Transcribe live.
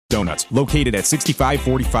Donuts, located at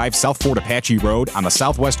 6545 South Fort Apache Road on the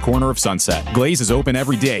southwest corner of Sunset. Glaze is open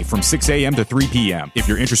every day from 6 a.m. to 3 p.m. If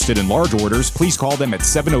you're interested in large orders, please call them at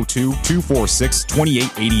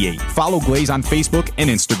 702-246-2888. Follow Glaze on Facebook and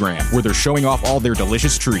Instagram, where they're showing off all their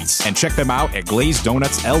delicious treats. And check them out at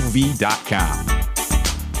glazedonutslv.com.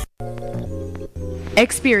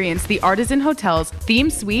 Experience the Artisan Hotel's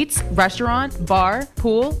themed suites, restaurant, bar,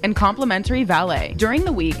 pool, and complimentary valet. During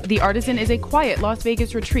the week, the Artisan is a quiet Las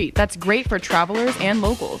Vegas retreat that's great for travelers and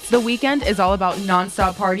locals. The weekend is all about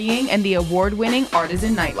nonstop partying and the award-winning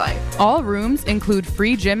Artisan nightlife. All rooms include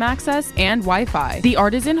free gym access and Wi-Fi. The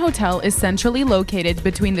Artisan Hotel is centrally located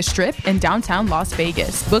between the Strip and downtown Las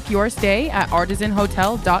Vegas. Book your stay at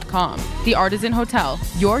artisanhotel.com. The Artisan Hotel,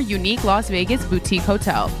 your unique Las Vegas boutique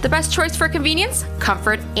hotel. The best choice for convenience,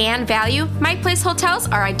 comfort, and value, My Place hotels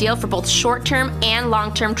are ideal for both short-term and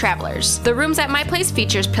long-term travelers. The rooms at My Place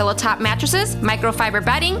features pillow-top mattresses, microfiber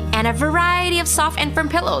bedding, and a variety of soft and firm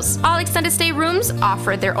pillows. All extended stay rooms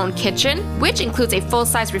offer their own kitchen, which includes a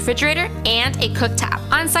full-size refrigerator and a cooktop.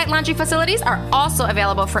 On-site laundry facilities are also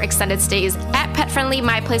available for extended stays at pet-friendly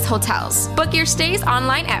My Place hotels. Book your stays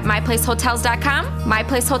online at myplacehotels.com. My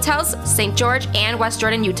Place Hotels, St. George and West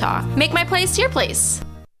Jordan, Utah. Make My Place your place.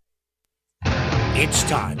 It's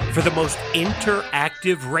time for the most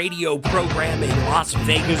interactive radio program in Las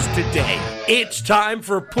Vegas today. It's time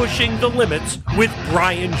for Pushing the Limits with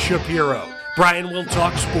Brian Shapiro. Brian will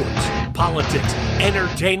talk sports, politics,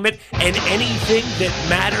 entertainment, and anything that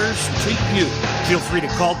matters to you. Feel free to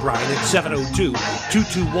call Brian at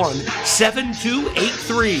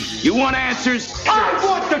 702-221-7283. You want answers? I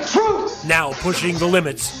want the truth! Now, Pushing the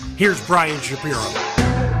Limits, here's Brian Shapiro.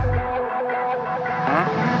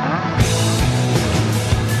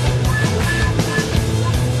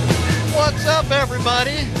 What's up,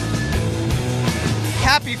 everybody?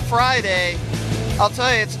 Happy Friday. I'll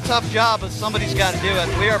tell you, it's a tough job, but somebody's got to do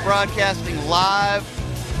it. We are broadcasting live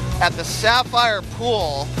at the Sapphire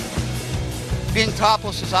Pool. Being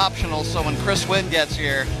topless is optional, so when Chris Wynn gets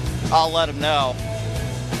here, I'll let him know.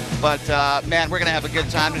 But, man, we're going to have a good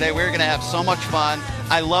time today. We're going to have so much fun.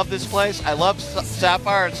 I love this place. I love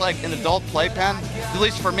Sapphire. It's like an adult playpen, at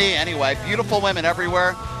least for me anyway. Beautiful women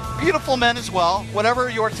everywhere. Beautiful men as well. Whatever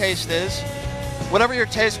your taste is, whatever your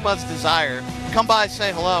taste buds desire, come by,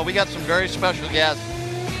 say hello. We got some very special guests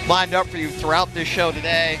lined up for you throughout this show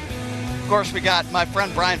today. Of course, we got my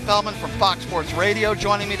friend Brian Feldman from Fox Sports Radio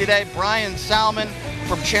joining me today. Brian Salmon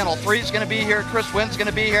from Channel 3 is going to be here. Chris Wynn's going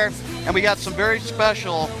to be here. And we got some very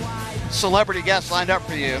special celebrity guests lined up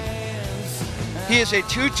for you. He is a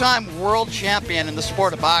two-time world champion in the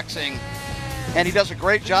sport of boxing. And he does a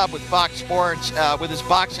great job with Fox Sports with his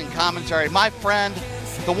boxing commentary. My friend,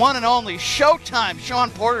 the one and only Showtime, Sean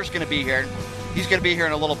Porter, is going to be here. He's going to be here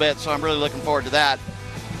in a little bit, so I'm really looking forward to that.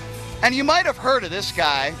 And you might have heard of this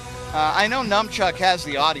guy. I know Numchuck has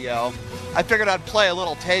the audio. I figured I'd play a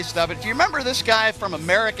little taste of it. Do you remember this guy from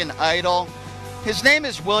American Idol? His name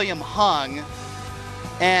is William Hung,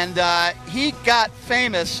 and he got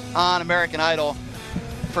famous on American Idol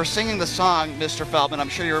for singing the song, Mr. Feldman. I'm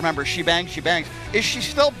sure you remember She Bangs, She Bangs. Is she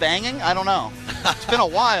still banging? I don't know. It's been a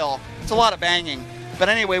while. It's a lot of banging. But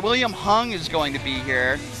anyway, William Hung is going to be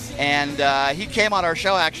here, and he came on our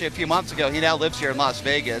show actually a few months ago. He now lives here in Las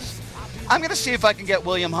Vegas. I'm going to see if I can get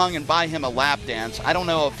William Hung and buy him a lap dance. I don't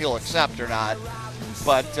know if he'll accept or not,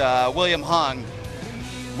 but William Hung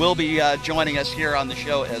will be joining us here on the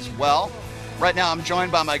show as well. Right now, I'm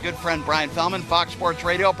joined by my good friend Brian Feldman, Fox Sports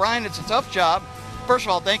Radio. Brian, it's a tough job. First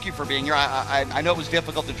of all, thank you for being here. I know it was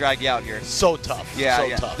difficult to drag you out here. So tough.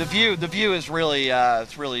 Yeah. Tough. The view is really,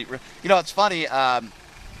 it's really, you know, it's funny.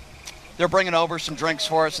 They're bringing over some drinks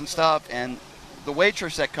for us and stuff, and the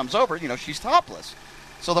waitress that comes over, you know, she's topless.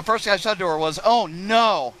 So the first thing I said to her was, "Oh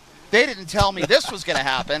no, they didn't tell me this was going to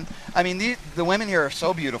happen." I mean, the women here are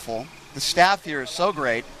so beautiful. The staff here is so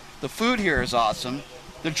great. The food here is awesome.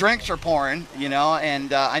 The drinks are pouring, you know,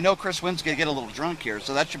 and I know Chris Wynn's going to get a little drunk here,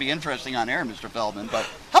 so that should be interesting on air, Mr. Feldman. But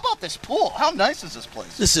how about this pool? How nice is this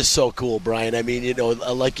place? This is so cool, Brian. I mean, you know,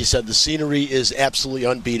 like you said, the scenery is absolutely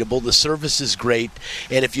unbeatable. The service is great.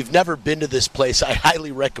 And if you've never been to this place, I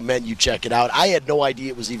highly recommend you check it out. I had no idea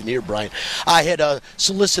it was even here, Brian. I had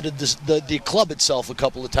solicited the club itself a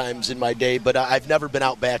couple of times in my day, but I've never been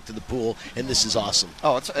out back to the pool, and this is awesome.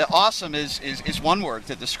 Oh, it's awesome is one word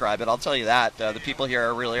to describe it. I'll tell you that. The people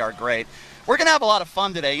here really are great. We're going to have a lot of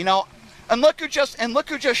fun today, you know. And look who just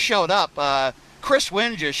showed up. Chris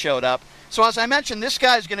Wynn just showed up. So as I mentioned, this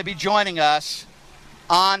guy's going to be joining us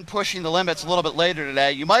on Pushing the Limits a little bit later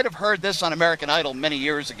today. You might have heard this on American Idol many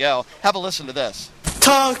years ago. Have a listen to this.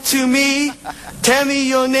 Talk to me, tell me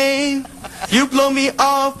your name. You blow me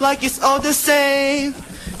off like it's all the same.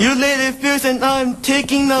 You lit it fierce and I'm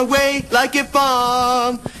taking away like a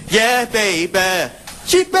bomb. Yeah, baby.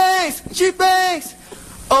 She bangs.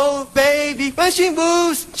 Oh, baby, when she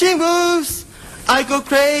moves. I go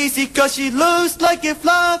crazy cause she looks like a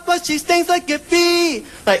flower, but she stings like a bee.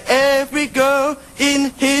 Like every girl in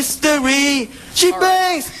history. She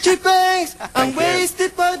bangs. I'm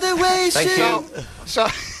wasted by the way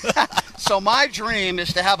So my dream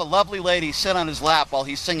is to have a lovely lady sit on his lap while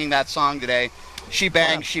he's singing that song today. She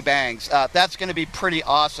bangs. That's going to be pretty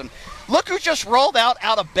awesome. Look who just rolled out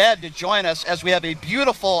of bed to join us as we have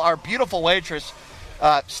our beautiful waitress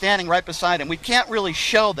standing right beside him. We can't really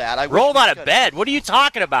show that. Rolled out of bed? What are you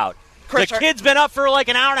talking about? Chris, the kid's been up for like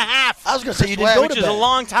an hour and a half. I was going to say you didn't go to bed. Which is a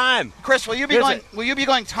long time. Chris, will you be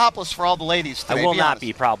going topless for all the ladies today? I will not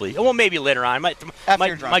be, probably. Well, maybe later on.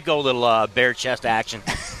 Might go a little bare chest action.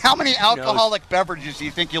 How many alcoholic beverages do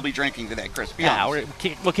you think you'll be drinking today, Chris?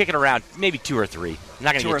 We'll kick it around. Maybe 2 or 3. I'm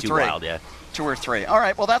not going to get too wild, yeah. 2 or 3. All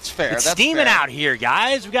right, well, that's fair. It's steaming out here,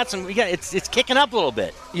 guys. It's kicking up a little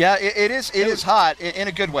bit. Yeah, it is hot in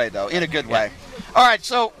a good way, though. In a good way. All right,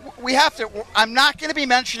 so we have to. I'm not going to be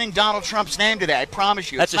mentioning Donald Trump's name today. I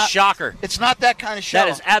promise you. That's a shocker. It's not that kind of show. That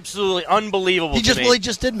is absolutely unbelievable. He just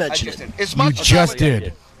did mention it. You just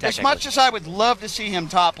did. As much as I would love to see him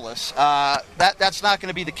topless, that's not going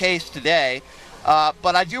to be the case today.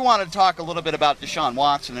 But I do want to talk a little bit about Deshaun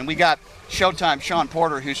Watson, and we got Showtime Sean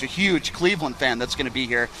Porter, who's a huge Cleveland fan, that's going to be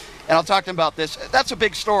here. And I'll talk to him about this. That's a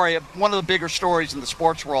big story, one of the bigger stories in the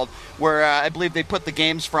sports world, where I believe they put the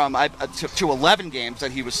games from to 11 games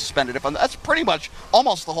that he was suspended. That's pretty much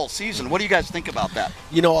almost the whole season. What do you guys think about that?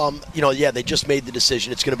 Yeah, they just made the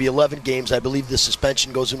decision. It's going to be 11 games. I believe the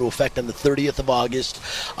suspension goes into effect on the 30th of August,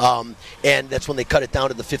 and that's when they cut it down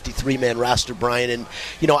to the 53-man roster, Brian. And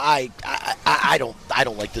I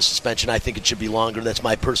don't like the suspension. I think it should be longer. That's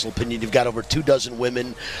my personal opinion. You've got over 24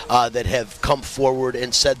 women that have come forward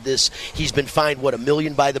and said this. He's been fined, $1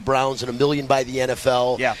 million by the Browns and $1 million by the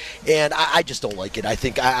NFL. Yeah. And I just don't like it.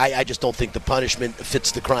 I just don't think the punishment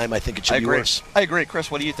fits the crime. I think it should be worse. I agree.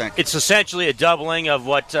 Chris, what do you think? It's essentially a doubling of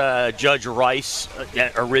what Judge Rice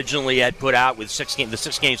originally had put out with the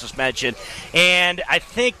 6-game suspension. And I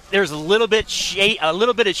think there's a little bit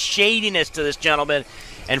of shadiness to this gentleman.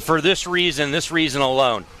 And for this reason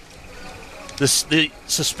alone, the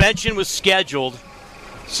suspension was scheduled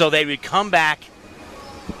so they would come back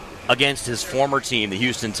against his former team, the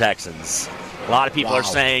Houston Texans. A lot of people are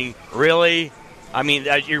saying, really? I mean,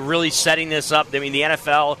 you're really setting this up? I mean, the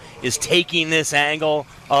NFL is taking this angle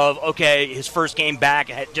of, okay, his first game back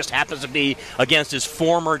just happens to be against his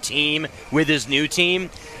former team with his new team.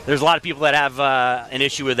 There's a lot of people that have an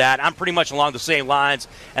issue with that. I'm pretty much along the same lines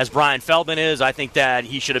as Brian Feldman is. I think that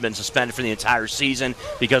he should have been suspended for the entire season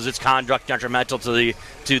because it's conduct detrimental to the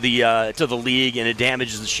league and it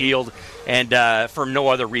damages the shield. And for no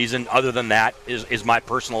other reason other than that is my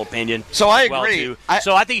personal opinion. So I agree.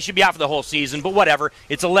 So I think he should be out for the whole season. But whatever.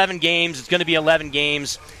 It's 11 games. It's going to be 11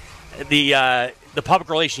 games. The public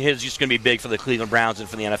relation hit is just going to be big for the Cleveland Browns and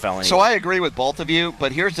for the NFL anyway. So I agree with both of you,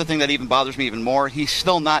 but here's the thing that even bothers me even more. He's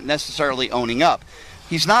still not necessarily owning up.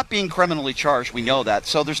 He's not being criminally charged. We know that.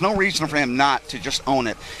 So there's no reason for him not to just own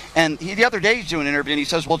it. And the other day he's doing an interview and he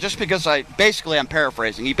says, well, just because I'm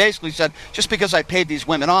paraphrasing. He basically said, just because I paid these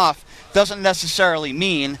women off doesn't necessarily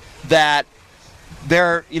mean that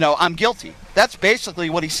I'm guilty. That's basically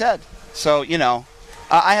what he said. So,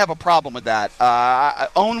 I have a problem with that.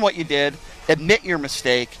 Own what you did. Admit your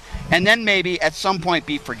mistake, and then maybe at some point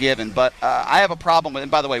be forgiven. But I have a problem with it.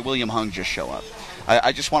 And by the way, William Hung just show up.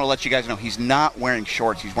 I just want to let you guys know he's not wearing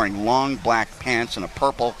shorts. He's wearing long black pants and a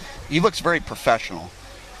purple. He looks very professional.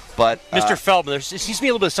 But Mr. Feldman, there seems to be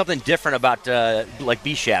a little bit of something different about like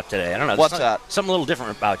B-Shap today. I don't know. What's that? Something a little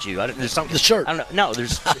different about you. There's something. The shirt. I don't know. No,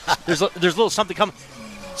 there's a little something coming.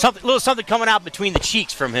 Something coming out between the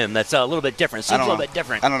cheeks from him that's a little bit different. Seems a little bit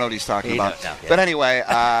different. I don't know what he's talking about. But anyway,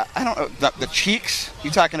 I don't know. The cheeks? You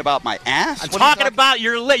talking about my ass? I'm talking about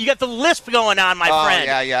your lip. You got the lisp going on, my friend.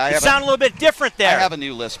 Yeah. You sound a little bit different there. I have a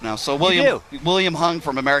new lisp now. So William Hung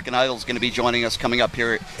from American Idol is going to be joining us coming up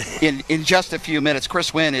here in just a few minutes.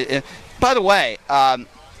 Chris Wynn. By the way,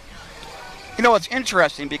 it's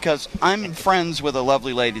interesting because I'm friends with a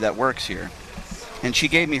lovely lady that works here, and she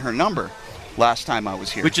gave me her number last time I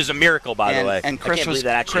was here, which is a miracle, by the way. And Chris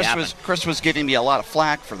was giving me a lot of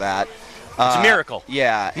flack for that. It's a miracle.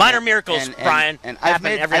 Yeah, minor miracles, Brian. And happen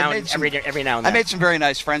every now and then. I made some very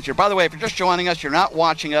nice friends here. By the way, if you're just joining us, you're not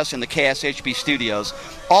watching us in the KSHP studios.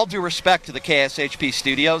 All due respect to the KSHP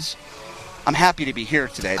studios, I'm happy to be here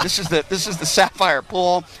today. This is the Sapphire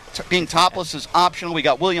Pool. Being topless is optional. We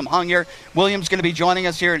got William Hung here. William's going to be joining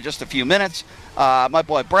us here in just a few minutes. My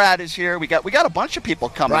boy Brad is here. We got a bunch of people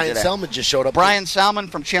coming today. Brian Salmon just showed up. Brian Salmon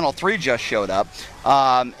from Channel 3 just showed up.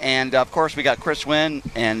 And, of course, we got Chris Wynn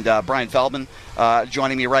and Brian Feldman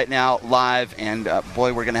joining me right now live. And,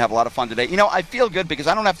 boy, we're going to have a lot of fun today. You know, I feel good because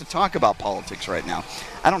I don't have to talk about politics right now.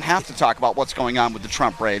 I don't have to talk about what's going on with the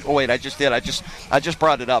Trump raid. Oh, wait, I just did. I just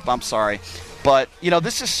brought it up. I'm sorry. But, you know,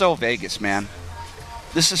 this is so Vegas, man.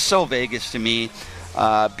 This is so Vegas to me.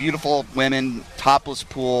 Beautiful women, topless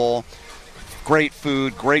pool, great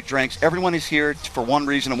food, great drinks. Everyone is here for one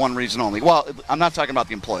reason and one reason only. Well, I'm not talking about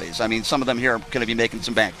the employees. I mean, some of them here are going to be making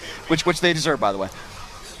some bank, which they deserve, by the way.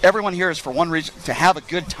 Everyone here is for one reason, to have a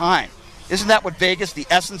good time. Isn't that what Vegas, the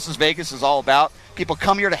essence of Vegas, is all about? People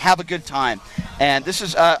come here to have a good time. And this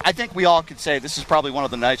is, I think we all could say, this is probably one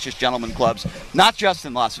of the nicest gentleman clubs, not just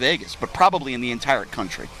in Las Vegas, but probably in the entire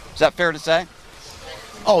country. Is that fair to say?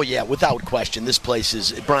 Oh, yeah, without question. This place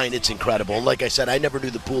is, Brian, it's incredible. Like I said, I never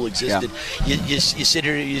knew the pool existed. Yeah. You sit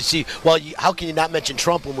here, you see, well, how can you not mention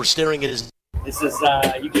Trump when we're staring at his... This is,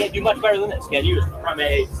 you can't do much better than this, can you?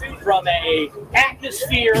 From a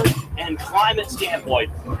atmosphere and climate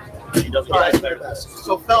standpoint. He does better than this.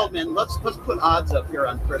 So, Feldman, let's put odds up here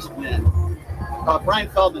on Chris Wynn. Brian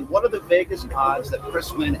Feldman, what are the Vegas odds that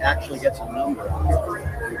Chris Wynn actually gets a number on?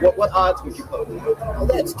 What odds would you put? Well,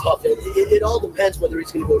 that's tough. It all depends whether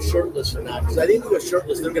he's going to go shirtless or not. Because I think if he goes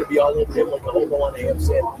shirtless, they're going to be all over him like a hobo on a ham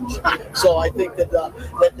sandwich. So I think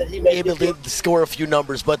that he may be able to score a few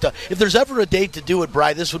numbers. But if there's ever a date to do it,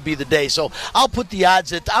 Brian, this would be the day. So I'll put the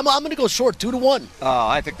odds at, I'm going to go short, 2-1. Oh,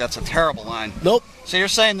 I think that's a terrible line. Nope. So you're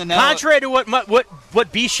saying the no? Contrary to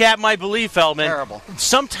what B-Shat might believe, Feldman. Terrible.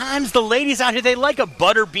 Sometimes the ladies out here, they like a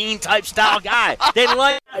butterbean type style guy. They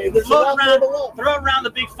like throw around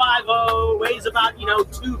the big 5-0, weighs about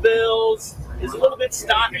 2 bills, is a little bit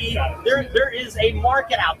stocky. There is a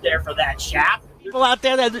market out there for that, chap. People out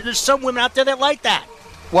there, there's some women out there that like that.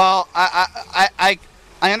 Well, I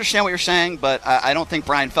understand what you're saying, but I don't think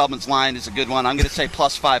Brian Feldman's line is a good one. I'm going to say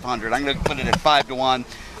plus 500. I'm going to put it at 5-1.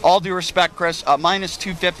 All due respect, Chris, minus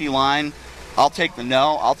 250 line. I'll take the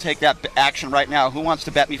no. I'll take that action right now. Who wants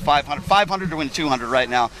to bet me 500? 500 to win 200 right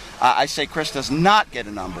now. I say Chris does not get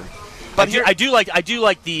a number. But I do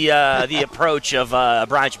like the approach of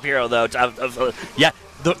Brian Shapiro, though.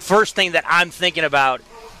 The first thing that I'm thinking about,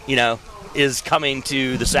 is coming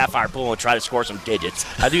to the Sapphire Pool and try to score some digits.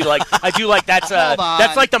 I do like that's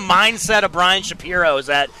like the mindset of Brian Shapiro, is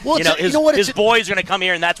that his boys are going to come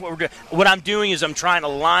here, and that's what we're doing. What I'm doing is I'm trying to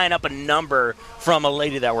line up a number from a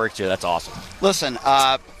lady that works here. That's awesome. Listen,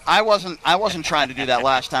 I wasn't trying to do that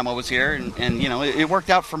last time I was here, and it worked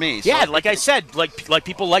out for me. So yeah, like I said, like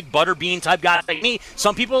people like butterbean type guys like me.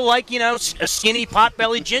 Some people like skinny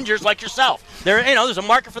pot-bellied gingers like yourself. There's a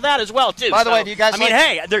market for that as well too. By the way, do you guys?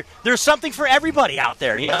 There's something for everybody out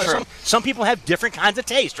there. Some people have different kinds of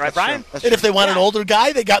taste, right, Brian? And if they want an older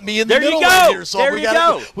guy, they got me in the middle right here. So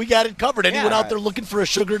we got it covered. Anyone out there looking for a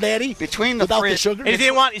sugar daddy? Between the without three, the sugar, if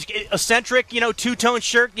they want eccentric, two-tone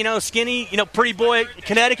shirt, skinny, pretty boy,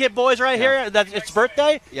 Connecticut boys right here. That's its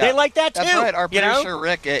birthday. Yeah. They like that too. That's right. Our producer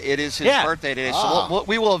Rick, it is his birthday today, so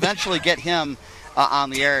we will eventually get him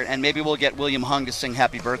on the air, and maybe we'll get William Hung to sing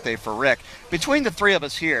happy birthday for Rick. Between the three of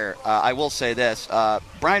us here, I will say this.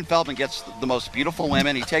 Brian Feldman gets the most beautiful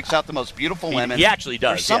women. He takes out the most beautiful women. He actually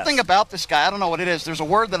does. There's something about this guy. I don't know what it is. There's a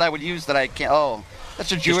word that I would use that I can't. Oh,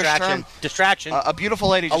 that's a Jewish term. Distraction. A beautiful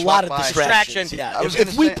lady just a lot walked of by. distractions. Yeah.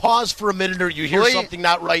 If we pause for a minute or you hear something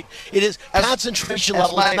not right, it is concentration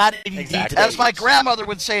level, not ADD today. As my grandmother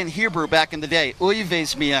would say in Hebrew back in the day, "Uy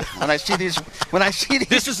ves mia." When I see these,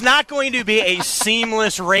 this is not going to be a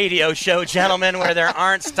seamless radio show, gentlemen, where there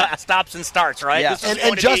aren't stops and starts, right? Yeah.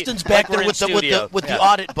 And Justin's back there with the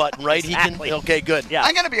audit button, right? Exactly. He can. Okay, good. Yeah.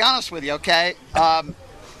 I'm going to be honest with you, okay?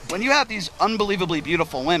 When you have these unbelievably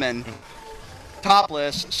beautiful women,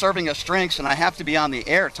 topless, serving us drinks, and I have to be on the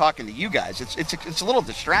air talking to you guys, it's a little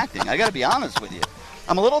distracting. I got to be honest with you.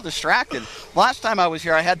 I'm a little distracted. Last time I was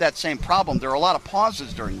here, I had that same problem. There were a lot of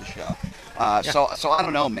pauses during the show. So I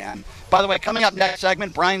don't know, man. By the way, coming up next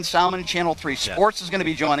segment, Brian Salmon, Channel 3 Sports, is going to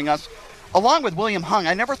be joining us, along with William Hung.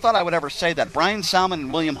 I never thought I would ever say that. Brian Salmon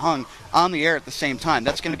and William Hung on the air at the same time.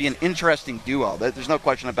 That's going to be an interesting duo. There's no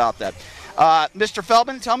question about that. Mr.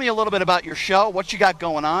 Feldman, tell me a little bit about your show. What you got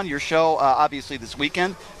going on? Your show, obviously, this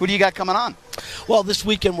weekend. Who do you got coming on? Well, this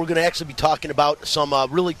weekend we're going to actually be talking about some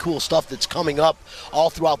really cool stuff that's coming up all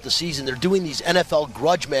throughout the season. They're doing these NFL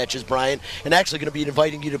grudge matches, Brian, and actually going to be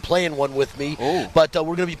inviting you to play in one with me. Ooh. But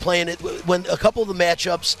we're going to be playing it when a couple of the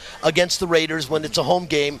matchups against the Raiders, when it's a home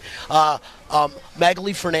game.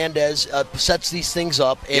 Magali Fernandez sets these things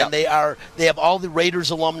up, and they have all the Raiders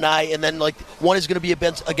alumni, and then like one is going to be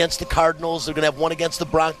against the Cardinals. They're going to have one against the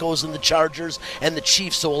Broncos and the Chargers and the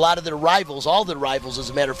Chiefs. So a lot of their rivals, all their rivals, as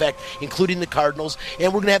a matter of fact, including the Cardinals,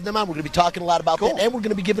 and we're going to have them on. We're going to be talking a lot about that, and we're going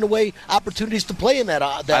to be giving away opportunities to play in that.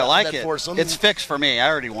 I like that it. Foursome. It's fixed for me. I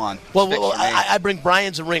already won. Well, I bring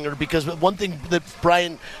Brian's a ringer because one thing that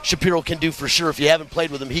Brian Shapiro can do for sure, if you haven't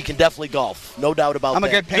played with him, he can definitely golf. No doubt about that. I'm a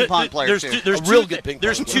good ping pong player, too. There's a real good ping pong.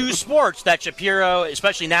 There's two sports that Shapiro,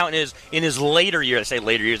 especially now in his later years, I say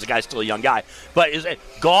later years, the guy's still a young guy, but is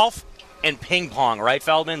golf and ping pong, right,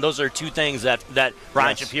 Feldman? Those are two things that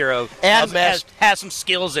Brian Shapiro has some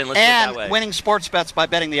skills in. Let's put it that way. And winning sports bets by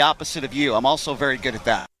betting the opposite of you. I'm also very good at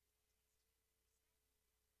that.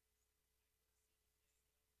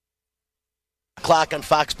 Clock on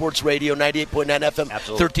Fox Sports Radio, 98.9 FM, Absolutely.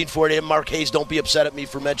 1340 AM. Mark Hayes, don't be upset at me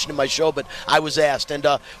for mentioning my show, but I was asked. And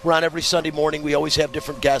we're on every Sunday morning. We always have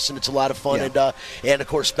different guests, and it's a lot of fun. Yeah. And of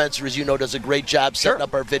course, Spencer, as you know, does a great job setting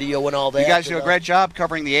up our video and all that. You guys do a great job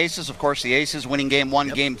covering the Aces. Of course, the Aces winning Game 1.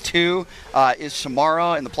 Game 2 is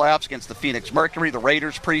tomorrow in the playoffs against the Phoenix Mercury. The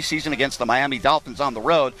Raiders preseason against the Miami Dolphins on the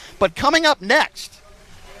road. But coming up next,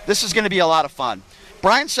 this is going to be a lot of fun.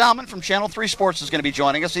 Brian Salmon from Channel 3 Sports is going to be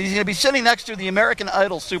joining us. He's going to be sitting next to the American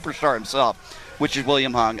Idol superstar himself, which is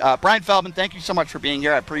William Hung. Brian Feldman, thank you so much for being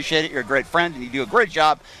here. I appreciate it. You're a great friend, and you do a great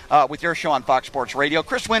job with your show on Fox Sports Radio.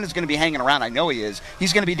 Chris Wynn is going to be hanging around. I know he is.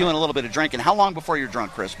 He's going to be doing a little bit of drinking. How long before you're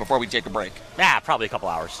drunk, Chris, before we take a break? Probably a couple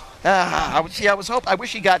hours. I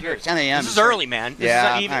wish he got here at 10 a.m. This is early, man.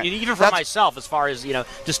 Even for myself, as far as,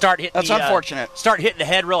 to start hitting That's unfortunate. Start hitting the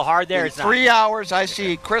head real hard there. In 3 hours, I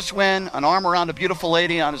see Chris Wynn, an arm around a beautiful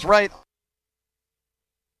lady on his right.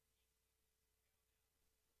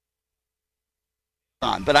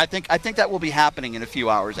 But I think that will be happening in a few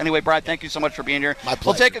hours. Anyway, Brad, thank you so much for being here. My pleasure.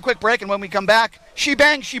 We'll take a quick break, and when we come back, she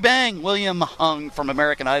bang, William Hung from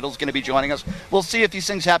American Idol is going to be joining us. We'll see if he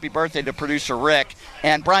sings happy birthday to producer Rick,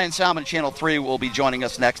 and Brian Salmon, Channel 3, will be joining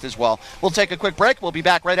us next as well. We'll take a quick break. We'll be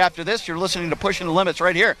back right after this. You're listening to Pushing the Limits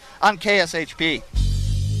right here on KSHP.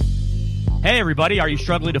 Hey everybody, are you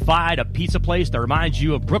struggling to find a pizza place that reminds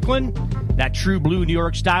you of Brooklyn? That true blue New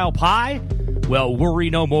York style pie? Well, worry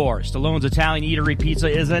no more. Stallone's Italian Eatery Pizza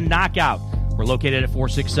is a knockout. We're located at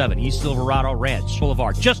 467 East Silverado Ranch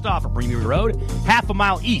Boulevard, just off of Premier Road, half a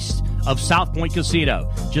mile east of South Point Casino,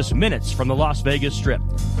 just minutes from the Las Vegas Strip.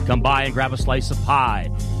 Come by and grab a slice of pie.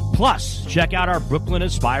 Plus, check out our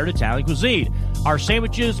Brooklyn-inspired Italian cuisine. Our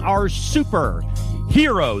sandwiches are super.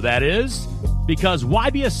 Hero, that is. Because why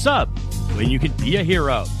be a sub when you can be a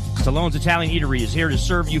hero? Stallone's Italian Eatery is here to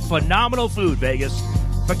serve you phenomenal food, Vegas.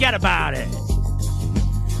 Forget about it.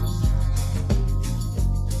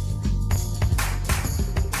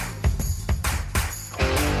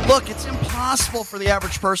 Look, it's impossible for the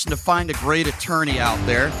average person to find a great attorney out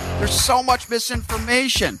there. There's so much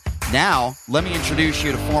misinformation. Now, let me introduce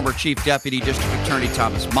you to former Chief Deputy District Attorney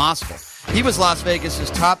Thomas Moskal. He was Las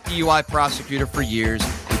Vegas's top DUI prosecutor for years.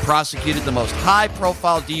 He prosecuted the most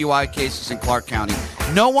high-profile DUI cases in Clark County.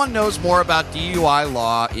 No one knows more about DUI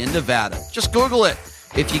law in Nevada. Just Google it.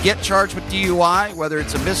 If you get charged with DUI, whether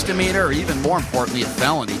it's a misdemeanor or even more importantly a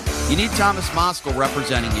felony, you need Thomas Moskal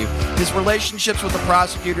representing you. His relationships with the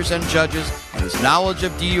prosecutors and judges and his knowledge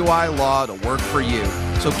of DUI law to work for you.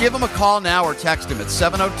 So give him a call now or text him at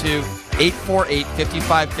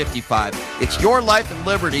 702-848-5555. It's your life and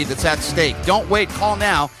liberty that's at stake. Don't wait. Call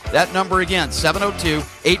now. That number again,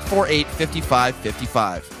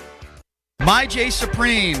 702-848-5555. My J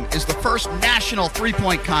Supreme is the first national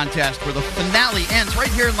three-point contest where the finale ends right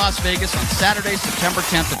here in Las Vegas on Saturday, September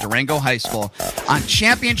 10th at Durango High School. On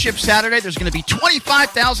Championship Saturday, there's going to be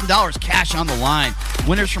 $25,000 cash on the line.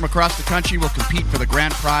 Winners from across the country will compete for the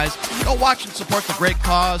grand prize. Go watch and support the great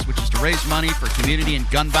cause, which is to raise money for community and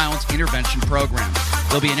gun violence intervention programs.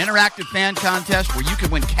 There'll be an interactive fan contest where you can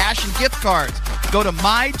win cash and gift cards. Go to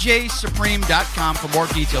myjsupreme.com for more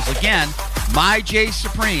details. Again,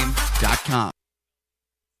 myjsupreme.com.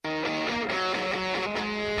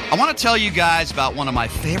 I want to tell you guys about one of my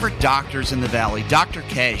favorite doctors in the Valley, Dr.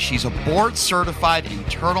 K. She's a board-certified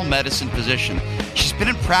internal medicine physician. She's been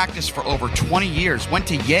in practice for over 20 years, went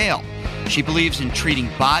to Yale. She believes in treating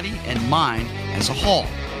body and mind as a whole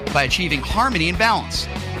by achieving harmony and balance.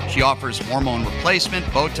 She offers hormone replacement,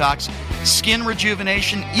 Botox, skin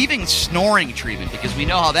rejuvenation, even snoring treatment, because we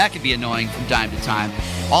know how that can be annoying from time to time.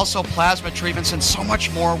 Also plasma treatments and so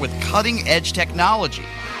much more with cutting-edge technology.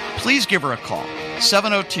 Please give her a call,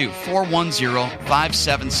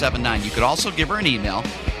 702-410-5779. You could also give her an email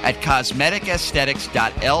at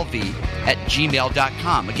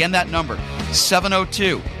cosmeticaesthetics.lv@gmail.com. Again, that number,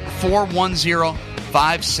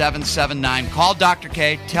 702-410-5779. Call Dr.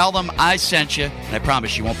 K, tell them I sent you, and I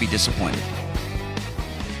promise you won't be disappointed.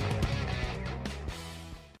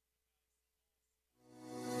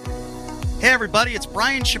 Hey everybody, it's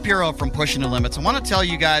Brian Shapiro from Pushing the Limits. I want to tell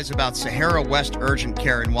you guys about Sahara West Urgent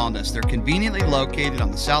Care and Wellness. They're conveniently located on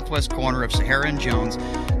the southwest corner of Sahara and Jones.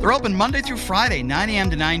 They're open Monday through Friday, 9 a.m.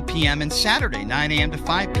 to 9 p.m. and Saturday, 9 a.m. to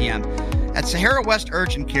 5 p.m. At Sahara West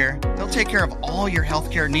Urgent Care, they'll take care of all your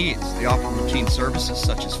healthcare needs. They offer routine services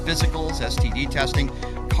such as physicals, STD testing,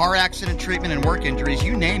 car accident treatment, and work injuries.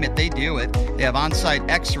 You name it, they do it. They have on-site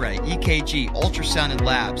x-ray, EKG, ultrasound, and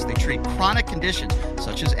labs. They treat chronic conditions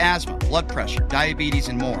such as asthma, blood pressure, diabetes,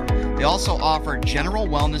 and more. They also offer general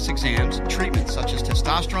wellness exams, treatments such as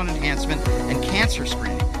testosterone enhancement, and cancer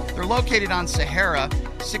screening. They're located on Sahara,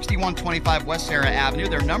 6125 West Sahara Avenue.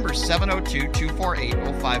 Their number is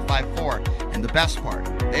 702-248-0554. And the best part,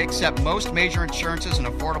 they accept most major insurances and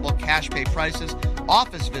affordable cash pay prices,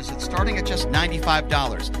 office visits starting at just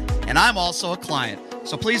 $95. And I'm also a client,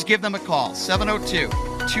 so please give them a call,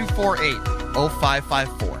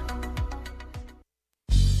 702-248-0554.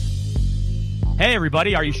 Hey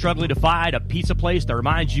everybody, are you struggling to find a pizza place that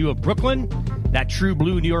reminds you of Brooklyn? That true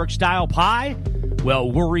blue New York style pie?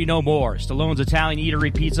 Well, worry no more. Stallone's Italian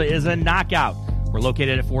Eatery Pizza is a knockout. We're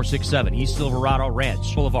located at 467 East Silverado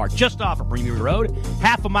Ranch Boulevard, just off of Premium Road,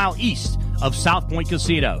 half a mile east of South Point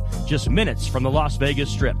Casino, just minutes from the Las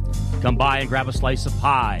Vegas Strip. Come by and grab a slice of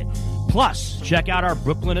pie. Plus, check out our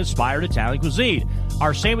Brooklyn-inspired Italian cuisine.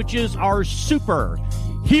 Our sandwiches are super.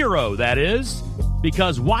 Hero, that is.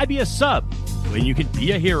 Because why be a sub when you can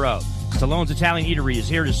be a hero? Stallone's Italian Eatery is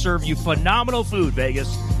here to serve you phenomenal food,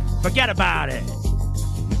 Vegas. Forget about it.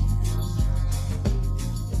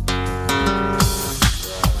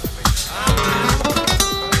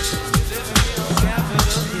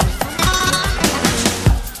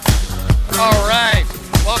 All right,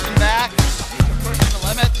 welcome back to Pushing the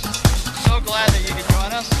Limits. So glad that you could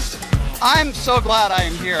join us. I'm so glad I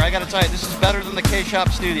am here. I got to tell you, this is better than the K-Shop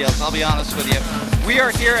Studios, I'll be honest with you. We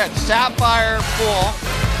are here at Sapphire Pool.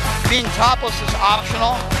 Being topless is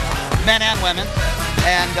optional, men and women,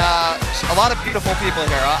 and a lot of beautiful people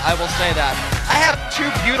here, I will say that. I have two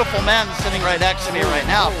beautiful men sitting right next to me right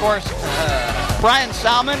now. Of course, Brian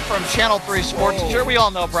Salmon from Channel 3 Sports. I'm sure we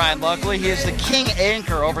all know Brian locally. He is the king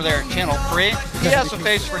anchor over there at Channel 3. He has a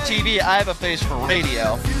face for TV. I have a face for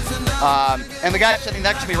radio. And the guy sitting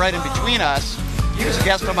next to me right in between us, he was a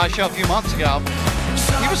guest on my show a few months ago.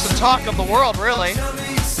 He was the talk of the world, really.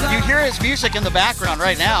 You hear his music in the background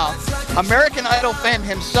right now. American Idol fame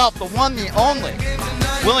himself, the one, the only,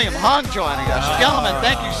 William Hung joining us. Gentlemen,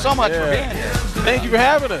 thank you so much for being here. Thank you for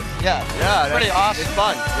having us. Yeah, pretty awesome. It's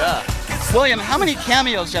fun, yeah. William, how many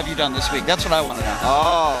cameos have you done this week? That's what I want to know.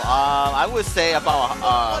 I would say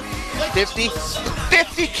about 50.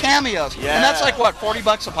 50 cameos? Yeah. And that's like, what,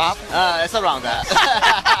 $40 a pop? It's around that.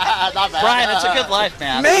 Not bad. Brian, it's a good life,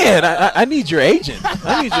 man. Man, I need your agent.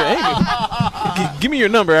 Give me your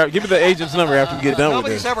number. Give me the agent's number after we get done with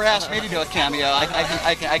Nobody's this. ever asked me to do a cameo.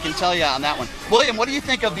 I can tell you on that one. William, what do you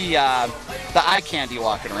think of the eye candy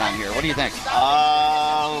walking around here? What do you think?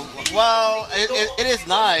 Well, it is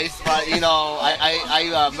nice, but you know,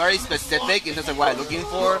 I'm very specific in terms of what I'm looking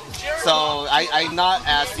for. So I'm not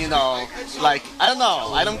as, you know, like, I don't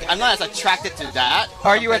know. I'm not as attracted to that.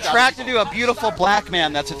 Are you attracted to a beautiful black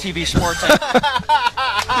man that's a TV sports anchor?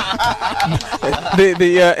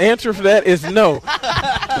 The answer for that is no.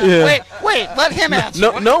 Yeah. Wait, let him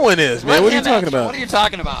answer. No one is, man. What are you talking about? What are you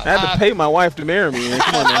talking about? I had to pay my wife to marry me, man.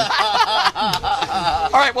 Come on, man.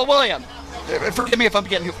 All right, well, William, forgive me if I'm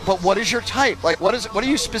getting, but what is your type? Like, what are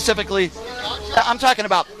you specifically? I'm talking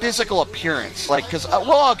about physical appearance, like, because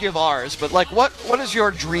we'll all give ours, but like, what is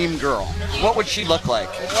your dream girl? What would she look like?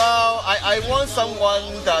 Well, I want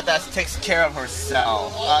someone that takes care of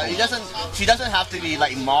herself. She doesn't have to be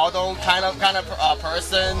like model kind of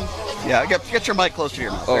person. Yeah, get your mic close to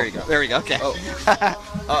your mouth. There you go. Okay.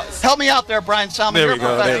 Help me out there, Brian Salmon. There we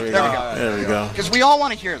go. Because we all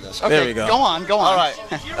want to hear this. Okay, there we go. Go on. All right.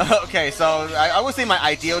 Okay, so I would say my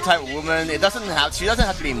ideal type of woman. She doesn't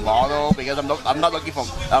have to be model, because I'm not looking for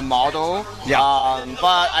a model. Yeah.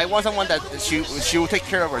 But I want someone that she will take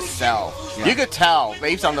care of herself. Yeah. You could tell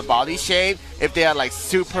based on the body shape if they are like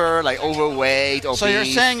super like overweight, obese. So you're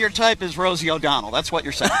saying your type is Rosie O'Donnell? That's what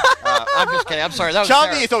you're saying? I'm just kidding. I'm sorry. That was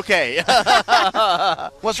Chubby fair. is okay.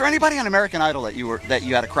 Was there anybody on American Idol that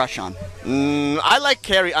you had a crush on? I like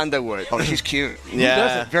Carrie Underwood. Oh, she's cute. Yeah. Who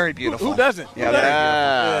doesn't? Very beautiful. Who doesn't? Yeah, very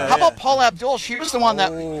beautiful. How about Paula Abdul? She was the one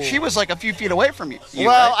that she was like a few feet away from you.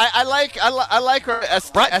 Well, right? I like her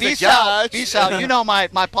as a judge. B-Sal, you know my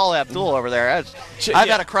Paula Abdul over there. I've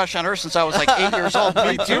had a crush on her since I was like 8 years old.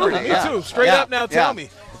 Me too. Straight up now, tell me.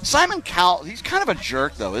 Simon Cowell, he's kind of a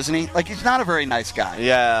jerk, though, isn't he? Like, he's not a very nice guy.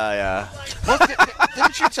 Yeah.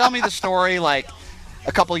 Didn't you tell me the story, like,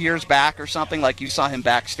 a couple of years back or something? Like, you saw him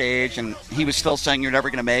backstage, and he was still saying you're never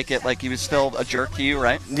going to make it. Like, he was still a jerk to you,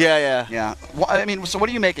 right? Yeah. Well, I mean, so what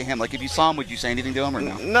do you make of him? Like, if you saw him, would you say anything to him or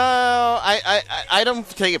no? No, I don't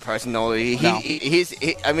take it personally. No.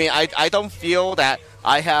 I don't feel that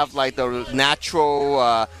I have, like, the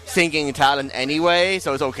natural singing talent anyway,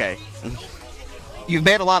 so it's okay. You've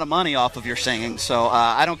made a lot of money off of your singing, so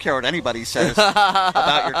I don't care what anybody says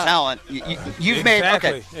about your talent. You've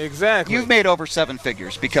made You've made over 7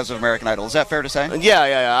 figures because of American Idol. Is that fair to say?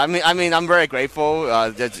 Yeah. I mean, I'm very grateful,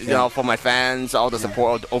 for my fans, all the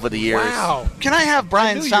support over the years. Wow. Can I have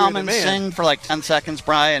Brian Salmon sing for like 10 seconds,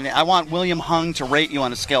 Brian? I want William Hung to rate you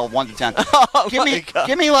on a scale of 1 to 10.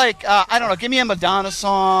 Give me like I don't know. Give me a Madonna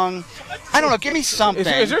song. I don't know. Give me something.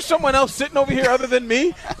 Is there someone else sitting over here other than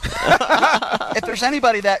me? If there's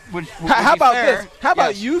anybody that would how be about fair, this? How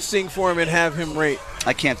about you sing for him and have him rate?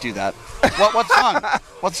 I can't do that. What song?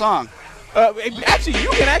 What song? Actually,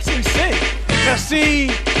 you can actually sing. Now,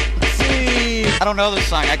 see. I don't know this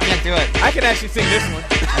song. I can't do it. I can actually sing this one.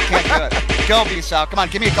 I can't do it. Go, B-Sal. Come on,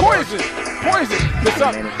 give me a couple. Poison.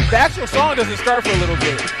 The actual song doesn't start for a little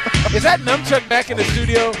bit. Is that Nunchuck back in the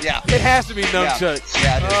studio? Yeah. It has to be Nunchuck.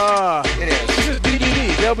 Yeah, it is. This is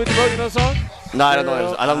DDD. They'll be devoting no song? No, I don't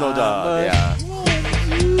know. I don't know the. Yeah.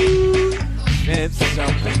 It's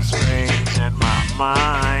something strange in my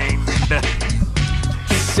mind.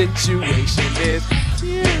 Situation is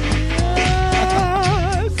curious.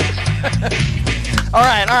 All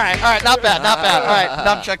right. Not bad. All right,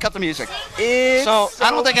 Nunchuck, cut the music. So I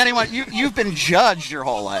don't think anyone. You've been judged your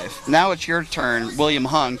whole life. Now it's your turn, William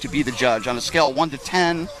Hung, to be the judge on a scale of 1 to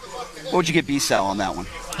 10. What would you give B-Sal on that one?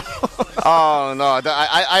 Oh, no.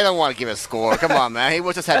 I don't want to give a score. Come on, man. He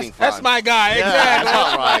was just having fun. That's my guy. Exactly.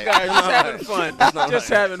 That's my guy. Just having fun. Just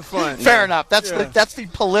having fun. Fair enough. That's the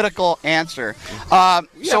political answer.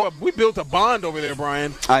 So we built a bond over there,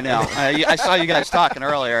 Brian. I know. I saw you guys talking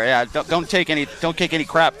earlier. Yeah. Don't take any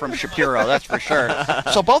crap from Shapiro. That's for sure.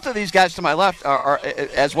 So both of these guys to my left are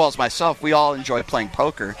as well as myself. We all enjoy playing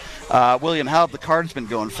poker. William, how have the cards been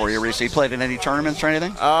going for you recently? You played in any tournaments or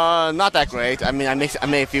anything? Not that great. I mean, I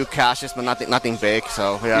made a few cashes, but nothing big.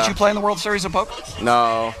 So yeah. Did you play in the World Series of Poker?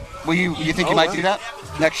 No. Well, you think you might do that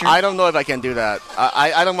next year? I don't know if I can do that.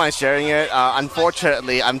 I don't mind sharing it.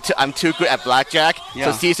 Unfortunately, I'm too good at blackjack,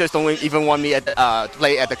 so Caesars don't even want me to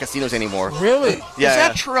play at the casinos anymore. Really? Yeah. Is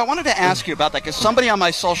that true? I wanted to ask you about that because somebody on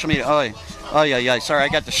my social media. Oh yeah. Sorry, I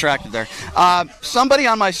got distracted there. Somebody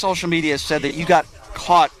on my social media said that you got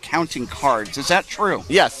caught counting cards. Is that true?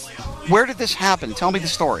 Yes. Where did this happen? Tell me the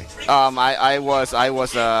story. I was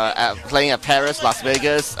playing at Paris, Las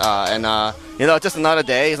Vegas, and just another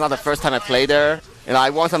day. It's not the first time I played there. I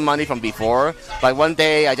won some money from before. But one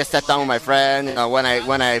day I just sat down with my friend. When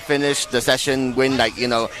I finished the session, win like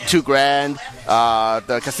 $2,000.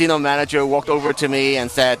 The casino manager walked over to me and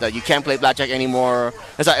said that you can't play blackjack anymore.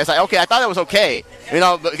 It's like okay. I thought it was okay.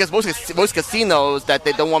 Because most casinos that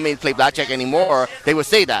they don't want me to play blackjack anymore, they would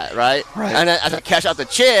say that, right? And then as I cash out the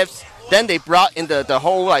chips, then they brought in the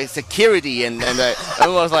whole like security and it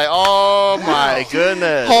was like, oh my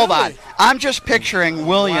goodness. Hold on. I'm just picturing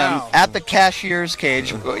William at the cashier's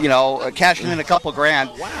cage, cashing in a couple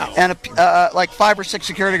grand. Wow. And like 5 or 6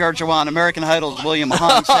 security guards are on American Idol's William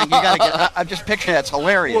Hung saying, you got to get. I'm just picturing that. It's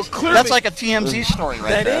hilarious. Well, clearly, that's like a TMZ story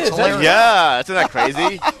right there. That is. Hilarious. Yeah, isn't that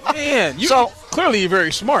crazy? Man, clearly you're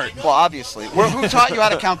very smart. Well, obviously. Who taught you how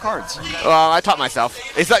to count cards? I taught myself.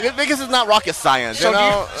 It's like because it's not rocket science. So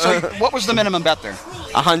what was the minimum bet there?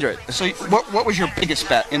 100. So what was your biggest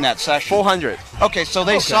bet in that session? 400. Okay, so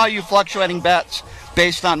they saw you fluctuating bets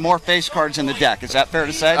based on more face cards in the deck. Is that fair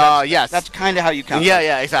to say? Yes. That's kind of how you count.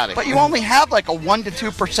 Yeah, exactly. But you only have like a 1 to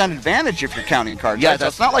 2% advantage if you're counting cards. Yeah, right? So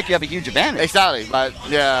it's not like you have a huge advantage. Exactly, but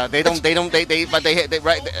yeah, they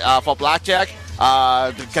for blackjack.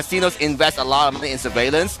 the casinos invest a lot of money in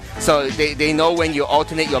surveillance, so they know when you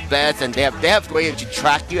alternate your bets, and they have a way to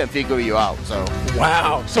track you and figure you out. So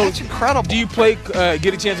wow, so that's incredible. Do you play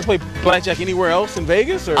get a chance to play blackjack anywhere else in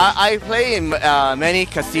Vegas? Or? I play in many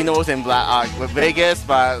casinos in Vegas,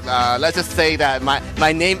 but let's just say that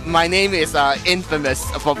my name is infamous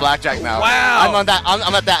for blackjack now. Wow,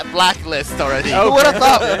 I'm at that blacklist already. Who would have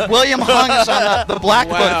thought William Hung is on the black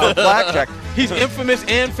book for blackjack? He's infamous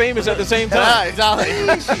and famous at the same time. Yeah, exactly.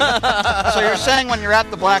 So you're saying when you're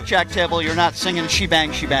at the blackjack table, you're not singing "She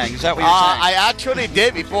Bang, She Bang"? Is that what you're saying? I actually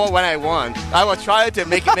did before when I won. I was trying to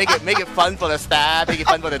make it fun for the staff, make it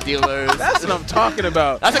fun for the dealers. That's what I'm talking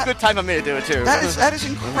about. That's a good time for me to do it too. That is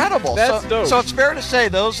incredible. That's dope. So it's fair to say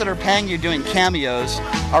those that are paying you doing cameos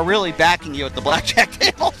are really backing you at the blackjack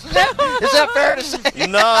table. Is that fair to say?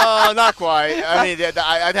 No, not quite. I mean,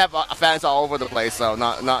 I'd have fans all over the place, so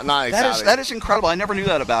not exactly. That is incredible. I never knew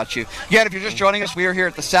that about you. Again, if you're just joining us, we are here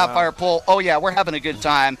at the Sapphire Pool. Oh, yeah, we're having a good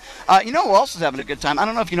time. You know who else is having a good time? I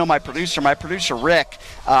don't know if you know my producer Rick.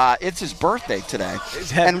 It's his birthday today.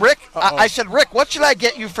 And Rick, I said, Rick, what should I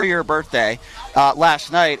get you for your birthday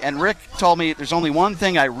last night? And Rick told me there's only one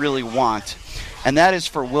thing I really want, and that is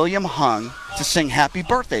for William Hung to sing Happy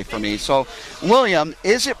Birthday for me. So, William,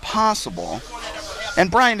 is it possible? And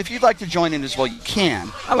Brian, if you'd like to join in as well, you can.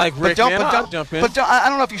 I like Rick, man. I'll jump in. But I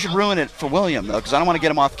don't know if you should ruin it for William, though, because I don't want to get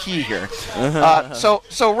him off key here.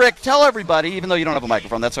 So Rick, tell everybody, even though you don't have a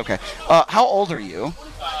microphone, that's okay. How old are you?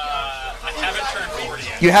 I haven't turned 40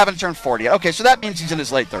 yet. You haven't turned 40 yet. Okay, so that means he's in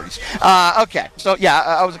his late 30s. Okay, so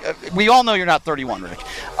yeah, we all know you're not 31, Rick.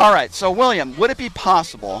 All right, so William, would it be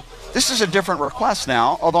possible? This is a different request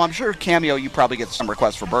now, although I'm sure Cameo, you probably get some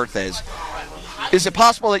requests for birthdays. Is it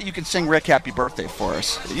possible that you can sing Rick Happy Birthday for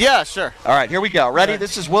us? Yeah, sure. All right, here we go. Ready?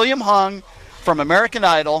 This is William Hung from American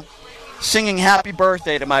Idol singing Happy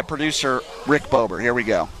Birthday to my producer, Rick Bober. Here we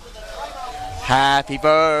go. Happy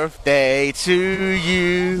birthday to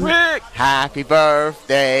you, Rick. Happy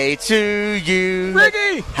birthday to you,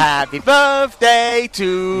 Ricky. Happy birthday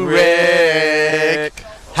to Rick.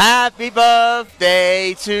 Happy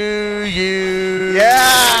birthday to you.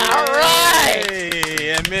 Yeah, all right.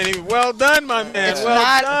 Hey, and many, well done, my man.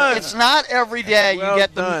 Done. It's not every day Well you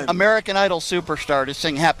get done. the American Idol superstar to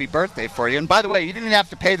sing Happy Birthday for you. And by the way, you didn't have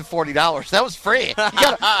to pay the $40. That was free. You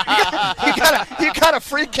got a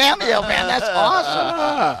free cameo, man. That's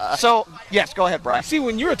awesome. So, yes, go ahead, Brian. See,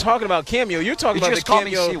 when you were talking about Cameo, you're talking Did about you just the call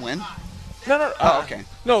Cameo. me C-Win? No. Oh, okay.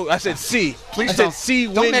 No, I said C. Please I said don't, C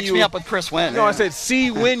don't when mix you. me up with Chris Wynn. No, I said C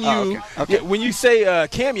when you. Oh, okay. Yeah, when you say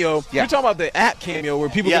Cameo, Yeah. you're talking about the app Cameo where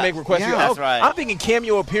people can make requests. Yeah, that's right. I'm thinking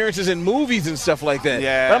Cameo appearances in movies and stuff like that.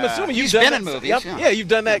 Yeah. But I'm assuming you've He's done been that. in movies, Yep. yeah. Yeah, you've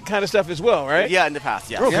done that kind of stuff as well, right? Yeah, in the past,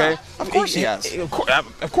 yes. Okay. Yeah. Of course he has. Of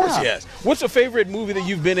course he has. What's a favorite movie that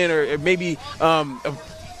you've been in, or maybe a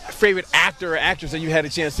favorite actor or actress that you had a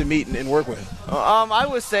chance to meet and work with? I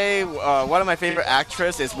would say one of my favorite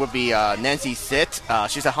actresses would be Nancy Sit.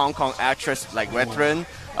 She's a Hong Kong actress, like veteran.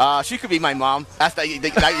 She could be my mom. That's you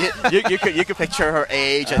could picture her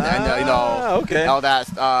age and you know okay. all that.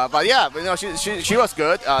 But yeah, you know she was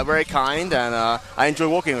good, very kind, and I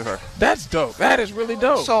enjoy working with her. That's dope. That is really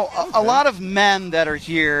dope. So a lot of men that are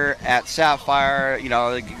here at Sapphire, you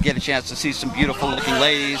know, get a chance to see some beautiful looking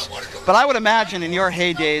ladies. But I would imagine in your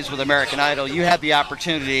heydays with American Idol, you had the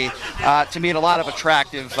opportunity to meet a lot of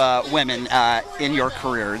attractive women in your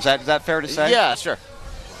career. Is that fair to say? Yeah, sure.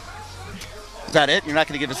 Is that it? You're not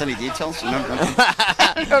going to give us any details?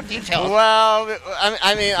 No details. Well,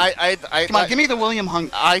 I mean, I Come on, give me the William Hung.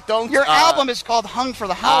 I don't. Your album is called Hung for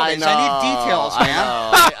the Holidays. I need details,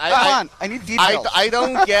 man. Come on, I need details. I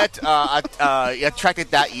don't get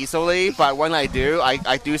attracted that easily, but when I do,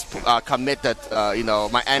 I do commit that you know,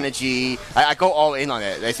 my energy. I go all in on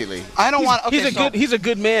it, basically. I don't want. Okay, he's a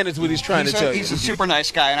good man, is what he's trying to tell you. He's a super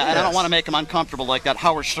nice guy, and I don't want to make him uncomfortable like that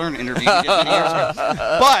Howard Stern interview he did many years ago.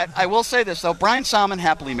 But I will say this though, Brian Salmon,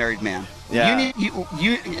 happily married man. Yeah.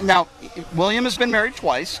 Now, William has been married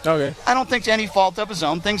twice. Okay. I don't think to any fault of his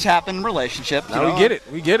own. Things happen in relationship. No, we get it.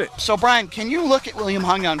 We get it. So, Brian, can you look at William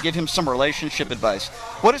Hung now and give him some relationship advice?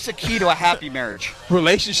 What is the key to a happy marriage?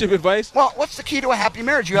 Relationship advice? Well, what's the key to a happy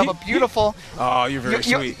marriage? You have a beautiful. Oh, you're very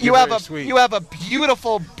sweet. You have a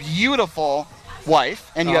beautiful, beautiful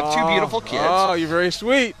wife, and you have two beautiful kids. Oh, you're very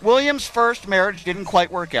sweet. William's first marriage didn't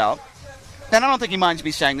quite work out. And I don't think he minds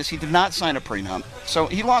me saying this. He did not sign a prenup. So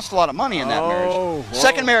he lost a lot of money in that marriage. Whoa.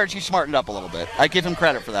 Second marriage, he smartened up a little bit. I give him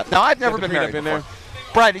credit for that. Now, I've never been married before.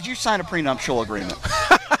 Brian, did you sign a prenuptial agreement?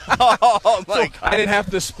 Oh my God! I didn't have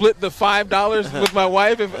to split the $5 with my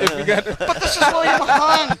wife if we got. But this is William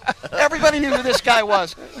Hung. Everybody knew who this guy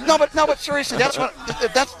was. No, but seriously, that's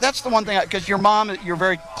the one thing. Because your mom, you're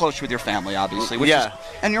very close with your family, obviously.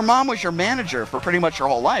 And your mom was your manager for pretty much your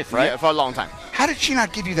whole life, right? Yeah, for a long time. How did she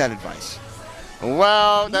not give you that advice?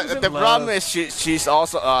 Well, the problem is she's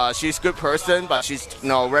also she's a good person, but she's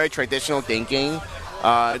very traditional thinking.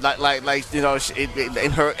 In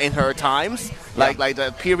her times, like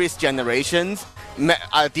the previous generations,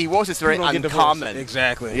 divorce is very uncommon.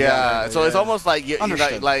 Exactly. Yeah. So it's almost like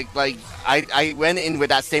I went in with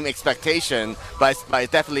that same expectation, but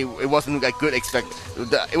definitely it wasn't a good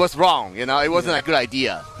it was wrong. It wasn't a good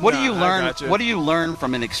idea. What do you learn? What do you learn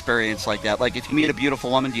from an experience like that? Like if you meet a beautiful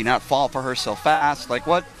woman, do you not fall for her so fast? Like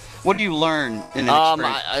what do you learn in an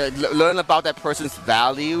experience? I learn about that person's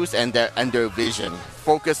values and their vision.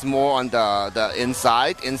 Focus more on the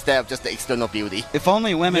inside instead of just the external beauty. If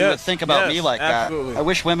only women would think about me like that. I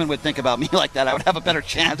wish women would think about me like that. I would have a better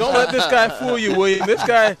chance. Don't let this guy fool you, William. This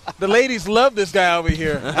guy, the ladies love this guy over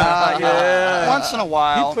here. Once in a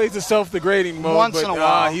while. He plays the self-degrading mode. Once in a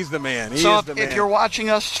while. He's the man. If you're watching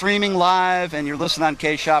us streaming live and you're listening on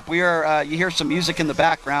K-Shop, we are. You hear some music in the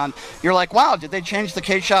background. You're like, wow, did they change the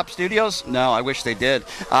K-Shop studios? No, I wish they did.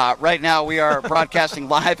 Right now we are broadcasting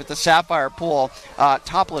live at the Sapphire Pool.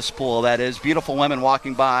 Topless pool, that is. Beautiful women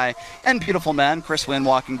walking by and beautiful men. Chris Wynn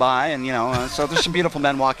walking by, and so there's some beautiful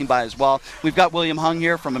men walking by as well. We've got William Hung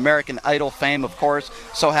here from American Idol fame, of course.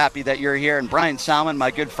 So happy that you're here. And Brian Salmon, my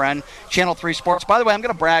good friend, Channel 3 Sports. By the way, I'm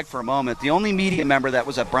going to brag for a moment. The only media member that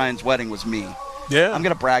was at Brian's wedding was me. Yeah. I'm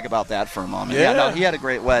going to brag about that for a moment. Yeah. No, he had a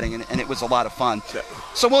great wedding, and it was a lot of fun.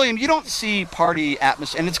 So, William, you don't see party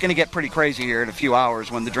atmosphere, and it's going to get pretty crazy here in a few hours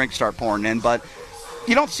when the drinks start pouring in, but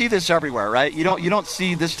you don't see this everywhere, right? You don't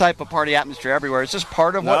see this type of party atmosphere everywhere. It's just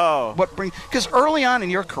part of what brings. Because early on in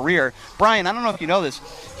your career, Brian, I don't know if you know this,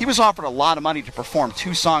 he was offered a lot of money to perform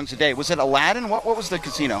 2 songs a day. Was it Aladdin? What was the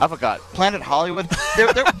casino? I forgot. Planet Hollywood.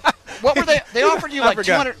 What were they? They offered you like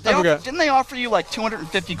 200. Didn't they offer you like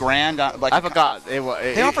 $250,000? I forgot. They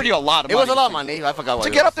offered you a lot of money. It was a lot of money. I forgot what to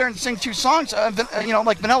get up there and sing 2 songs.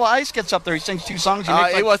 Like Vanilla Ice gets up there, he sings 2 songs.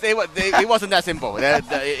 It wasn't that simple.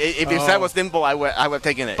 If that was simple, I would have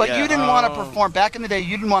taken it. But you didn't want to perform back in the day.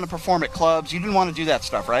 You didn't want to perform at clubs. You didn't want to do that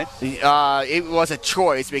stuff, right? It was a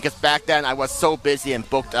choice because back then I was so busy and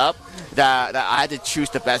booked up that I had to choose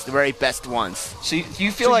the very best ones. So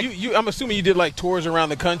you feel like I'm assuming you did like tours around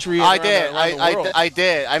the country. I did. I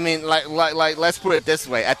did. I mean, like let's put it this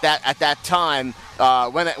way. At that time,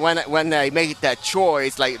 when I made that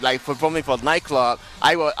choice, like performing for a nightclub,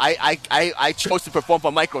 I chose to perform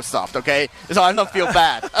for Microsoft. Okay, so I don't feel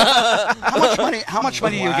bad. How much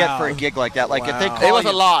money do you get for a gig like that? Like if they call it was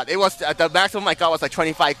a lot. It was the maximum I got was like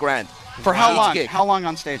 $25,000. For how long? Gig. How long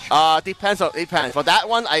on stage? Depends. For that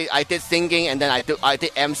one, I did singing and then I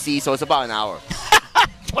did MC, so it's about an hour.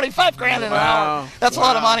 $25,000 an hour. That's a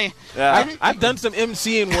lot of money. Yeah. I've done some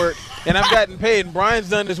MCing work, and I've gotten paid, and Brian's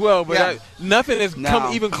done as well, but nothing has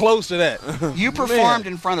come even close to that. You performed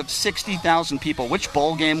in front of 60,000 people. Which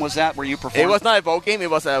bowl game was that where you performed? It was not a bowl game. It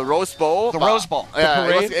was a Rose Bowl. The Rose Bowl.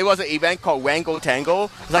 Yeah, it was an event called Wango Tango.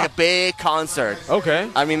 It was like a big concert. Okay.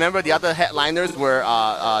 I remember the other headliners were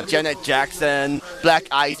Janet Jackson, Black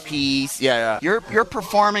Eyed Peas. Yeah. You're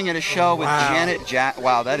performing at a show with Janet Jackson.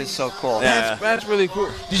 Wow, that is so cool. Yeah. That's really cool.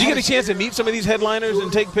 Did you get a chance to meet some of these headliners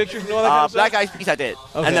and take pictures and all that kind of stuff? Black Eyed Peas I did.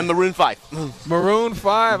 Okay. And then Maroon 5. Maroon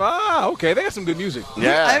 5. Okay. They got some good music.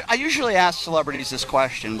 Yeah. I usually ask celebrities this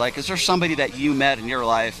question. Like, is there somebody that you met in your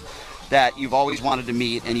life that you've always wanted to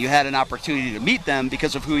meet and you had an opportunity to meet them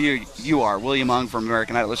because of who you are? William Hung from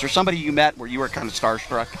American Idol. Is there somebody you met where you were kind of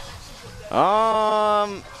starstruck?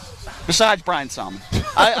 Besides Brian Salmon.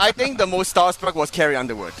 I think the most starstruck was Carrie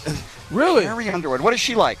Underwood. Really? Carrie Underwood. What is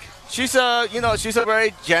she like? She's a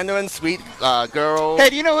very genuine, sweet girl. Hey,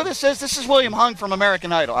 do you know who this is? This is William Hung from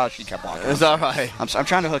American Idol. Oh, she kept walking. It's all right. I'm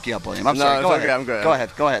trying to hook you up, William. I'm sorry. Go ahead. I'm good. Go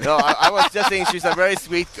ahead. No, I was just saying she's a very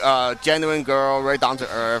sweet, genuine girl, very down to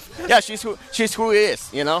earth. Yeah, she's who she is.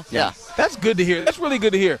 Yeah. That's good to hear. That's really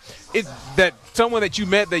good to hear. That someone that you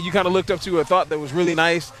met that you kind of looked up to or thought that was really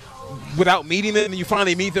nice. Without meeting them, and you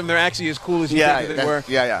finally meet them, they're actually as cool as you think they were.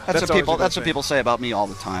 Yeah. That's what people say about me all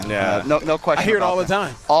the time. Yeah. No question. I hear it all the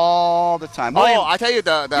time. All the time. William, I tell you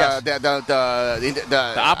the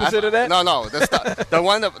opposite of that. No.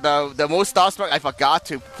 The most starstruck. I forgot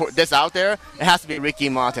to put this out there. It has to be Ricky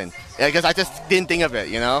Martin because I just didn't think of it.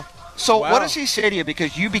 So Wow. what does he say to you?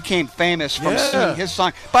 Because you became famous from singing his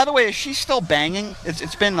song. By the way, is she still banging?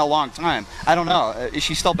 It's been a long time. I don't know. Is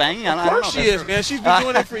she still banging? I don't know. Of course she is, man. She's been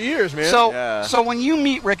doing it for years, man. So when you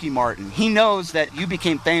meet Ricky Martin, he knows that you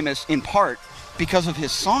became famous in part because of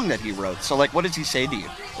his song that he wrote. So, like, what does he say to you?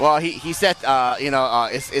 Well, he said,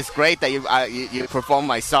 it's great that you perform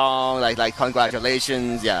my song. Like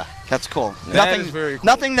congratulations. Yeah, that's cool. That is very cool.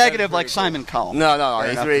 Nothing negative like Simon Cowell. No.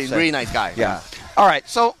 He's a really nice guy. Yeah. All right.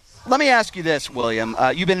 So let me ask you this, William.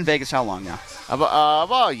 You've been in Vegas how long now?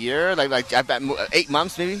 About a year, like 8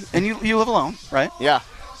 months maybe. And you live alone, right? Yeah.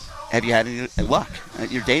 Have you had any luck?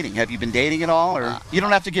 You're dating. Have you been dating at all? Or you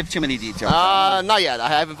don't have to give too many details. Not yet. I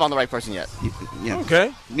haven't found the right person yet.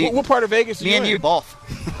 Okay. What part of Vegas do you and in? you both.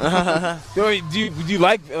 Do you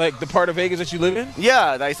like the part of Vegas that you live in?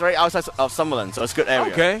 Yeah, it's right outside of Summerlin, so it's a good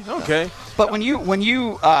area. Okay. But when you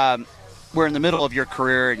were in the middle of your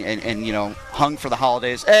career and hung for the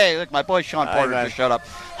holidays. Hey, look, my boy Sean Porter just showed up.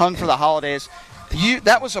 Hung for the holidays.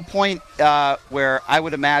 That was a point where I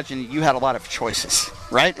would imagine you had a lot of choices,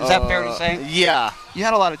 right? Is that fair to say? Yeah. You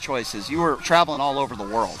had a lot of choices. You were traveling all over the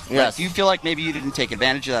world. Right? Yes. Do you feel like maybe you didn't take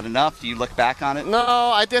advantage of that enough? Do you look back on it? No,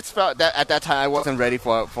 I just felt that at that time I wasn't ready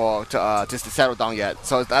to just to settle down yet.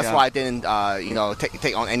 So that's why I didn't,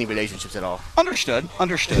 take on any relationships at all. Understood.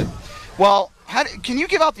 Well, can you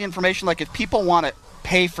give out the information, like if people want to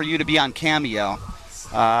pay for you to be on Cameo,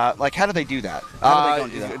 how do they do that? How do they go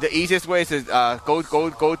and do that? The easiest way is to go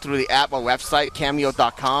through the app or website,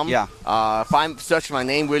 cameo.com. Yeah. Search my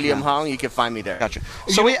name, William Hung. You can find me there. Gotcha.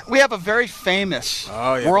 So we have a very famous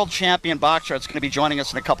world champion boxer that's going to be joining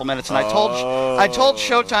us in a couple minutes. And I told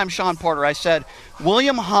Showtime Sean Porter, I said,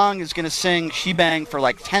 William Hung is going to sing She Bang for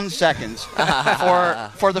like 10 seconds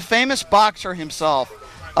for the famous boxer himself,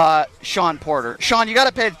 Sean Porter. Sean, you got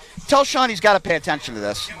to pay. Tell Sean he's got to pay attention to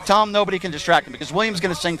this. Tell him nobody can distract him because William's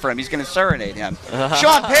going to sing for him. He's going to serenade him.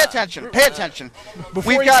 Sean, pay attention. Pay attention.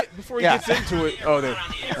 Before he gets into it. Oh, there.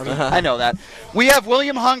 I know that. We have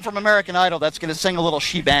William Hung from American Idol that's going to sing a little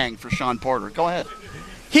She Bang for Sean Porter. Go ahead.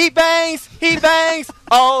 He bangs.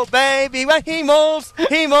 Oh, baby, when he moves,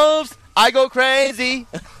 I go crazy.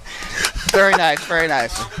 Very nice.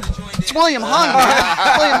 It's William Hung,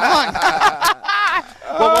 man. William Hung.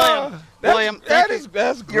 Well, William,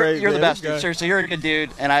 that's great. You're the best, dude. Seriously, you're a good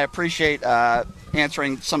dude, and I appreciate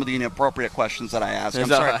answering some of the inappropriate questions that I ask. I'm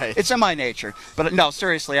sorry. Right. It's in my nature. But no,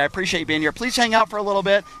 seriously, I appreciate you being here. Please hang out for a little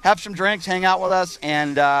bit, have some drinks, hang out with us,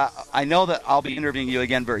 and I know that I'll be interviewing you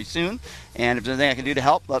again very soon. And if there's anything I can do to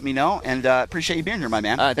help, let me know. And appreciate you being here, my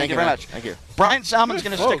man. Thank you very much. Thank you. Brian Salmon's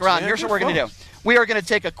going to stick around. Here's what we're going to do. We are going to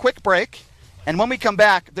take a quick break. And when we come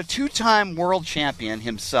back, the two-time world champion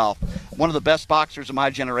himself, one of the best boxers of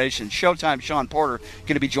my generation, Showtime Sean Porter,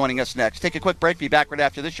 going to be joining us next. Take a quick break. Be back right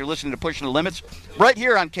after this. You're listening to Pushing the Limits right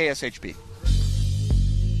here on KSHP.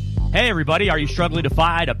 Hey, everybody. Are you struggling to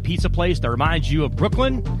find a pizza place that reminds you of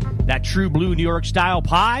Brooklyn? That true blue New York style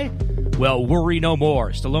pie? Well, worry no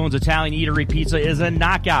more. Stallone's Italian Eatery Pizza is a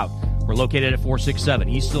knockout. We're located at 467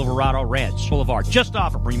 East Silverado Ranch Boulevard, just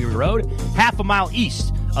off of Premier Road, half a mile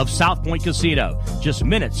east of South Point Casino, just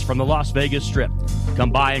minutes from the Las Vegas Strip.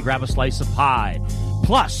 Come by and grab a slice of pie.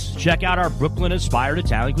 Plus, check out our Brooklyn-inspired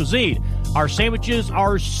Italian cuisine. Our sandwiches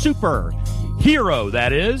are super. Hero,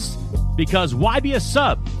 that is. Because why be a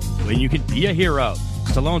sub when you can be a hero?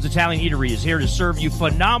 Stallone's Italian Eatery is here to serve you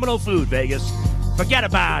phenomenal food, Vegas. Forget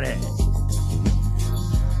about it.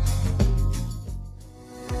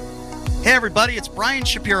 Hey everybody, it's Brian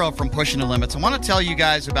Shapiro from Pushing the Limits. I want to tell you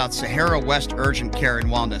guys about Sahara West Urgent Care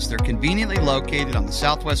and Wellness. They're conveniently located on the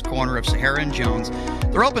southwest corner of Sahara and Jones.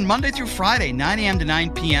 They're open Monday through Friday, 9 a.m. to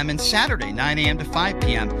 9 p.m. and Saturday, 9 a.m. to 5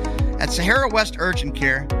 p.m. At Sahara West Urgent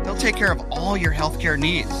Care, they'll take care of all your healthcare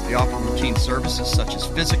needs. They offer routine services such as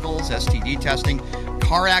physicals, STD testing,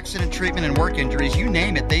 car accident treatment, and work injuries. You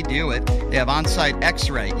name it, they do it. They have on-site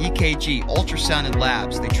x-ray, EKG, ultrasound, and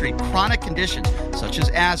labs. They treat chronic conditions such as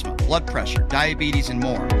asthma, blood pressure, diabetes, and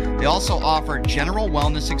more. They also offer general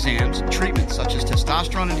wellness exams, treatments such as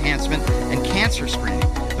testosterone enhancement and cancer screening.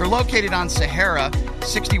 They're located on Sahara,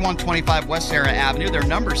 6125 West Sahara Avenue. Their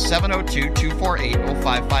number is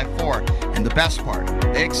 702-248-0554. And the best part,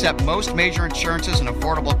 they accept most major insurances and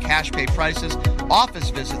affordable cash pay prices, office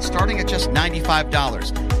visits starting at just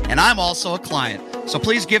 $95. And I'm also a client, so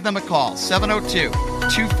please give them a call,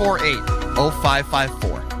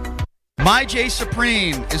 702-248-0554. My J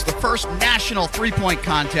Supreme is the first national three-point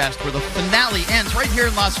contest where the finale ends right here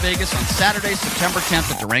in Las Vegas on Saturday, September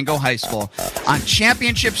 10th at Durango High School. On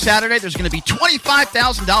Championship Saturday, there's going to be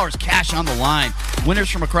 $25,000 cash on the line. Winners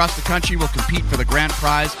from across the country will compete for the grand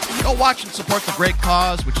prize. Go watch and support the great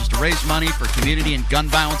cause, which is to raise money for community and gun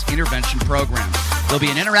violence intervention programs. There'll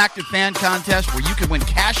be an interactive fan contest where you can win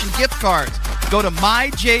cash and gift cards. Go to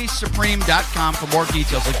myjsupreme.com for more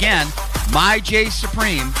details. Again,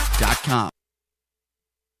 myjsupreme.com.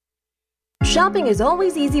 Shopping is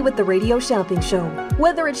always easy with the Radio Shopping Show.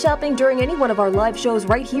 Whether it's shopping during any one of our live shows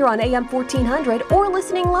right here on AM 1400 or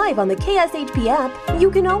listening live on the KSHP app, you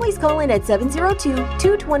can always call in at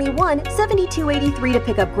 702-221-7283 to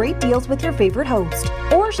pick up great deals with your favorite host.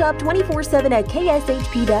 Or shop 24/7 at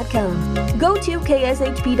kshp.com. Go to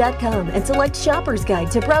kshp.com and select Shopper's Guide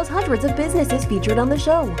to browse hundreds of businesses featured on the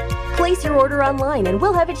show. Place your order online and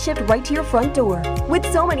we'll have it shipped right to your front door.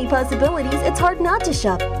 With so many possibilities, it's hard not to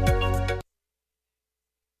shop.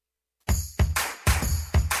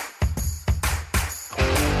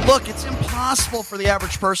 Look, it's impossible for the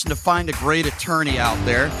average person to find a great attorney out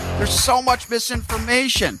there. There's so much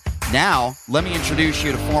misinformation. Now, let me introduce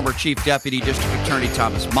you to former Chief Deputy District Attorney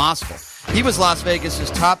Thomas Moskal. He was Las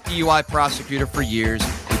Vegas's top DUI prosecutor for years.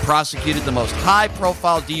 He prosecuted the most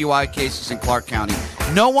high-profile DUI cases in Clark County.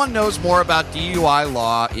 No one knows more about DUI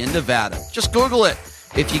law in Nevada. Just Google it.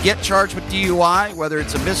 If you get charged with DUI, whether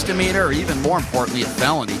it's a misdemeanor or even more importantly a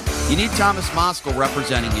felony, you need Thomas Moskal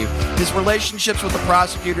representing you. His relationships with the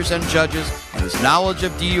prosecutors and judges and his knowledge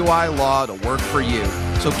of DUI law to work for you.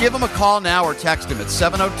 So give him a call now or text him at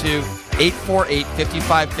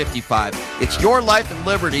 702-848-5555. It's your life and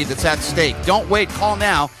liberty that's at stake. Don't wait. Call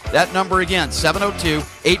now. That number again,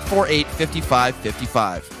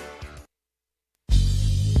 702-848-5555.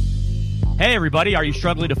 Hey everybody, are you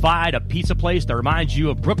struggling to find a pizza place that reminds you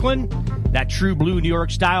of Brooklyn? That true blue New York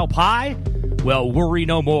style pie? Well, worry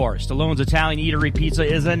no more. Stallone's Italian Eatery Pizza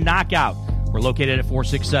is a knockout. We're located at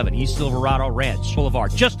 467 East Silverado Ranch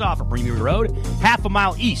Boulevard, just off of Premium Road, half a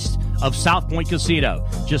mile east of South Point Casino,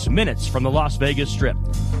 just minutes from the Las Vegas Strip.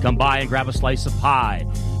 Come by and grab a slice of pie.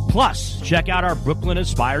 Plus, check out our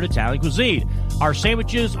Brooklyn-inspired Italian cuisine. Our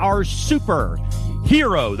sandwiches are super.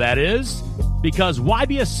 Hero, that is. Because why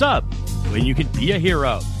be a sub when you can be a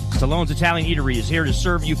hero? Stallone's Italian Eatery is here to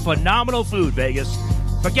serve you phenomenal food, Vegas.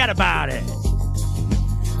 Forget about it.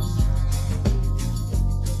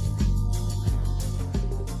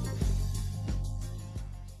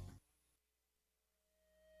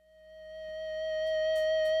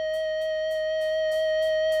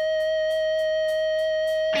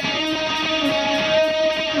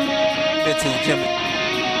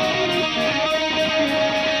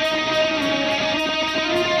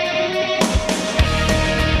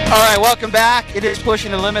 All right, welcome back. It is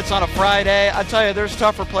Pushing the Limits on a Friday. I tell you, there's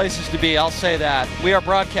tougher places to be, I'll say that. We are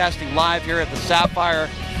broadcasting live here at the Sapphire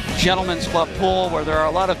Gentlemen's Club Pool, where there are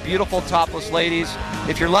a lot of beautiful topless ladies.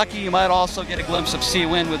 If you're lucky, you might also get a glimpse of Sea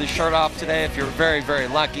Wind with his shirt off today if you're very, very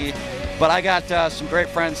lucky. But I got some great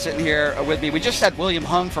friends sitting here with me. We just had William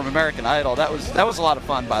Hung from American Idol. That was a lot of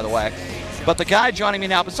fun, by the way. But the guy joining me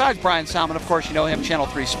now, besides Brian Salmon, of course, you know him, Channel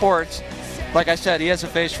 3 Sports. Like I said, he has a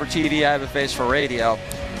face for TV, I have a face for radio.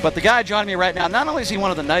 But the guy joining me right now, not only is he one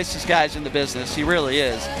of the nicest guys in the business, he really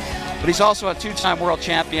is, but he's also a two-time world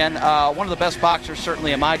champion, one of the best boxers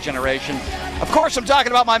certainly in my generation. Of course, I'm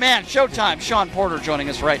talking about my man, Showtime, Sean Porter, joining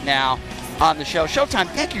us right now on the show. Showtime,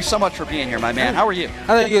 thank you so much for being here, my man. How are you?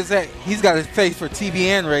 I think he's got his face for TV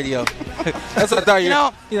and radio. That's what I thought you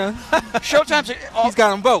know. Showtime's he's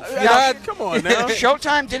got them both. Come on now.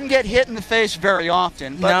 Showtime didn't get hit in the face very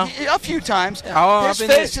often, but a few times. His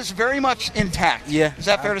face is very much intact. Yeah. Is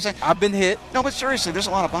that fair to say? I've been hit. No, but seriously, there's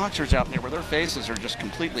a lot of boxers out there where their faces are just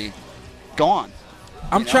completely gone.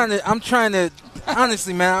 I'm trying to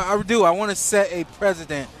honestly, man, I do. I want to set a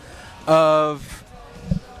precedent of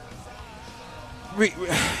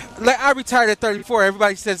I retired at 34.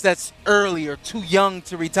 Everybody says that's early or too young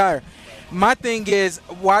to retire. My thing is,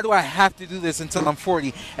 why do I have to do this until I'm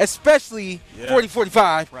 40? Especially 40,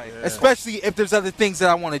 45. Right. Especially if there's other things that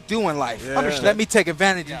I want to do in life. Let me take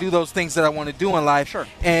advantage and do those things that I want to do in life. Sure.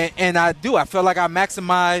 And I do. I feel like I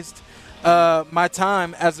maximized my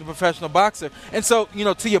time as a professional boxer. And so,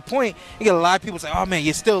 to your point, you get a lot of people say, oh, man,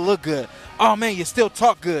 you still look good. Oh, man, you still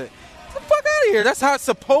talk good. Get the fuck out of here. That's how it's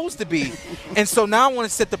supposed to be. And so now I want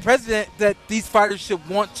to set the precedent that these fighters should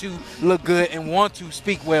want to look good and want to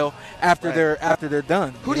speak well after they're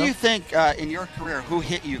done. Who do you think in your career, who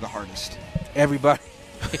hit you the hardest? Everybody.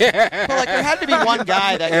 Well, there had to be one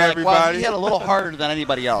guy that you're like, well, he hit a little harder than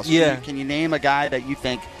anybody else. Yeah. Can you name a guy that you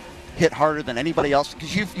think hit harder than anybody else?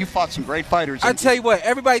 Because you fought some great fighters. I tell you what,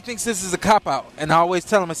 everybody thinks this is a cop-out. And I always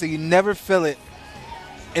tell them, I say, you never feel it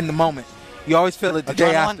in the moment. you always feel it the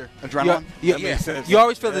day after. Adrenaline? That makes sense. You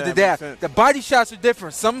always feel it Yeah, the that day makes after. sense. The body shots are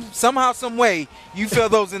different. Somehow, some way, you feel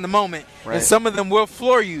those in the moment, Right. and some of them will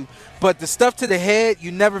floor you. But the stuff to the head,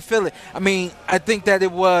 you never feel it. I mean, I think that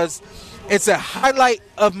it's a highlight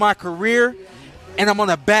of my career, and I'm on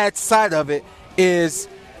the bad side of it, is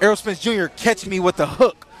Errol Spence Jr. catching me with the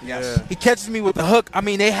hook. Yes. He catches me with the hook. I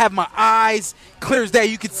mean, they have my eyes clear as day.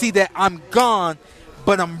 You can see that I'm gone,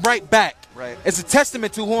 but I'm right back. Right. It's a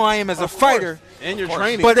testament to who I am as a fighter. And your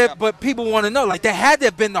training. But people want to know, like, that had to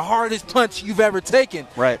have been the hardest punch you've ever taken.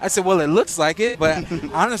 Right. I said, well, it looks like it, but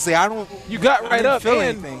honestly, I don't. You got right up feel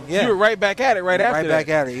and anything. Yeah. you were right back at it right after Right that. back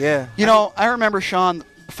at it, yeah. You know, I remember, Sean,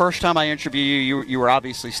 the first time I interviewed you were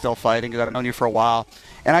obviously still fighting because I've known you for a while.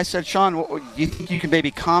 And I said, Sean, you think you can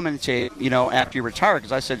maybe commentate, after you retire?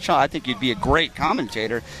 Because I said, Sean, I think you'd be a great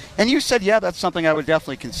commentator. And you said, yeah, that's something I would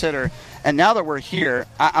definitely consider. And now that we're here,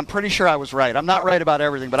 I'm pretty sure I was right. I'm not right about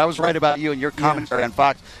everything, but I was right about you and your commentary on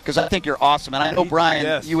Fox because I think you're awesome. And I know,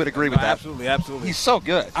 Brian, you would agree with that. Absolutely. He's so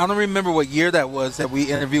good. I don't remember what year that was that we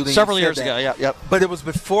interviewed him. Several years ago, yep. But it was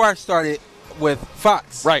before I started with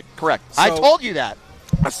Fox. Right, correct. So, I told you that.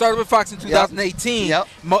 I started with Fox in 2018. Yep.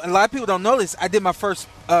 A lot of people don't know this. I did my first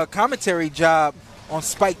commentary job on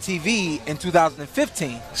Spike TV in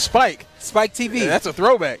 2015. Spike TV. Yeah, that's a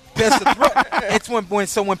throwback. That's a It's when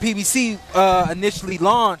PBC initially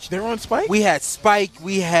launched. They're on Spike? We had Spike.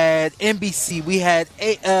 We had NBC. We had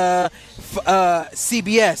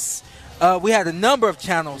CBS. We had a number of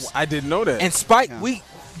channels. I didn't know that. And Spike,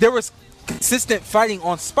 there was consistent fighting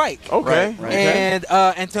on Spike. Okay. Right. And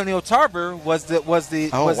Antonio Tarver was the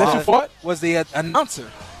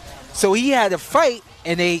announcer. So he had a fight,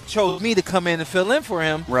 and they chose me to come in and fill in for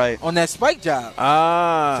him on that Spike job.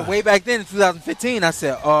 So way back then in 2015, I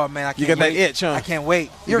said, "Oh man, I can't You got wait. that itch, huh? I can't wait."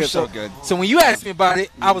 You're so good. So when you asked me about it,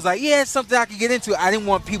 I was like, "Yeah, it's something I could get into." I didn't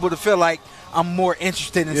want people to feel like I'm more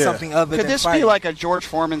interested in something other Could than this fighting. be like a George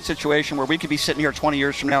Foreman situation where we could be sitting here 20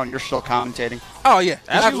 years from now and you're still commentating? Oh yeah,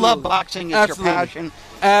 You love boxing. It's your passion.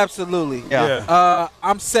 Absolutely. Yeah.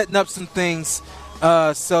 I'm setting up some things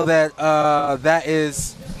so that that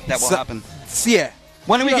will happen. Yeah.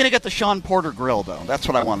 When are we going to get the Sean Porter grill, though? That's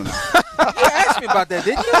what I want to know. You asked me about that,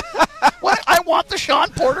 didn't you? I want the Sean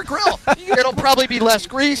Porter grill. It'll probably be less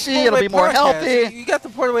greasy. It'll be more healthy. You got the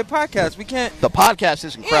Porterway podcast. We can't. The podcast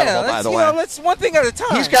is incredible, by the way. Let's one thing at a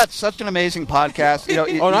time. He's got such an amazing podcast.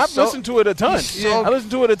 I've listened to it a ton. I listen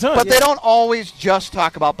to it a ton. But they don't always just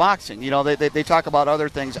talk about boxing. They talk about other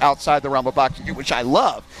things outside the realm of boxing, which I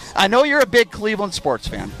love. I know you're a big Cleveland sports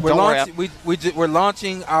fan. We're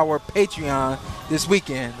launching our Patreon this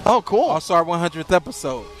weekend. Oh, cool. Also our 100th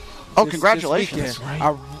episode. Oh, congratulations. This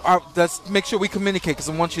let's make sure we communicate because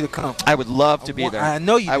I want you to come. I would love to be there. I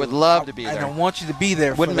know you I would love to be there. And I want you to be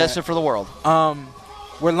there. Wouldn't miss it for the world.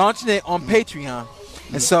 We're launching it on Patreon.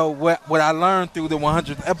 And so what I learned through the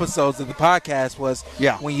 100th episodes of the podcast was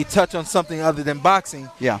when you touch on something other than boxing,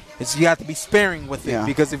 is you have to be sparing with it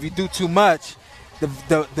because if you do too much,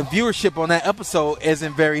 the viewership on that episode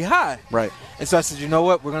isn't very high. Right. And so I said, you know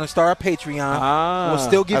what? We're going to start our Patreon. We'll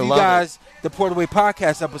still give you guys the Porterway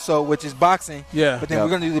podcast episode, which is boxing. Yeah. But then we're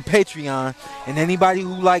going to do the Patreon. And anybody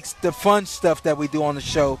who likes the fun stuff that we do on the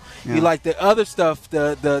show, you like the other stuff,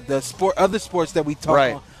 the sport, other sports that we talk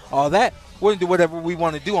on, all that, we're going to do whatever we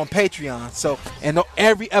want to do on Patreon. So, and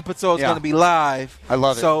every episode is going to be live. I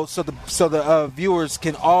love it. So the viewers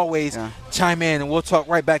can always chime in, and we'll talk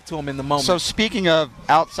right back to them in the moment. So speaking of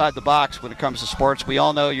outside the box when it comes to sports, we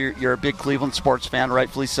all know you're a big Cleveland sports fan,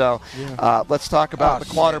 rightfully so. Yeah. Let's talk about the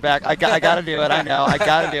quarterback. I got to do it. I know. I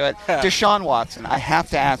got to do it. Deshaun Watson. I have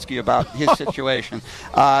to ask you about his situation.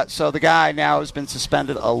 So the guy now has been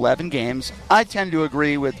suspended 11 games. I tend to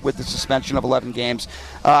agree with the suspension of 11 games.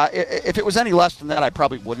 If it was any less than that, I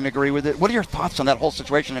probably wouldn't agree with it. What are your thoughts on that whole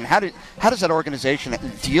situation, and how does that organization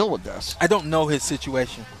deal with this? I don't know his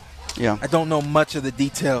situation. Yeah. I don't know much of the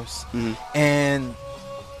details. And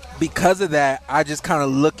because of that, I just kind of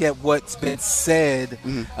look at what's been said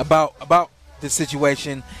about the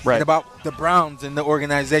situation and about the Browns and the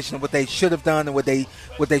organization, what they should have done and what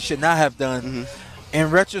they should not have done.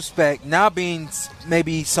 In retrospect, now being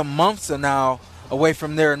maybe some months now away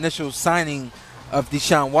from their initial signing of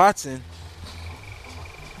Deshaun Watson,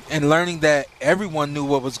 and learning that everyone knew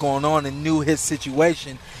what was going on and knew his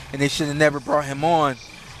situation, and they should have never brought him on.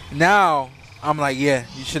 Now, I'm like, you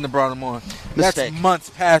shouldn't have brought him on. Mistake. That's months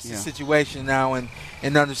past the situation now, and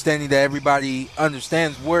understanding that everybody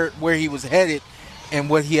understands where he was headed and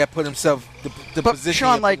what he had put himself, the but position. Sean,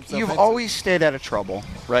 he had put like himself you've into. always stayed out of trouble,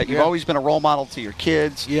 right? You've Yeah. always been a role model to your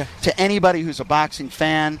kids, Yeah. to anybody who's a boxing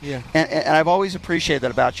fan, Yeah. and I've always appreciated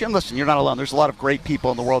that about you. And listen, you're not alone. There's a lot of great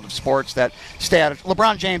people in the world of sports that stay out of.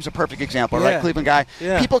 LeBron James, a perfect example, right? Yeah. Cleveland guy.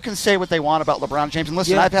 Yeah. People can say what they want about LeBron James, and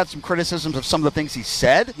listen, Yeah. I've had some criticisms of some of the things he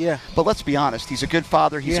said. Yeah. But let's be honest, he's a good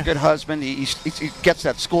father. He's Yeah. a good husband. He gets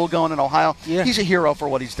that school going in Ohio. Yeah. He's a hero for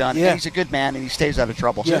what he's done. Yeah. And he's a good man, and he stays out of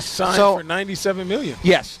trouble. Just signed So- for $97 million.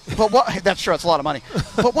 Yes, but that's true. It's a lot of money.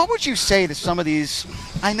 But what would you say to some of these?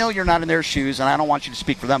 I know you're not in their shoes, and I don't want you to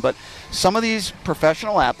speak for them, but some of these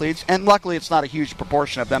professional athletes, and luckily it's not a huge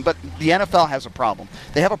proportion of them, but the NFL has a problem.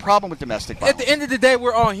 They have a problem with domestic violence. At the end of the day,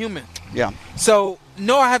 we're all human. Yeah. So,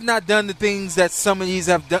 no, I have not done the things that some of these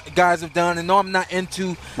guys have done, and no, I'm not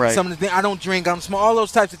into Right. some of the things. I don't drink, I'm small, all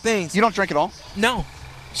those types of things. You don't drink at all? No.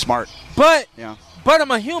 Smart. But Yeah.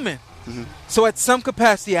 I'm a human. Mhm. So at some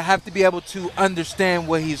capacity, I have to be able to understand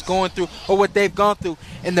what he's going through or what they've gone through.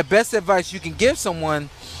 And the best advice you can give someone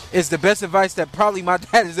is the best advice that probably my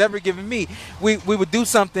dad has ever given me. We would do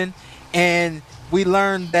something, and we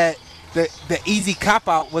learned that the easy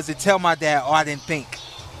cop-out was to tell my dad, oh, I didn't think.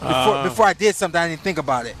 Before I did something, I didn't think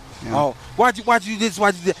about it. Yeah. Oh, why'd you do this?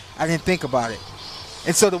 Why'd you do that? I didn't think about it.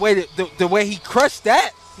 And so the way he crushed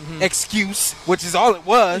that excuse, which is all it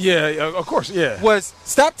was. Yeah, of course, yeah. Was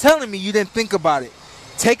stop telling me you didn't think about it.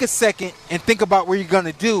 Take a second and think about what you're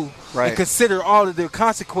gonna do, Right. and consider all of the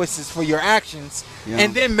consequences for your actions, Yeah.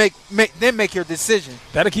 and then make your decision.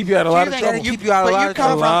 That'll keep you out of a lot of trouble. That'll keep you out of a lot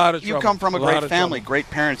of trouble. You come from a great family, great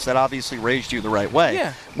parents that obviously raised you the right way.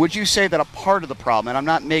 Yeah. Would you say that a part of the problem, and I'm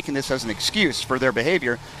not making this as an excuse for their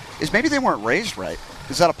behavior, is maybe they weren't raised right?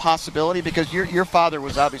 Is that a possibility? Because your father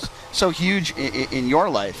was obviously so huge in your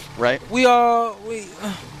life, right? You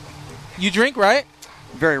drink, right?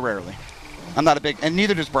 Very rarely. I'm not a big, and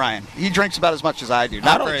neither does Brian. He drinks about as much as I do.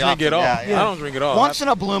 Not I don't very drink often. at all. Yeah. I don't drink at all. Once in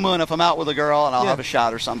a blue moon, if I'm out with a girl, and I'll Yeah. have a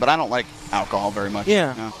shot or something. But I don't like alcohol very much.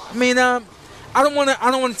 Yeah. No. I mean, I don't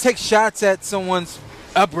want to take shots at someone's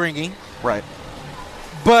upbringing. Right.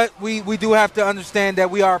 But we do have to understand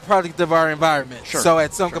that we are a product of our environment. Sure. So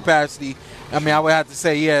at some capacity, I mean, I would have to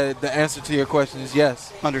say, yeah, the answer to your question is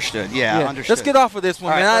yes. Understood. Yeah, understood. Let's get off of this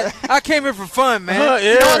one, All man. right. I came here for fun, man.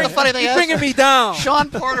 Yeah. You know what the funny thing You're is? bringing me down. Sean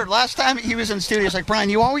Porter, last time he was in studio, he's like, Brian,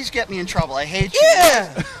 you always get me in trouble. I hate you.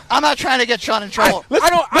 Yeah. I'm not trying to get Sean in trouble. Let's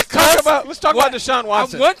talk about Deshaun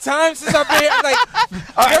Watson. One time since I've been here, like,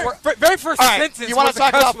 All right, very first all right, sentence you want was to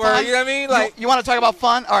a talk cuss about word, fun? you know what I mean? Like, you want to talk about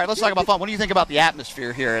fun? All right, let's talk about fun. What do you think about the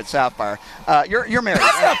atmosphere here at Sapphire? You're married.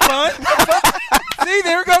 that's not fun. See,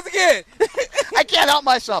 there it goes again. I can't help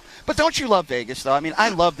myself. But don't you love Vegas, though? I mean, I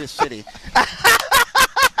love this city.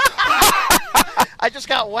 I just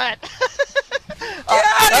got wet. Get out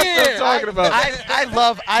of That's here. what I'm talking about.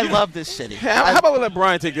 I love this city. How about we let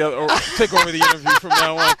Brian take over the interview from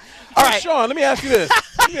now on? All right. Sean, let me ask you this.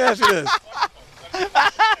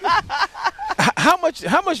 How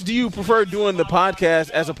much do you prefer doing the podcast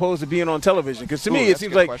as opposed to being on television? Because to me, it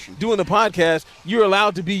seems like doing the podcast, you're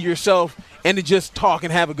allowed to be yourself and to just talk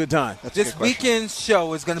and have a good time. This weekend's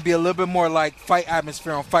show is going to be a little bit more like fight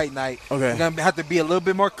atmosphere on fight night. Okay. We're going to have to be a little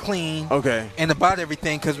bit more clean. Okay. And about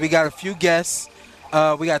everything because we got a few guests.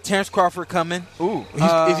 We got Terrence Crawford coming. Ooh.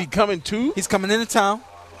 Is he coming too? He's coming into town.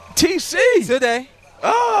 TC. Today.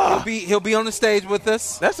 Oh. He'll be on the stage with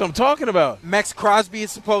us. That's what I'm talking about. Max Crosby is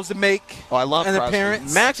supposed to make I love an Crosby.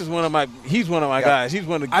 appearance. Max is one of my guys. He's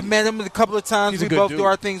one of I've met him a couple of times. He's a We good both dude. do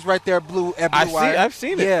our things right there at Blue Wire. I've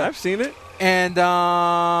seen it. Yeah. I've seen it. And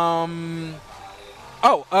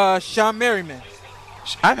Sean Merriman.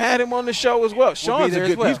 I've had him on the show as well. Sean's there a as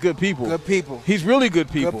good. well. He's good people. Good people. He's really good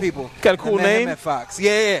people. Good people. Got a cool I met name. him at Fox.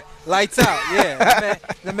 Yeah. Lights out. Yeah.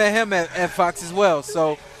 I met him at Fox as well.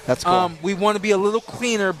 So that's cool. We want to be a little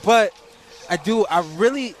cleaner, but I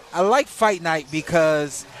like Fight Night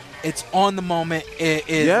because it's on the moment. It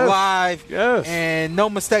is live. Yes. And no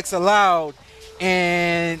mistakes allowed.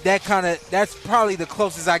 And that's probably the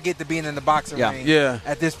closest I get to being in the boxing ring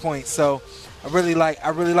at this point. So I really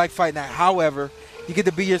like Fight Night. However, you get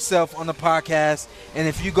to be yourself on the podcast, and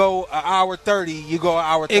if you go an hour 30, you go an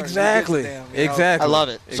hour 30. Exactly. Exactly. I love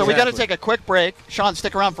it. So we got to Exactly. take a quick break. Sean,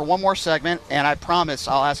 stick around for one more segment, and I promise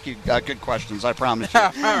I'll ask you good questions. I promise you.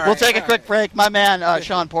 We'll take a quick break. My man,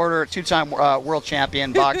 Sean Porter, two-time world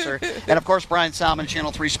champion boxer, and, of course, Brian Salmon,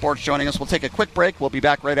 Channel 3 Sports, joining us. We'll take a quick break. We'll be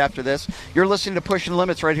back right after this. You're listening to Pushing the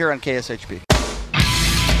Limits right here on KSHP.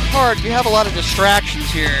 Hard, you have a lot of distractions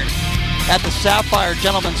here at the Sapphire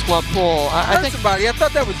Gentlemen's Club pool. I think somebody. I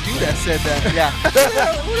thought that was you that said that. Yeah.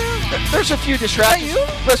 There's a few distractions.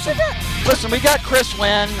 Listen, we got Chris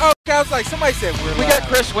Wynn. I was like, somebody said we got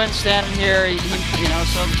Chris Wynn standing here.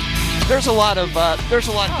 So there's a lot of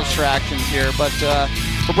distractions here, but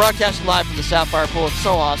we're broadcasting live from the Sapphire Pool. It's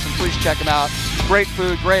so awesome. Please check them out. Great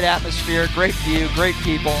food, great atmosphere, great view, great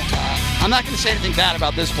people. I'm not going to say anything bad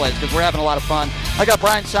about this place because we're having a lot of fun. I got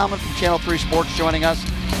Brian Salmon from Channel 3 Sports joining us.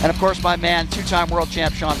 And, of course, my man, two-time world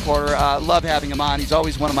champ Shawn Porter. Love having him on. He's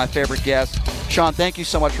always one of my favorite guests. Shawn, thank you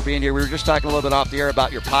so much for being here. We were just talking a little bit off the air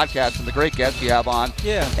about your podcast and the great guests you have on.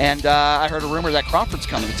 Yeah. And I heard a rumor that Crawford's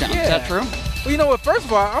coming to town. Yeah. Is that true? Well, you know what? First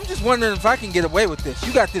of all, I'm just wondering if I can get away with this.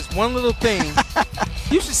 You got this one little thing.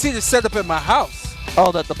 You should see the setup at my house.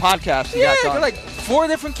 Oh, the podcast. Yeah, got like 4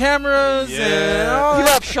 different cameras. Yeah. And all you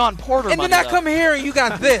that. have Shawn Porter and money, then I though. come here and you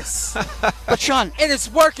got this. But, Shawn. And it's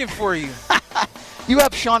working for you. You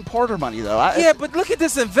have Shawn Porter money, though. Yeah, but look at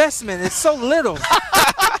this investment. It's so little.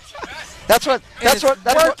 That's what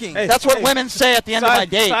women say at the end of my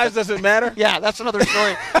date. Size doesn't matter? Yeah, that's another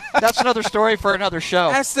story. That's another story for another show.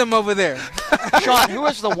 Ask them over there. Shawn, who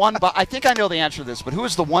is the one I think I know the answer to this, but who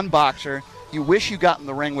is the one boxer you wish you got in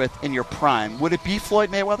the ring with in your prime? Would it be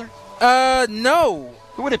Floyd Mayweather? No.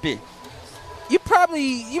 Who would it be? You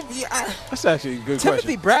probably That's actually a good Timothy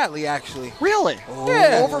question. Bradley, actually. Really?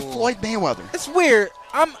 Yeah. Over Floyd Mayweather. It's weird.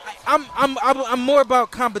 I'm more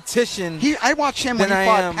about competition. I watched him when he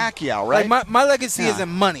fought Pacquiao, right? Like my legacy Yeah. isn't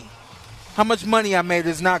money. How much money I made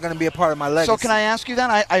is not going to be a part of my legacy. So can I ask you then?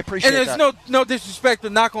 I appreciate that. that. And there's no disrespect to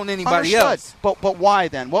knock on anybody Understood. else. But why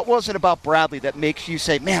then? What was it about Bradley that makes you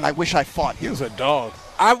say, man, I wish I fought him? He was a dog.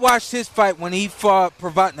 I watched his fight when he fought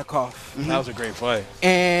Provatnikov. That was a great fight.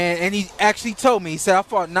 And he actually told me, he said,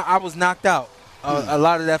 I was knocked out. A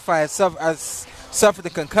lot of that fight, I suffered a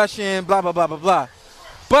concussion, blah, blah, blah, blah, blah.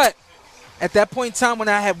 But at that point in time when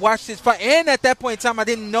I had watched his fight, and at that point in time I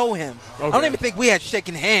didn't know him. Okay. I don't even think we had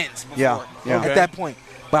shaken hands before at that point.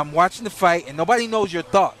 But I'm watching the fight, and nobody knows your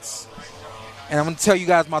thoughts. And I'm going to tell you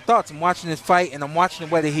guys my thoughts. I'm watching this fight, and I'm watching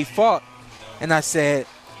the way that he fought. And I said,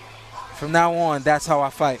 from now on, that's how I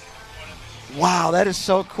fight. Wow, that is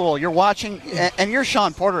so cool. You're watching, and you're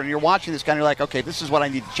Shawn Porter, and you're watching this guy, and you're like, okay, this is what I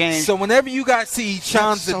need to change. So whenever you got to see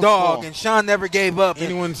Shawn's the dog, cool. and Shawn never gave up,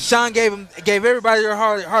 and Shawn gave everybody their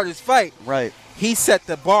hardest fight. Right. He set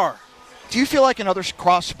the bar. Do you feel like in other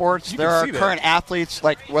cross sports there are current athletes,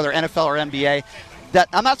 like whether NFL or NBA, that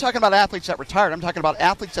I'm not talking about athletes that retired. I'm talking about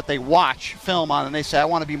athletes that they watch film on and they say, I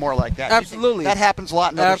want to be more like that. Absolutely. That happens a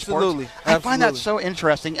lot in other Absolutely. sports. I find that so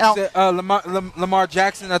interesting. Now, Lamar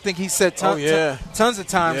Jackson, I think he said tons of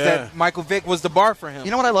times that Michael Vick was the bar for him.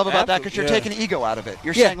 You know what I love about that? Because you're taking ego out of it.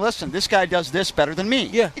 You're saying, listen, this guy does this better than me.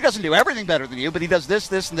 Yeah. He doesn't do everything better than you, but he does this,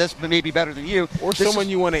 and this, maybe better than you. Or someone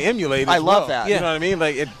you want to emulate I love that. You know what I mean?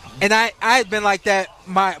 And I had been like that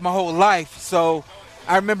my whole life. So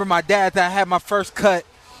I remember my dad, that I had my first cut.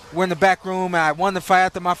 We're in the back room, and I won the fight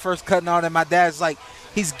after my first cut and all that. My dad's like,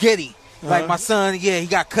 he's giddy. Like, my son, he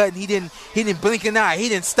got cut, and he didn't blink an eye. He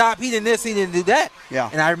didn't stop. He didn't this. He didn't do that. Yeah.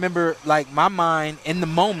 And I remember, like, my mind in the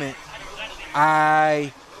moment,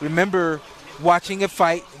 I remember watching a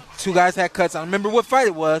fight. 2 guys had cuts. I don't remember what fight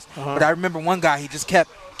it was, but I remember one guy, he just kept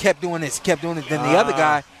doing this, kept doing it. Then the other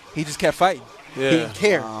guy, he just kept fighting. Yeah. He didn't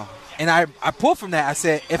care. And I pulled from that. I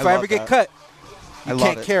said, if I ever get cut, you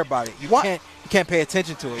can't care about it. You can't pay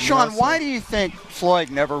attention to it. Shawn, why do you think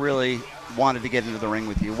Floyd never really wanted to get into the ring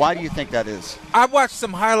with you? Why do you think that is? I watched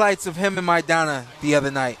some highlights of him and Maidana the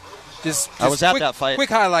other night. I was at that fight. Quick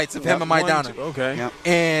highlights of him and Maidana. Okay. Yep.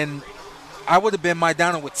 And I would have been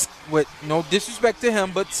Maidana with no disrespect to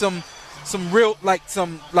him, but some real my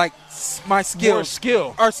skills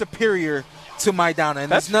are superior to Maidana.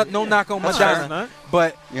 And there's no knock on Maidana.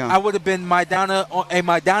 But I would have been a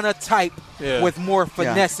Maidana type with more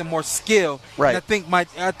finesse and more skill. Right. And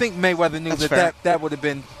I think Mayweather knew that would have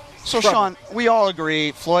been. So, Shawn, we all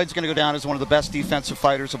agree Floyd's going to go down as one of the best defensive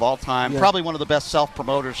fighters of all time, probably one of the best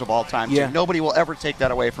self-promoters of all time, too. Nobody will ever take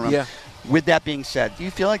that away from him. Yeah. With that being said, do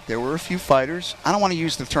you feel like there were a few fighters, I don't want to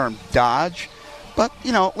use the term dodge, but,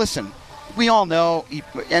 listen, we all know,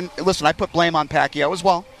 and listen, I put blame on Pacquiao as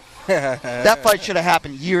well. That fight should have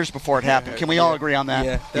happened years before it happened. Can we all agree on that?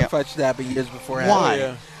 Yeah, that fight should have happened years before it Why?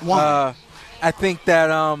 happened. Why? I think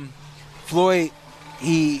that Floyd,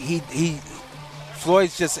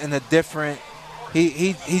 Floyd's just in a different.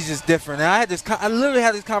 He's just different. And I literally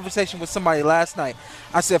had this conversation with somebody last night.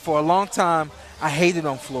 I said for a long time I hated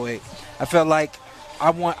on Floyd. I felt like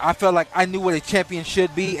I knew what a champion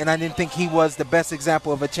should be, and I didn't think he was the best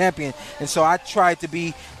example of a champion. And so I tried to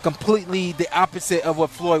be completely the opposite of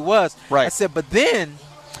what Floyd was. Right. I said, but then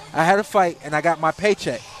I had a fight and I got my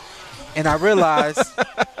paycheck, and I realized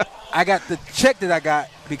I got the check that I got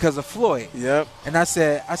because of Floyd. Yep. And I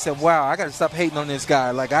said, wow, I got to stop hating on this guy.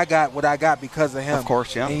 Like, I got what I got because of him. Of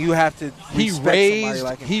course, yeah. And you have to respect somebody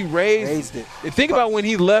like him. He raised it. Think about when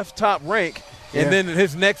he left Top Rank. And then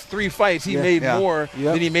his next 3 fights, he made more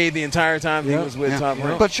than he made the entire time he was with Top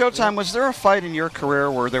Rank. But Showtime, was there a fight in your career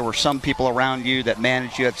where there were some people around you that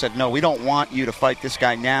managed you that said, no, we don't want you to fight this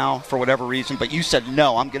guy now for whatever reason, but you said,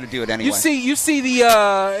 no, I'm going to do it anyway? You see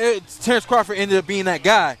the Terrence Crawford ended up being that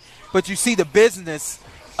guy, but you see the business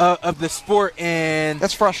of the sport, and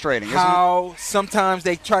that's frustrating. How sometimes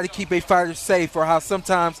they try to keep a fighter safe, or how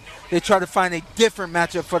sometimes they try to find a different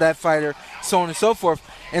matchup for that fighter, so on and so forth.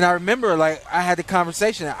 And I remember, like, I had the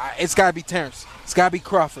conversation. It's got to be Terrence. It's got to be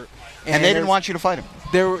Crawford. And they didn't want you to fight him.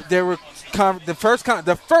 The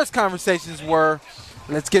first conversations were,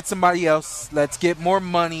 let's get somebody else. Let's get more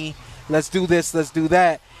money. Let's do this. Let's do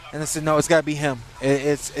that. And I said, no, it's got to be him.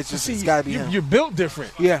 It's got to be him. You're built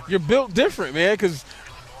different. Yeah, you're built different, man. Because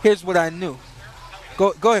here's what I knew.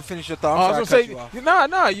 Go ahead, finish your thought. I was going to say,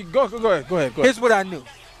 no, you go ahead. Here's what I knew.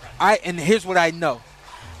 Here's what I know.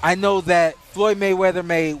 I know that Floyd Mayweather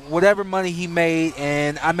made whatever money he made,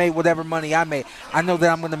 and I made whatever money I made. I know that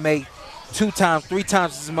I'm going to make 2 times, 3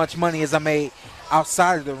 times as much money as I made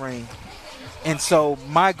outside of the ring. And so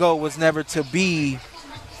my goal was never to be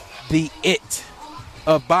the it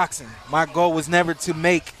of boxing. My goal was never to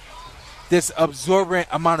make this absorbent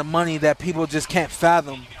amount of money that people just can't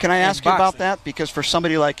fathom. Can I ask you about that? Because for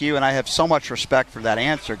somebody like you, and I have so much respect for that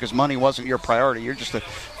answer, because money wasn't your priority. You're just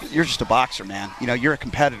a boxer, man. You know, you're a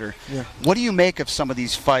competitor. Yeah. What do you make of some of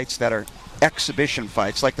these fights that are exhibition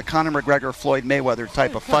fights, like the Conor McGregor, Floyd Mayweather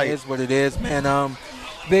type of fight? It is what it is, man.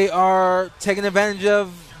 They are taking advantage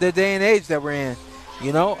of the day and age that we're in.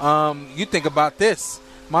 You know, you think about this.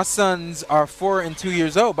 My sons are 4 and 2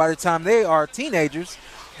 years old. By the time they are teenagers,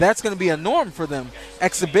 that's going to be a norm for them.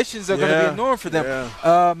 Exhibitions are going to be a norm for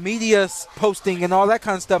them. Media posting and all that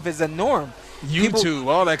kind of stuff is a norm. YouTube,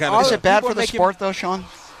 all that kind of stuff. Is it bad for the sport, though, Sean?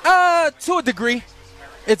 To a degree.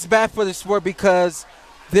 It's bad for the sport because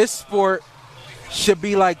this sport should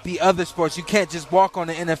be like the other sports. You can't just walk on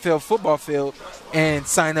the NFL football field and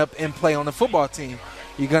sign up and play on the football team.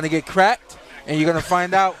 You're going to get cracked, and you're going to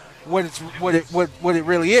find out what it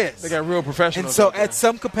really is. They got real professionals. And so at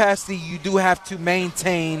some capacity, you do have to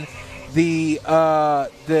maintain the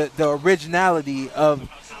originality of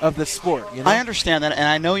the sport. You know? I understand that, and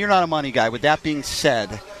I know you're not a money guy. With that being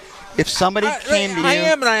said, if somebody came to you, I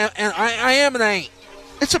am and I ain't.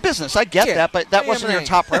 It's a business. I get that, but that wasn't your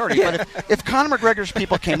top priority. But if Conor McGregor's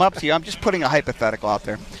people came up to you, I'm just putting a hypothetical out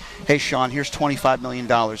there. Hey, Sean, here's $25 million.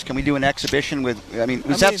 Can we do an exhibition with –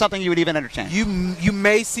 is that something you would even entertain? You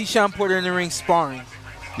may see Sean Porter in the ring sparring.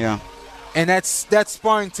 Yeah. And that's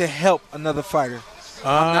sparring to help another fighter.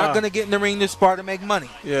 I'm not going to get in the ring to spar to make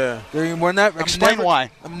money. Yeah. Explain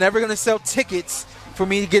why. I'm never going to sell tickets for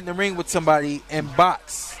me to get in the ring with somebody and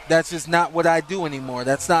box. That's just not what I do anymore.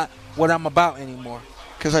 That's not what I'm about anymore.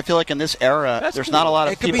 Because I feel like in this era, there's not a lot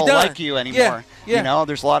of people like you anymore. Yeah. You know,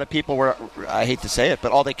 there's a lot of people where, I hate to say it,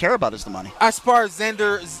 but all they care about is the money. I sparred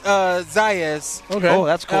Xander Zayas. Okay. Oh,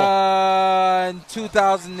 that's cool. In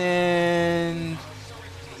 2021.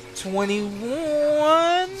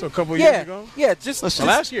 So a couple years ago? Yeah, just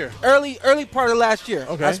last year. Early part of last year.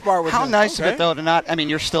 Okay. I sparred with How him. nice of it, though, to not – I mean,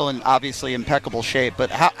 you're still in obviously impeccable shape,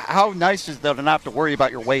 but how nice is it, though, to not have to worry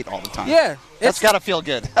about your weight all the time? Yeah. That's got to feel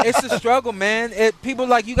good. It's a struggle, man. People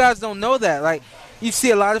like you guys don't know that. Like, you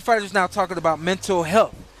see a lot of fighters now talking about mental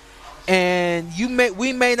health. And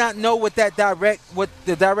we may not know what the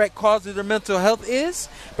direct cause of their mental health is,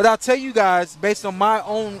 but I'll tell you guys, based on my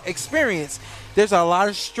own experience, there's a lot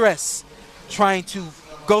of stress trying to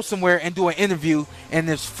go somewhere and do an interview, and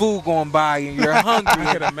there's food going by, and you're hungry.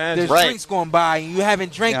 I can imagine. There's drinks going by, and you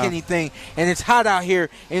haven't drank anything, and it's hot out here,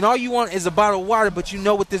 and all you want is a bottle of water, but you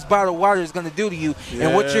know what this bottle of water is going to do to you,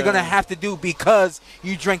 and what you're going to have to do because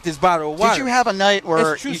you drank this bottle of water. Did you have a night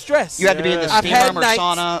where it's true stress. You had to be in the steam room or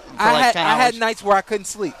sauna for like 10 hours? I had nights where I couldn't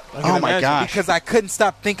sleep. Oh, my gosh. Because I couldn't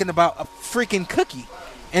stop thinking about a freaking cookie.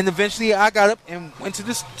 And eventually I got up and went to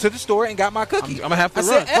the store and got my cookie. I'm going to have to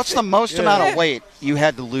run. What's the most amount of weight you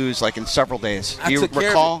had to lose, like, in several days? Do you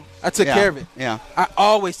recall? I took care of it. Yeah. I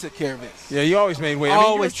always took care of it. Yeah, you always made weight.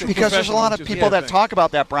 Because there's a lot of people that talk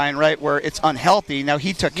about that, Brian, right, where it's unhealthy. Now,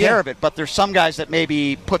 he took care of it, but there's some guys that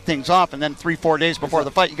maybe put things off, and then 3-4 days before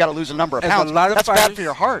the fight, you got to lose a number of pounds. That's bad for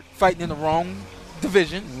your heart. Fighting in the wrong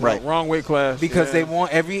division. Right. Wrong weight class. Because they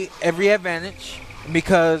want every advantage.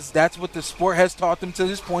 Because that's what the sport has taught them to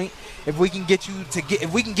this point. If we can get you to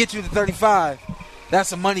 35,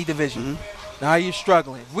 that's a money division. Mm-hmm. Now you're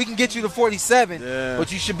struggling. If we can get you to 47,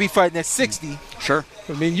 but you should be fighting at 60. Sure.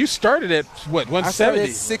 I mean, you started at, what, 170? I started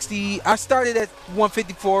at 60. I started at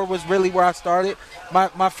 154 was really where I started.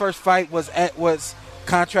 My first fight was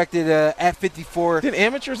contracted at 54. Did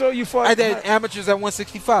amateurs, though, you fought? I did amateurs at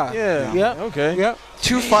 165. Yeah. Okay. Yep.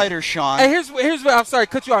 Two fighters, Sean. Hey, here's what I'm sorry,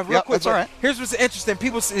 cut you off real quick. That's all right. Here's what's interesting.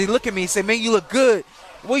 People they look at me and say, "Man, you look good.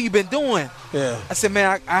 What you been doing?" Yeah. I said,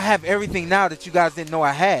 "Man, I have everything now that you guys didn't know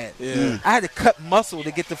I had. Yeah. I had to cut muscle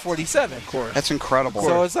to get to 47. Of course. That's incredible.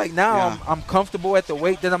 So it's like now I'm comfortable at the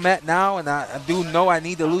weight that I'm at now, and I do know I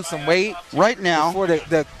need to lose some weight right now before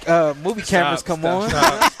the movie cameras come on.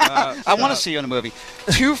 I want to see you in a movie.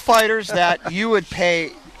 Two fighters that you would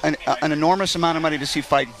pay an enormous amount of money to see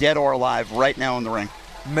fight, dead or alive, right now in the ring.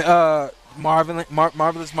 Marvelous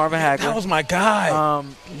Marvin Hagler. That was my guy.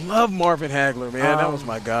 Love Marvin Hagler, man. That was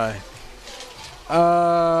my guy.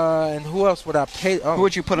 And who else would I pay? Oh, who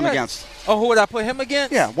would you put him against? Oh, who would I put him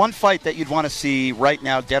against? Yeah, one fight that you'd want to see right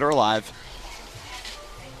now, dead or alive.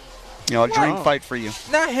 You know, a dream fight for you.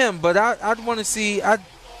 Not him, but I'd want to see. Of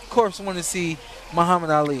course, want to see Muhammad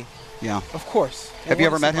Ali. Yeah. Of course. Have you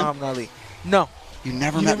ever met him? Muhammad Ali. No. You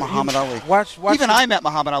never met Muhammad Ali. Watch Even I met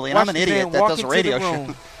Muhammad Ali, and I'm an idiot that does a radio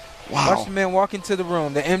show. Wow. Watch the man walk into the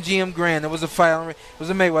room. The MGM Grand. It was a fight. It was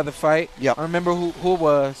a Mayweather fight. Yep. I remember who it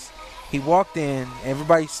was. He walked in.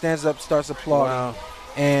 Everybody stands up, starts applauding. Wow.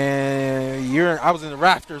 And I was in the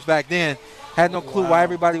rafters back then. Had no clue why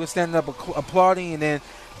everybody was standing up applauding, and then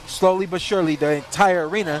slowly but surely the entire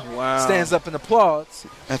arena stands up and applauds.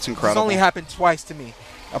 That's incredible. It's only happened twice to me.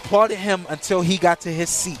 Applauded him until he got to his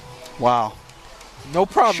seat. Wow. No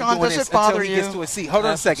problem Sean, doing does this it bother until he you? gets to his seat. Hold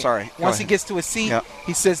on a second. Sorry. Once he gets to his seat, Yep.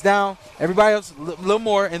 he sits down. Everybody else a little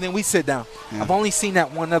more, and then we sit down. Yeah. I've only seen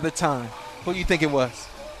that one other time. Who do you think it was?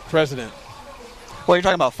 President. Well, you're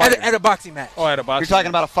talking about a fighter. At a boxing match. Oh, at a boxing You're talking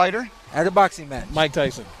about a fighter? At a boxing match. Mike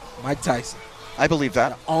Tyson. Mike Tyson. I believe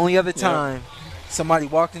that. Only other time somebody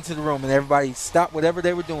walked into the room and everybody stopped whatever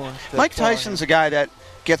they were doing. Mike Tyson's a guy that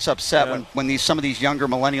gets upset when some of these younger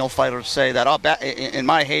millennial fighters say that in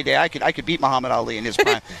my heyday I could beat Muhammad Ali in his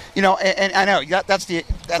prime. You know, and I know that's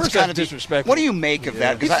kind of disrespectful. What do you make of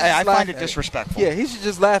that? Because I find it disrespectful. Yeah, he should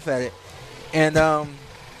just laugh at it. And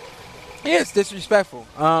it's disrespectful.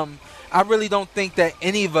 I really don't think that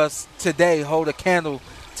any of us today hold a candle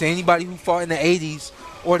to anybody who fought in the 80s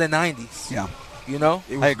or the 90s. Yeah. You know?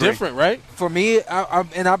 It was different, right? For me,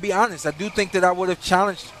 and I'll be honest, I do think that I would have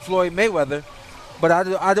challenged Floyd Mayweather, but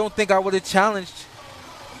I don't think I would have challenged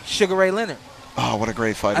Sugar Ray Leonard. Oh, what a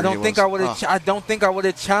great fighter I don't think I would have. I don't think I would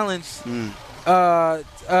have challenged Durant?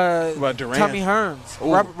 Tommy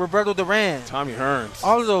Hearns, Roberto Duran, Tommy Hearns.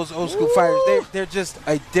 all of those old school fighters. They're just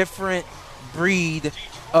a different breed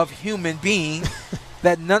of human being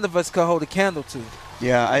that none of us could hold a candle to.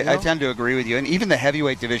 Yeah, I tend to agree with you. And even the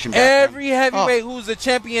heavyweight division back Every heavyweight who's a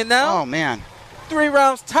champion now. Oh, man. 3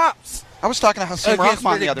 rounds tops. I was talking to Hasim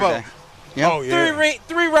Rahman the other day. Yeah. Oh, yeah.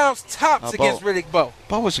 3 rounds tops against Riddick Bowe.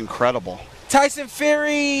 Bowe was incredible. Tyson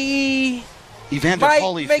Fury Evander might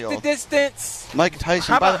Holyfield. make the distance. Mike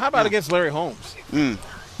Tyson. How about against Larry Holmes?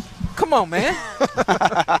 Come on, man.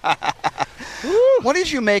 What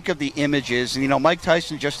did you make of the images? And, you know, Mike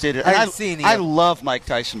Tyson just did it. I love Mike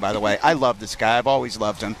Tyson, by the way. I love this guy. I've always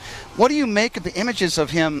loved him. What do you make of the images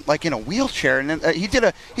of him, like, in a wheelchair? And he did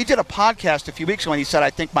a podcast a few weeks ago, and he said,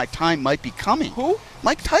 "I think my time might be coming." Who?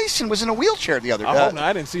 Mike Tyson was in a wheelchair the other day. Oh, no,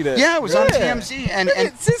 I didn't see that. Yeah, it was on TMZ. And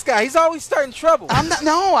it's this guy. He's always starting trouble.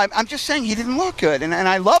 I'm just saying he didn't look good. And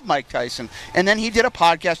I love Mike Tyson. And then he did a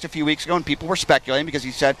podcast a few weeks ago, and people were speculating because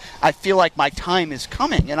he said, "I feel like my time is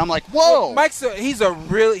coming." And I'm like, whoa. Well, Mike's he's a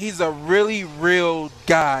really real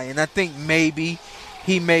guy. And I think maybe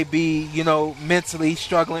he may be, you know, mentally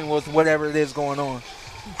struggling with whatever it is going on.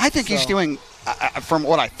 I think he's doing... from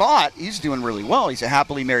what I thought, he's doing really well. He's a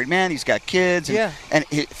happily married man. He's got kids. And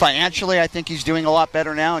financially, I think he's doing a lot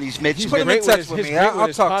better now. And he's made some put him in touch with me.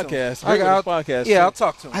 I'll talk to him. I'll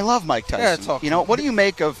talk to him. I love Mike Tyson. You know, what do you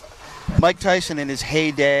make of Mike Tyson in his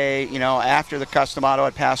heyday, you know, after the Cus D'Amato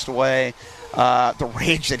had passed away? The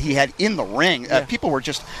rage that he had in the ring. People were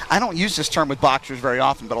just, I don't use this term with boxers very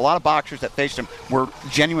often, but a lot of boxers that faced him were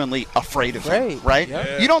genuinely afraid of him, right?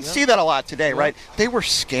 You don't see that a lot today, right? They were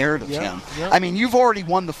scared of him. I mean, you've already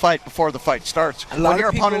won the fight before the fight starts when your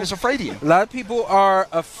opponent is afraid of you. A lot of people are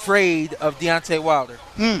afraid of Deontay Wilder.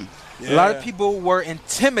 A lot of people were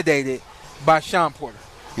intimidated by Sean Porter.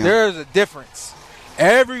 There is a difference.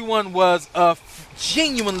 Everyone was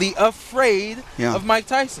genuinely afraid of Mike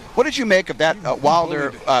Tyson. What did you make of that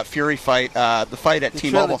Wilder Fury fight, the fight at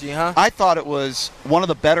T-Mobile? I thought it was one of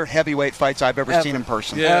the better heavyweight fights I've ever seen in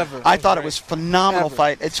person. I thought it was a phenomenal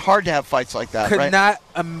fight. It's hard to have fights like that,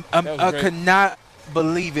 could not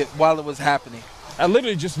believe it while it was happening. I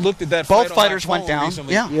literally just looked at that. Both fight fighters on my went phone down.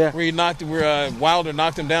 recently, Yeah. where Wilder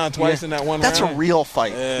knocked him down twice in that one That's round. a real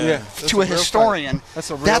fight. To a historian,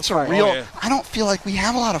 that's a real. Oh, yeah. I don't feel like we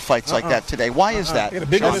have a lot of fights like that today. Why is that? Yeah, the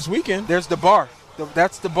big one this weekend. There's the bar.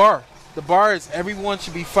 That's the bar. The bar is everyone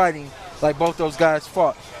should be fighting like both those guys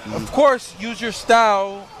fought. Of course, use your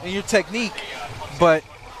style and your technique, but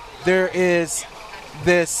there is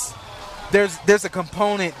this. There's a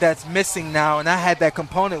component that's missing now, and I had that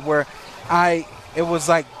component where it was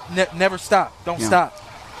like never stop, don't stop,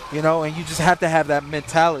 and you just have to have that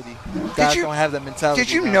mentality. Guys don't have that mentality.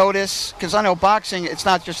 Did you notice? Because I know boxing, it's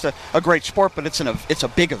not just a great sport, but it's a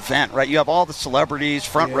big event, right? You have all the celebrities,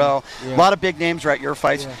 front row, a lot of big names are at your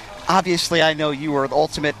fights. Yeah. Obviously, I know you were the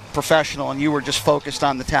ultimate professional and you were just focused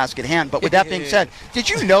on the task at hand. But with that being said, did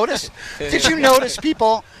you notice? Did you notice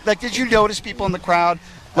people? Did you notice people in the crowd?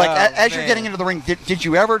 As you're getting into the ring, did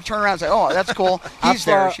you ever turn around and say, "Oh, that's cool. He's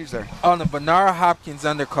there, she's there"? On the Bernard Hopkins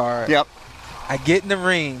undercard. Yep. I get in the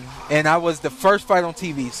ring, and I was the first fight on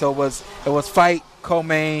TV. So it was fight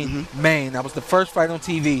co-main, main. I was the first fight on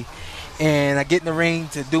TV, and I get in the ring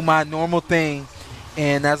to do my normal thing.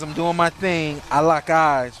 And as I'm doing my thing, I lock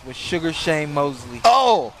eyes with Sugar Shane Mosley.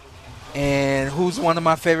 Oh! And who's one of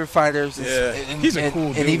my favorite fighters. He's a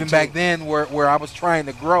cool dude. And even back then where I was trying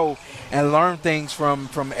to grow and learn things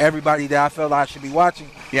from everybody that I felt I should be watching,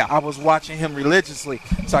 I was watching him religiously.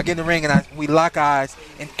 So I get in the ring and we lock eyes.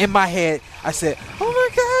 And in my head, I said, "Oh, my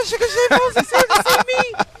gosh, Sugar Shane Mosley's here to see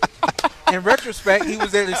me." In retrospect, he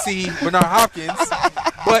was there to see Bernard Hopkins.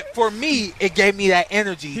 But for me, it gave me that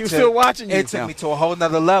energy. He was still watching you. It took me to a whole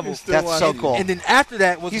nother level. That's so cool. And then after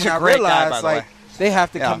that was when I realized, they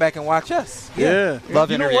have to come back and watch us. Yeah.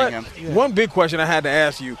 Love interviewing him. Yeah. One big question I had to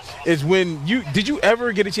ask you is did you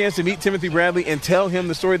ever get a chance to meet Timothy Bradley and tell him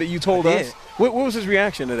the story that you told us? What was his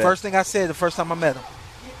reaction to that? First thing I said the first time I met him,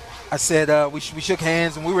 I said we shook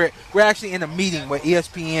hands, and we're actually in a meeting with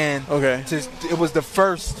ESPN. Okay. It was the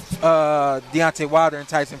first Deontay Wilder and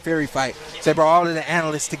Tyson Fury fight. So they brought all of the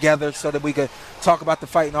analysts together so that we could talk about the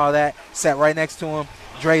fight and all that. Sat right next to him.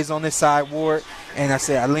 Dre's on this side, Ward, and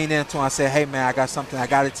I leaned into him. I said, "Hey man, I got something I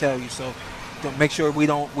got to tell you. So make sure we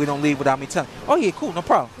don't leave without me telling." "Oh yeah, cool, no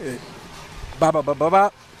problem."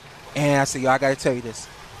 Bop. And I said, "Yo, I got to tell you this."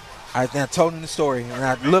 Then I told him the story, and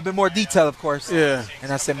a little bit more detail, of course. Yeah.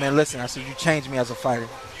 And I said, "Man, listen," I said, "you changed me as a fighter."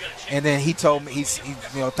 And then he told me, he's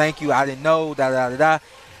 "Thank you. I didn't know, da.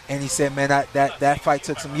 And he said, "Man, that fight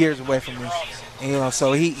took some years away from me." And,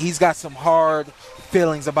 so he's got some hard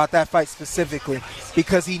feelings about that fight specifically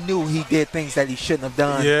because he knew he did things that he shouldn't have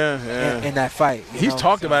done in that fight. He's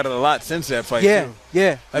talked about it a lot since that fight, too.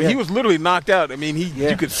 Yeah. He was literally knocked out. I mean,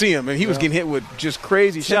 you could see him, and he was getting hit with just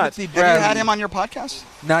crazy shots. Have you had him on your podcast?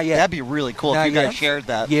 Not yet. That'd be really cool if you guys shared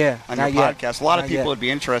that on your podcast. A lot of people would be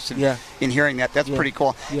interested in hearing that. That's pretty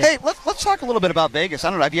cool. Yeah. Hey, let's talk a little bit about Vegas. I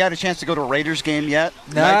don't know. Have you had a chance to go to a Raiders game yet?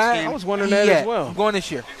 I was wondering that as well. I'm going this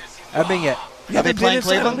year. I've been yet. Are they playing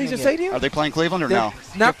Cleveland? Are they playing Cleveland or no?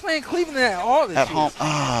 Not playing Cleveland at all this year. At home.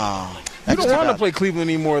 Oh. You don't want to play Cleveland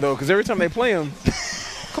anymore, though, because every time they play them.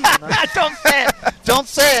 Come on, man. Don't say it. Don't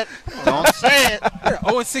say it. Don't say it.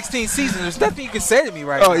 0-16 season. There's nothing you can say to me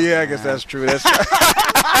right now. Oh, yeah, I guess that's true. That's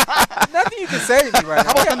nothing you can say to me right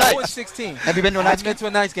now. How about the Knights? 0-16. Have you been to a Knights game? I haven't been to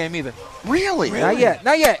a Knights game either. Really? Not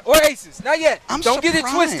yet. Or Aces. Not yet. Don't get it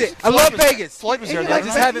twisted. I love Vegas. Floyd was there. I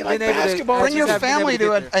just haven't been able to. Bring your family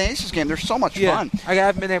to an Aces game. They're so much fun. I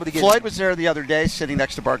haven't been able to get Floyd was there the other day sitting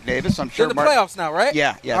next to Mark Davis. I'm sure. They're in the playoffs now, right?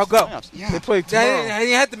 Yeah. I'll go. Yeah. They play tomorrow. I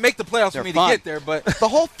didn't have to make the playoffs for me to get there, but the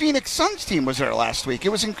whole Phoenix Suns team was there last week. It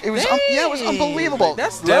was unbelievable.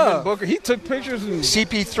 That's Devin Booker. He took pictures. And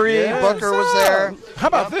CP3, Booker was there. How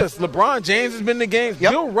about this? LeBron James has been to games.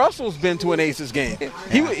 Yep. Bill Russell's been to an Aces game.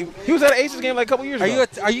 He was at an Aces game like a couple years ago.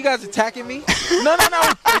 Are you guys attacking me? No.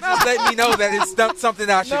 Just letting me know that it's something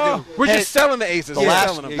I should do. We're just selling the Aces.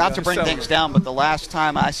 Not to bring things down, but the last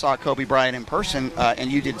time I saw Kobe Bryant in person,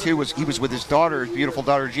 and you did too, was he was with his daughter, his beautiful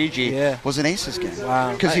daughter Gigi. Was an Aces game.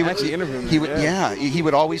 Wow. Because he interviewed him. He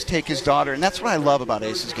would always take his daughter, and that's what I love about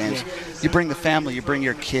Aces games. You bring the family, you bring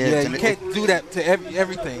your kids. Yeah, you can't do that to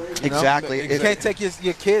everything. Exactly. You can't take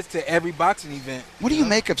your kids to every boxing event. What do you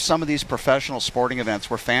make of some of these professional sporting events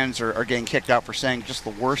where fans are getting kicked out for saying just the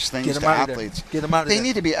worst things to athletes? Get them out of there. They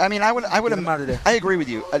need to be. I mean, I would. Get them out of there. I agree with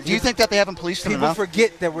you. Do you think that they haven't policed them enough? People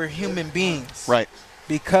forget that we're human beings. Right.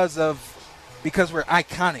 Because we're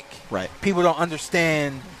iconic. Right. People don't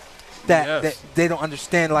understand that they don't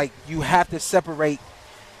understand. Like, you have to separate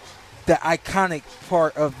the iconic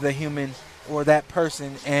part of the human or that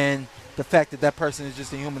person and the fact that person is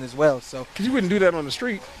just a human as well. So, because you wouldn't do that on the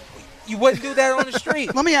street. You wouldn't do that on the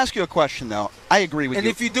street. Let me ask you a question, though. I agree with you. And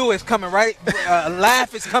if you do, it's coming right. A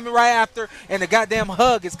laugh is coming right after, and a goddamn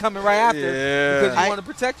hug is coming right after because you want to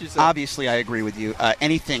protect yourself. Obviously, I agree with you.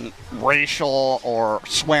 Anything racial or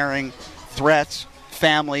swearing, threats,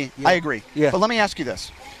 family, I agree. Yeah. But let me ask you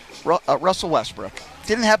this. Russell Westbrook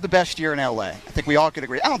didn't have the best year in L.A. I think we all could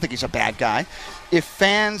agree. I don't think he's a bad guy. If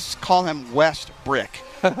fans call him West Brick,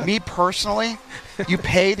 me personally, you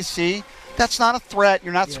pay to see. That's not a threat.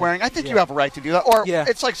 You're not swearing. I think you have a right to do that. Or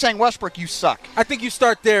it's like saying, Westbrook, you suck. I think you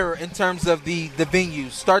start there in terms of the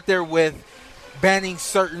venues. Start there with banning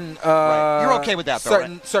certain right. You're okay with that,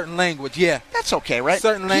 though, certain language, yeah. That's okay, right?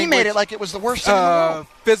 Certain language. He made it like it was the worst thing in the world.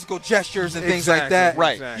 Physical gestures and things like that.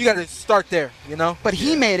 Right. You got to start there, you know? But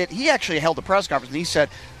he made it. He actually held a press conference, and he said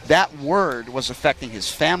that word was affecting his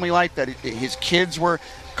family life, that his kids were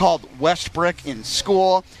called Westbrook in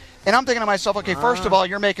school. And I'm thinking to myself, okay, first of all,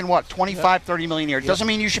 you're making, what, $25, $30 million a year. Doesn't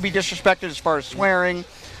mean you should be disrespected as far as swearing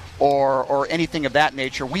or anything of that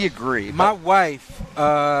nature. We agree. My wife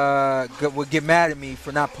would get mad at me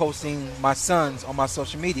for not posting my sons on my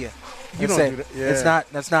social media. You don't do that. Yeah.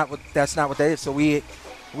 That's not what that is. So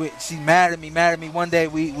she's mad at me. One day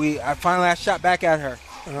I shot back at her.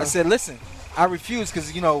 I said, listen, I refuse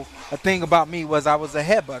because, you know, a thing about me was I was a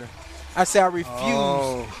headbutter. I said I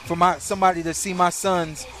refuse for somebody to see my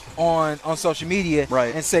sons on social media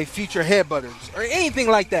and say future headbutters or anything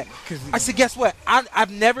like that. I said, guess what?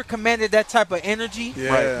 I've never commanded that type of energy. Yeah.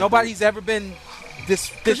 Right. Nobody's ever been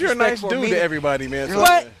because you're a nice dude to everybody, man. You're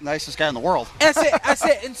like the nicest guy in the world. I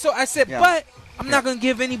said, but I'm not going to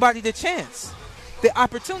give anybody the chance, the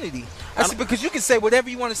opportunity. I said, because you can say whatever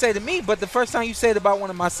you want to say to me, but the first time you say it about one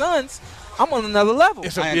of my sons, I'm on another level.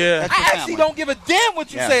 I actually don't give a damn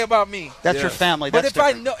what you say about me. That's your family. But That's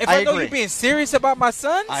if I know you're being serious about my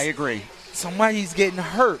sons, I agree. Somebody's getting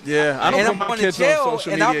hurt. Yeah, I don't put my kids on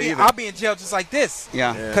social media either. I'll be in jail just like this.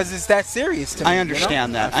 Yeah, because it's that serious to me. I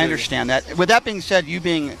understand that. I understand that. With that being said, you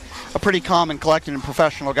being a pretty calm and collected and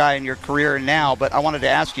professional guy in your career now, but I wanted to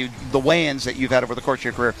ask you, the weigh-ins that you've had over the course of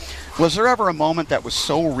your career, was there ever a moment that was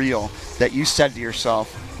so real that you said to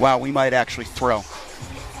yourself, wow, we might actually throw?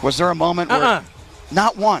 Was there a moment where...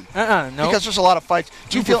 Not one. No. Because there's a lot of fights.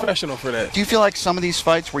 Too professional for that. Do you feel like some of these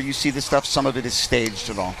fights where you see this stuff, some of it is staged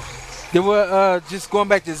at all? There were, just going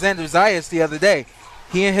back to Xander Zayas the other day,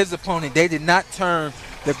 he and his opponent, they did not turn.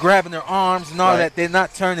 They're grabbing their arms and all that. They're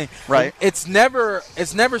not turning. Right. It's never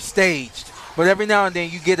staged. But every now and then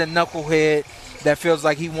you get a knucklehead that feels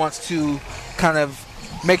like he wants to kind of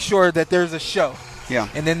make sure that there's a show. Yeah.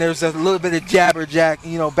 And then there's a little bit of jabber jack,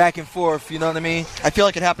 back and forth, you know what I mean? I feel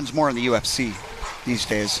like it happens more in the UFC these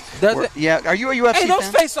days. Does it? Yeah. Are you a UFC fan? Hey, those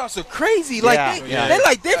face-offs are crazy. Like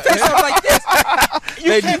they face-off like this.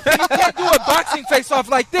 You can't do a boxing face-off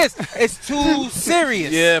like this. It's too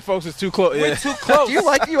serious. Yeah, folks, it's too close. We're too close. Do you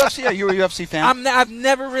like the UFC? Are you a UFC fan? I've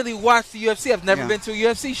never really watched the UFC. I've never been to a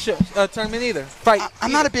UFC tournament either.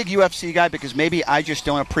 I'm not a big UFC guy because maybe I just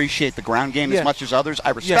don't appreciate the ground game as much as others.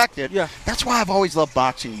 I respect it. Yeah. That's why I've always loved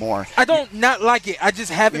boxing more. I don't not like it. I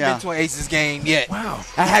just haven't been to an Aces game yet. Wow.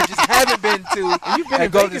 I just haven't been to You've been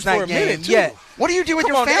in Vegas for a minute, too. yet. What do you do with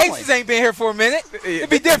your family? The Aces ain't been here for a minute. It'd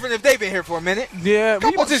be different if they've been here for a minute. Yeah.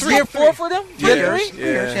 What's this, year 4 for them? Year 3?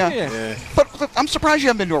 Yeah. But I'm surprised you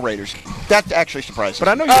haven't been to a Raiders. That actually surprises me.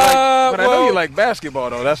 But I know you like basketball,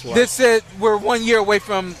 though. That's why. This said we're 1 year away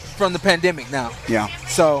from the pandemic now. Yeah.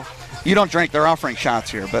 So you don't drink. They're offering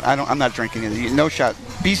shots here, but I'm not drinking it. No shot.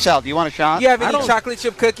 B-Sal, do you want a shot? You have any chocolate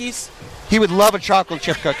chip cookies? He would love a chocolate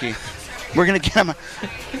chip cookie. We're going to get him.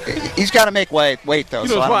 He's got to make weight though.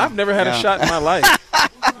 I've never had a shot in my life.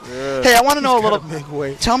 Hey, I want to know a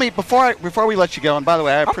little. Tell me before we let you go. And by the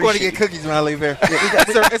way, I appreciate. I'm going to get cookies when I leave here.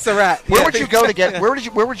 It's a wrap. Where would you go to get? Where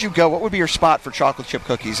would you go? What would be your spot for chocolate chip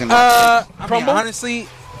cookies? Honestly,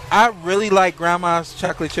 I really like Grandma's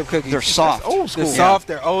chocolate chip cookies. They're soft. Old school. They're soft.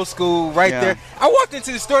 They're old school. Right there. I walked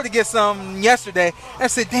into the store to get some yesterday. I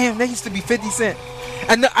said, "Damn, they used to be 50 cents."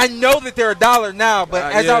 And I know that they're $1 now, but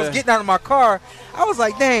as I was getting out of my car, I was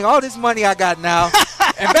like, "Dang, all this money I got now."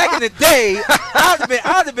 And back in the day,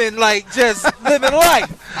 I'd have been like just living life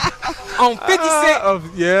on 50 cent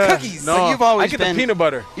cookies. No, so you've always been the peanut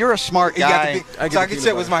butter. You're a smart guy. Chocolate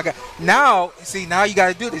chip was my guy. Now you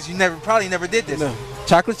got to do this. You probably never did this. No.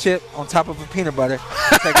 Chocolate chip on top of a peanut butter.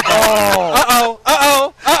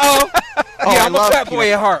 Yeah, I'm a fat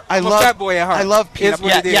boy at heart. I love peanut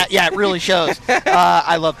butter. Yeah, it really shows.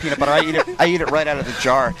 I love peanut butter. I eat it right out of the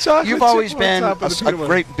jar. You've always been a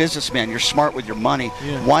great businessman. You're smart with your money.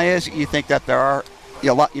 Yeah. Why is it you think that there are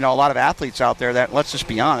a lot of athletes out there that, let's just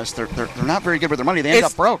be honest, they're not very good with their money. They end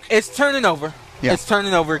up broke. It's turning over. Yeah. It's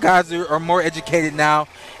turning over. Guys are more educated now,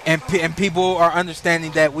 and people are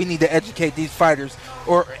understanding that we need to educate these fighters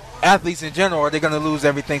or athletes in general, or they're going to lose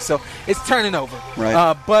everything. So it's turning over.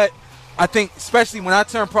 Right. But I think, especially when I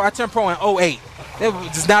turned pro in 2008. It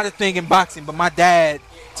was not a thing in boxing, but my dad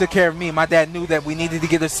took care of me. My dad knew that we needed to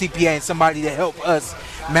get a CPA and somebody to help us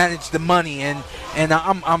manage the money, and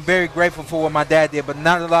I'm very grateful for what my dad did. But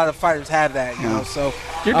not a lot of fighters have that, you know. So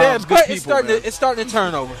your dad's good people. It's starting to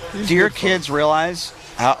turn over. Do your kids realize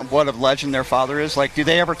what a legend their father is? Like, do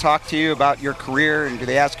they ever talk to you about your career, and do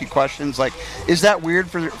they ask you questions? Like, is that weird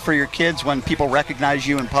for your kids when people recognize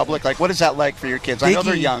you in public? Like, what is that like for your kids? I know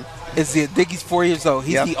they're young. Dickie's 4 years old.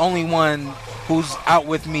 He's the only one who's out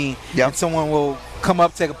with me, and someone will come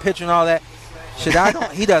up, take a picture and all that.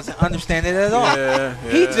 He doesn't understand it at all. Yeah.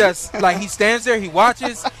 He just, like, he stands there, he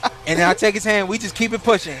watches, and then I take his hand, we just keep it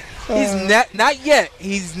pushing. He's not yet.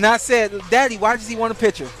 He's not said, Daddy, why does he want a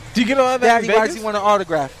picture? Do you get all that? Daddy, why does he want an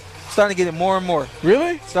autograph? Starting to get it more and more.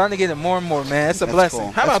 Really? Starting to get it more and more, man. It's a blessing.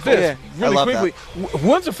 Cool. How about this? Yeah. Really quickly,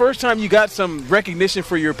 when's the first time you got some recognition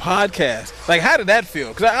for your podcast? Like, how did that feel?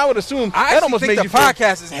 Because I would assume I that almost think made the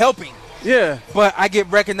podcast is helping. Yeah. But I get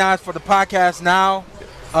recognized for the podcast now.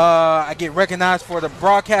 I get recognized for the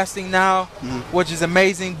broadcasting now, which is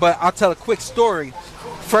amazing. But I'll tell a quick story.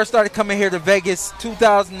 First started coming here to Vegas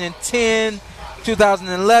 2010,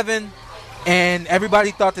 2011, and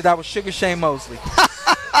everybody thought that I was Sugar Shane Mosley.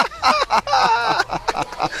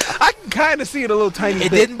 I can kind of see it a little tiny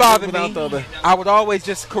bit. It didn't bother me. I would always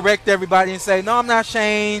just correct everybody and say, no, I'm not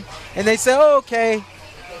Shane. And they say, oh, okay.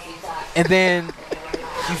 And then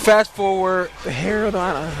you fast forward. The hair of the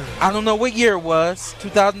I don't know what year it was.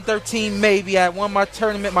 2013 maybe. I won my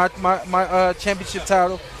tournament, my championship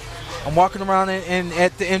title. I'm walking around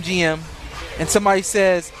at the MGM, and somebody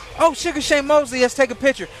says, oh, Sugar Shane Mosley, let's take a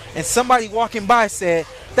picture. And somebody walking by said,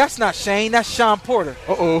 that's not Shane, that's Sean Porter.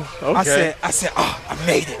 Uh-oh, okay. I said, oh, I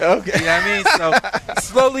made it. Okay. You know what I mean? So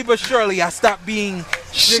slowly but surely, I stopped being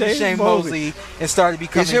Sugar Shane Mosley and started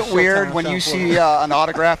becoming Is it weird Showtime when Sean you Porter. see an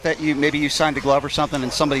autograph that you signed a glove or something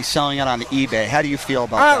and somebody's selling it on eBay? How do you feel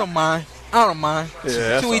about that? I don't mind.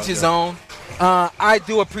 Yeah, to each his own. I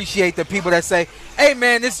do appreciate the people that say, hey,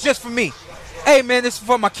 man, this is just for me. Hey, man, this is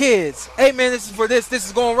for my kids. Hey, man, this is for this. This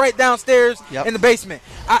is going right downstairs in the basement.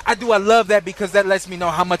 I love that because that lets me know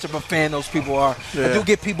how much of a fan those people are. Yeah. I do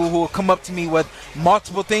get people who will come up to me with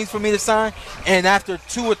multiple things for me to sign, and after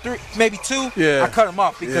 2 or 3, maybe 2, I cut them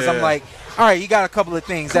off because I'm like, all right, you got a couple of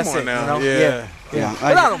things. Come That's on it. now. You know? Yeah.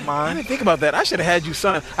 But I don't I mind. didn't think about that. I should have had you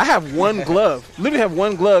sign. I have one glove. Literally have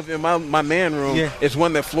one glove in my man room. Yeah. It's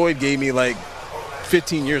one that Floyd gave me like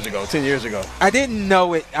 15 years ago, 10 years ago. I didn't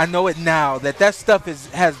know it. I know it now that stuff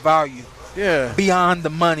has value. Yeah. Beyond the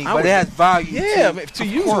money, but it has value. To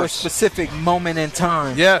use a specific moment in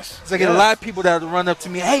time. Yes. So I get a lot of people that run up to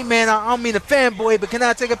me, hey man, I don't mean a fanboy, but can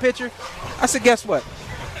I take a picture? I said, guess what?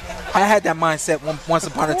 I had that mindset once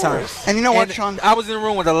upon a time. And you know what, Sean? I was in a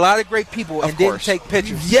room with a lot of great people and didn't take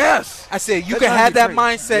pictures. Yes. I said, you can have that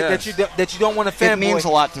mindset that you don't want to fanboy. It means a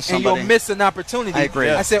lot to somebody. And you'll miss an opportunity. I agree.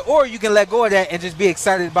 I said, or you can let go of that and just be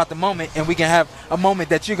excited about the moment, and we can have a moment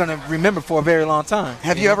that you're going to remember for a very long time.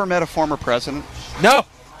 Have you ever met a former president? No.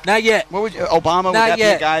 Not yet. What would Obama? Would that be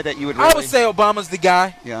a guy that you would? I would say Obama's the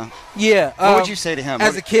guy. Yeah. Yeah. What would you say to him?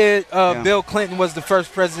 As a kid, Bill Clinton was the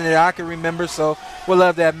first president that I can remember, so we'd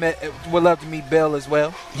love to meet Bill as well.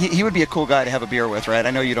 He would be a cool guy to have a beer with, right? I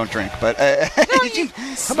know you don't drink, but here's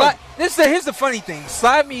the funny thing: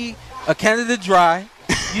 slide me a Canada Dry,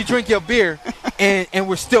 you drink your beer, and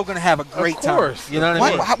we're still gonna have a great time. You know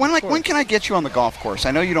what I mean? When can I get you on the golf course? I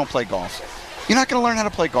know you don't play golf. You're not gonna learn how to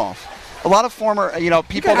play golf. A lot of former,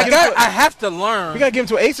 people. I have to learn. We got to give him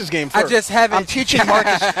to an Aces game first. I just haven't. I'm teaching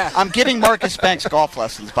Marcus. I'm getting Marcus Banks golf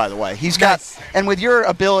lessons, by the way. He's got, and with your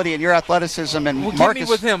ability and your athleticism, and well, Marcus. Get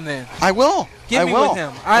me with him then. I will. Get me with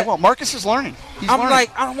him. I will. Marcus is learning. He's learning.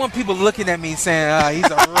 I don't want people looking at me saying, he's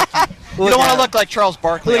a rookie. You don't want to look like Charles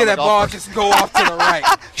Barkley. Look at that ball just go off to the right.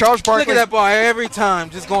 Charles Barkley. Look at that ball every time,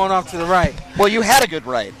 just going off to the right. Well, you had a good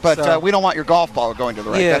right, but we don't want your golf ball going to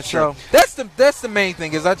the right. Yeah, that's true. That's the main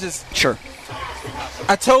thing. Is I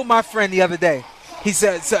told my friend the other day. He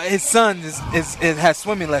said his son has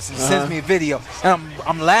swimming lessons. He sends me a video, and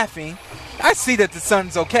I'm laughing. I see that the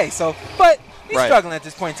son's okay. But he's struggling at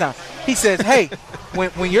this point in time. He says, "Hey,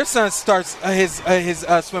 when your son starts his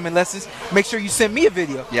swimming lessons, make sure you send me a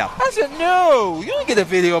video." Yeah. I said, "No, you don't get a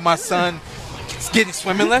video of my son getting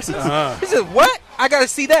swimming lessons." He said, "What? I got to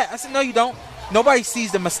see that." I said, "No, you don't. Nobody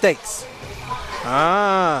sees the mistakes.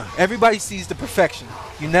 Everybody sees the perfection.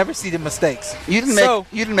 You never see the mistakes. You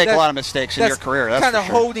didn't make a lot of mistakes in your career. That's kind of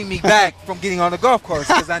for sure. holding me back from getting on the golf course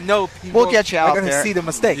because I know people we'll get you out are going to there. see the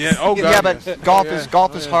mistakes. But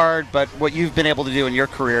golf is hard. But what you've been able to do in your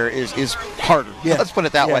career is harder. Yeah. Let's put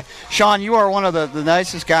it that way. Sean, you are one of the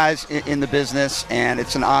nicest guys in the business, and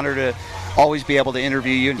it's an honor to always be able to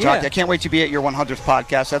interview you and talk to you. I can't wait to be at your 100th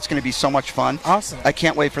podcast. That's going to be so much fun. Awesome. I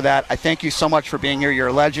can't wait for that. I thank you so much for being here. You're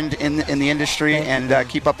a legend in the industry, and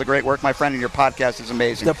keep up the great work, my friend, and your podcast is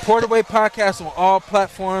amazing. The Porterway podcast on all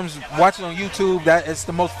platforms. Watch it on YouTube. That is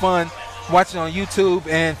the most fun. Watch it on YouTube.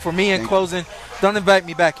 And for me, in closing, don't invite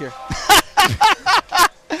me back here.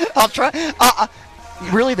 I'll try.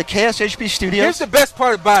 Really, the KSHP studios? Here's the best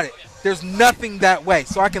part about it. There's nothing that way,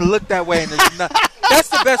 so I can look that way. And there's nothing. That's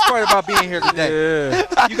the best part about being here today.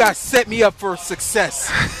 Yeah. You guys set me up for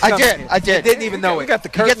success. I did. I didn't even know it. We got the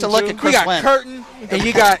curtain. You get to look at Chris We got Lynn. curtain, and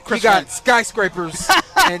you got skyscrapers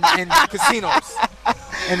and casinos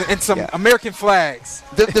and some American flags.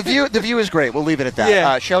 The view is great. We'll leave it at that.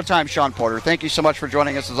 Yeah. Showtime, Sean Porter. Thank you so much for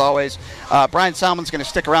joining us as always. Brian Salmon's going to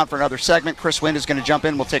stick around for another segment. Chris Wind is going to jump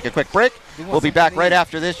in. We'll take a quick break. We'll be back right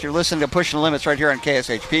after this. You're listening to Pushing the Limits right here on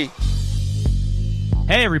KSHP.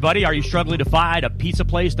 Hey, everybody, are you struggling to find a pizza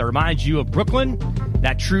place that reminds you of Brooklyn?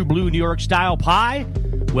 That true blue New York style pie?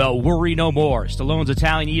 Well, worry no more. Stallone's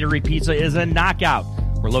Italian Eatery Pizza is a knockout.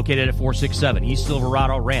 We're located at 467 East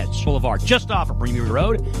Silverado Ranch Boulevard, just off of Premium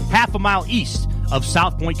Road, half a mile east of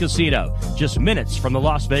South Point Casino, just minutes from the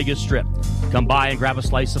Las Vegas Strip. Come by and grab a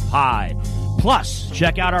slice of pie. Plus,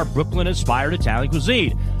 check out our Brooklyn-inspired Italian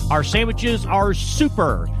cuisine. Our sandwiches are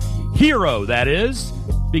super. Hero, that is.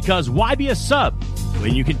 Because why be a sub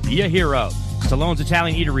when you can be a hero? Stallone's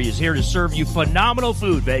Italian Eatery is here to serve you phenomenal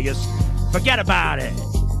food, Vegas. Forget about it.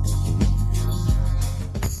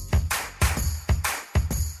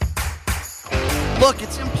 Look,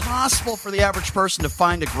 it's impossible for the average person to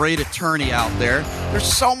find a great attorney out there. There's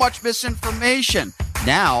so much misinformation.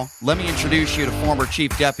 Now, let me introduce you to former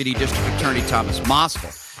Chief Deputy District Attorney Thomas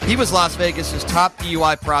Moskal. He was Las Vegas's top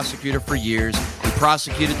DUI prosecutor for years. He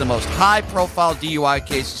prosecuted the most high-profile DUI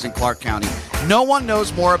cases in Clark County. No one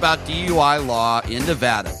knows more about DUI law in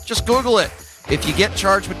Nevada. Just Google it. If you get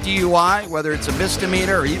charged with DUI, whether it's a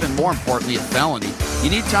misdemeanor or even more importantly, a felony, you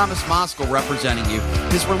need Thomas Moskal representing you.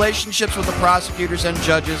 His relationships with the prosecutors and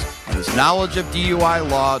judges and his knowledge of DUI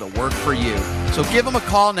law to work for you. So give him a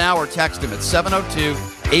call now or text him at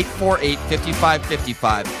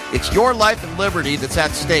 702-848-5555. It's your life and liberty that's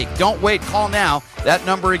at stake. Don't wait. Call now. That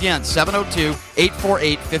number again,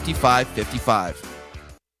 702-848-5555.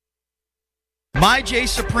 My J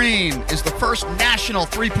Supreme is the first national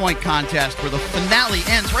three-point contest where the finale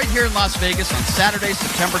ends right here in Las Vegas on Saturday,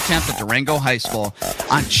 September 10th at Durango High School.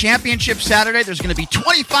 On Championship Saturday, there's going to be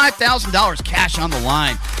 $25,000 cash on the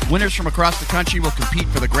line. Winners from across the country will compete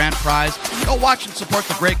for the grand prize. Go watch and support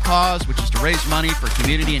the great cause, which is to raise money for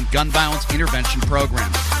community and gun violence intervention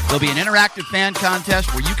programs. There'll be an interactive fan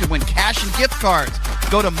contest where you can win cash and gift cards.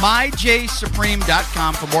 Go to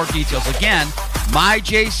myjsupreme.com for more details. Again,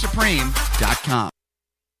 myjsupreme.com.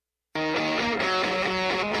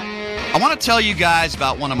 I want to tell you guys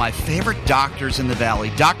about one of my favorite doctors in the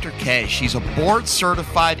Valley, Dr. K. She's a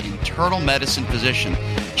board-certified internal medicine physician.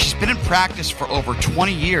 She's been in practice for over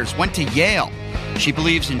 20 years, went to Yale. She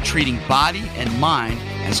believes in treating body and mind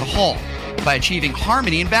as a whole by achieving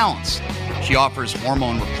harmony and balance. She offers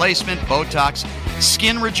hormone replacement, Botox,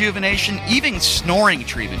 skin rejuvenation, even snoring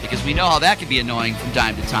treatment, because we know how that can be annoying from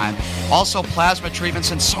time to time. Also plasma treatments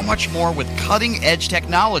and so much more with cutting-edge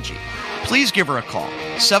technology. Please give her a call,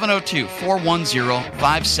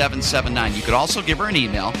 702-410-5779. You could also give her an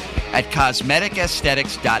email at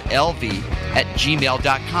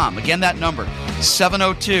cosmeticaesthetics.lv@gmail.com. Again, that number,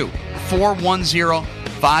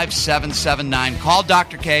 702-410-5779. Call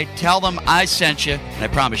Dr. K, tell them I sent you, and I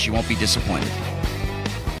promise you won't be disappointed.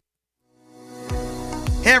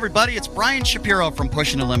 Hey everybody, it's Brian Shapiro from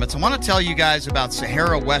Pushing the Limits. I want to tell you guys about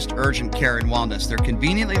Sahara West Urgent Care and Wellness. They're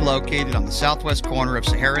conveniently located on the southwest corner of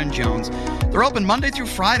Sahara and Jones. They're open Monday through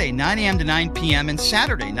Friday, 9 a.m. to 9 p.m. and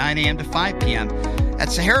Saturday, 9 a.m. to 5 p.m.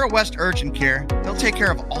 At Sahara West Urgent Care, they'll take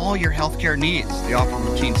care of all your healthcare needs. They offer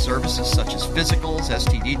routine services such as physicals,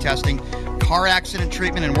 STD testing, car accident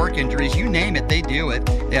treatment, and work injuries. You name it, they do it.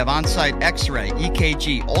 They have on-site x-ray,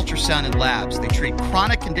 EKG, ultrasound, and labs. They treat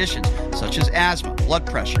chronic conditions such as asthma, blood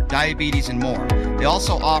pressure, diabetes, and more. They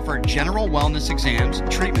also offer general wellness exams,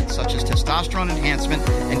 treatments such as testosterone enhancement,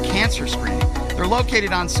 and cancer screening. They're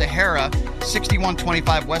located on Sahara,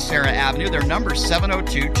 6125 West Sahara Avenue. Their number is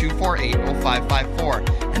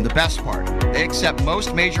 702-248-0554. And the best part, they accept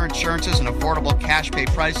most major insurances and affordable cash pay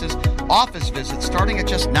prices, office visits starting at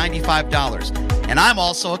just $95. And I'm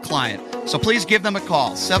also a client, so please give them a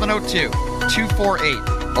call,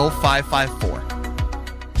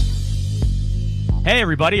 702-248-0554. Hey,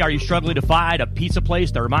 everybody, are you struggling to find a pizza place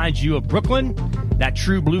that reminds you of Brooklyn? That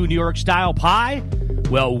true blue New York style pie?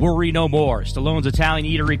 Well, worry no more. Stallone's Italian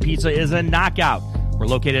Eatery Pizza is a knockout. We're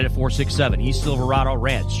located at 467 East Silverado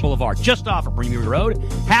Ranch Boulevard, just off of Premier Road,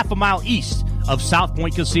 half a mile east of South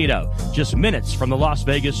Point Casino, just minutes from the Las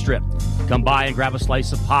Vegas Strip. Come by and grab a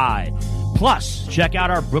slice of pie. Plus, check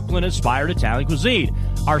out our Brooklyn-inspired Italian cuisine.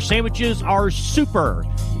 Our sandwiches are super.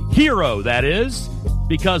 Hero, that is.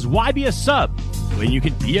 Because why be a sub when you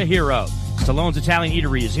can be a hero? Stallone's Italian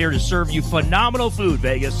Eatery is here to serve you phenomenal food,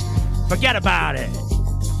 Vegas. Forget about it.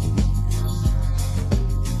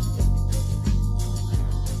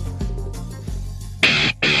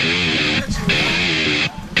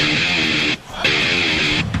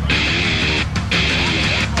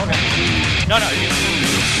 No.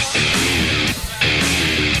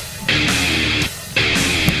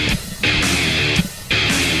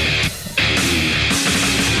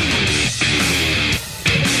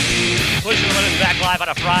 Pushing the Limits back live on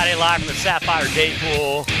a Friday, live from the Sapphire Day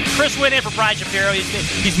Pool. Chris Wynn in for Brian Shapiro.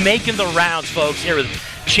 He's making the rounds, folks, here with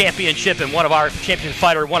Championship and one of our champion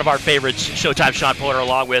fighter, one of our favorites, Showtime Sean Porter,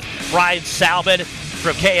 along with Brian Salbin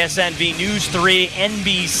from KSNV News 3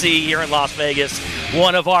 NBC here in Las Vegas.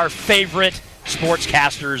 One of our favorite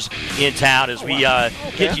sportscasters in town as we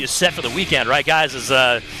get you set for the weekend, right, guys?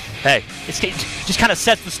 It just kind of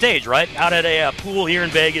sets the stage, right? Out at a pool here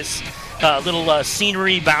in Vegas, little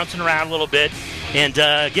scenery bouncing around a little bit, and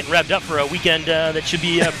getting revved up for a weekend that should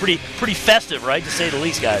be pretty festive, right, to say the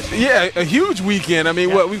least, guys. Yeah, a huge weekend. I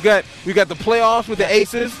mean, what we've got the playoffs with the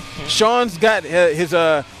Aces. Sean's got his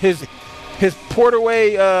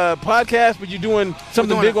Porterway podcast, but you're doing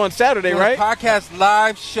something big on Saturday, right? Podcast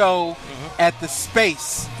live show at the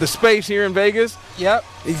Space. The Space here in Vegas? Yep.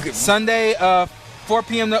 Sunday, 4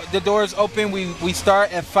 p.m. the doors open. We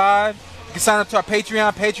start at 5. You can sign up to our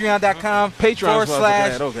Patreon,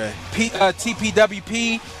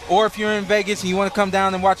 patreon.com/TPWP. Or if you're in Vegas and you want to come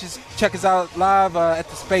down and check us out live at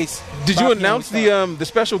the Space. Did you announce the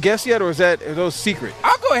special guest yet, or are those secret?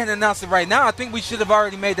 I'll go ahead and announce it right now. I think we should have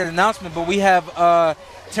already made that announcement, but we have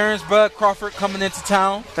Terrence Bud Crawford coming into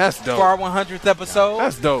town. That's dope. For our 100th episode.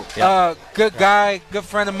 That's dope. Good guy, good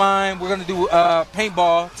friend of mine. We're gonna do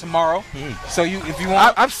paintball tomorrow. So if you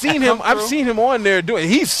want, I've seen him on there doing.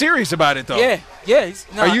 He's serious about it though. Yeah.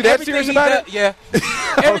 Are you that serious about it? Yeah.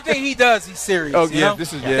 Everything he does, he's serious. Oh yeah,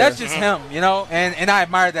 that's just him, and I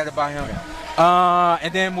admire that about him.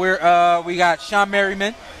 And then we got Sean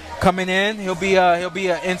Merriman coming in. He'll be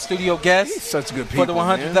an in-studio guest. He's such good people for the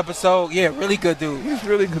 100th episode. Yeah, really good dude. He's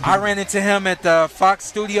really good. I ran into him at the Fox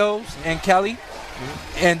Studios in Cali,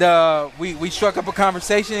 and we struck up a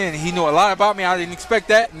conversation. And he knew a lot about me. I didn't expect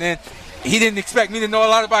that, and then he didn't expect me to know a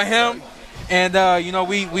lot about him. And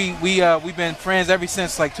we've been friends ever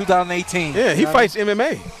since like 2018. Yeah, he fights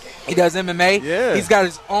MMA. He does MMA. Yeah, he's got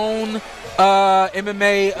his own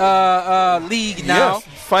MMA league now. Yes.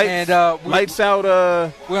 Fight and lights out.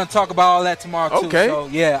 We're gonna talk about all that tomorrow too. Okay. So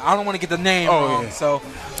yeah, I don't want to get the name wrong. Yeah. So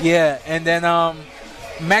yeah, and then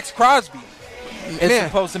Max Crosby is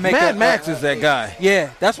supposed to make Mad Max is that guy. Yeah,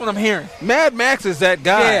 that's what I'm hearing. Mad Max is that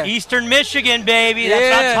guy. Yeah. Eastern Michigan, baby.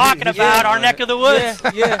 That's what I'm talking about. Our neck of the woods.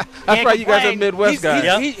 Yeah. That's right. You guys are Midwest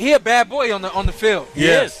guys. He a bad boy on the field.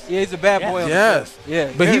 Yes. Yeah, he's a bad boy on the field.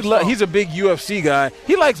 Yeah. But he's a big UFC guy.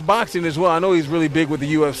 He likes boxing as well. I know he's really big with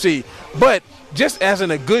the UFC. But just as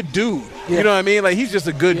a good dude. Yeah. You know what I mean? Like, he's just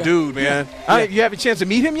a good dude, man. You have a chance to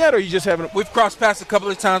meet him yet, or you just haven't? We've crossed paths a couple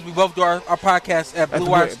of times. We both do our podcast at Blue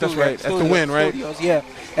Wire Studios. That's right. At the Win, right? Studios, yeah,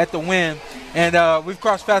 at the Win. And we've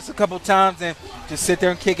crossed paths a couple of times and just sit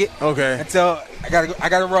there and kick it. Okay. Until I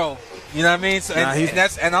gotta roll. You know what I mean? So,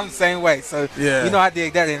 and I'm the same way. So I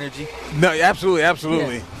dig that energy. No,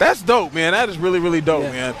 absolutely. Yeah. That's dope, man. That is really, really dope,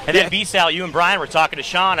 man. And then B-Sal, you and Brian were talking to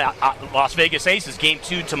Sean at Las Vegas Aces, Game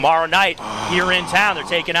 2 tomorrow night here in town. They're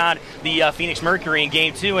taking on the Phoenix Mercury in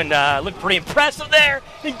Game 2, and looked pretty impressive there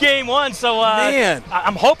in Game 1. So man,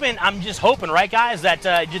 I'm just hoping, right, guys, that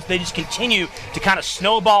they just continue to kind of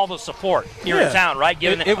snowball the support here in town, right?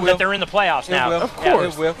 Given that they're in the playoffs now. Of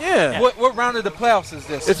course. It will. Yeah. What round of the playoffs is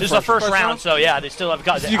this? This is the first round, so they still have.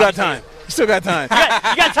 You got time. You still got time.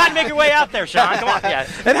 You got time to make your way out there, Sean. Come on,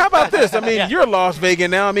 And how about this? I mean, you're Las Vegas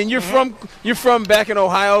now. I mean, you're from back in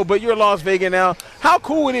Ohio, but you're Las Vegas now. How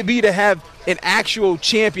cool would it be to have an actual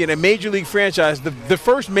champion, a Major League franchise, the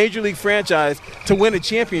first Major League franchise to win a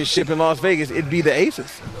championship in Las Vegas, it'd be the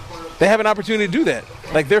Aces. They have an opportunity to do that.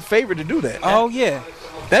 Like, they're favored to do that. Oh, yeah.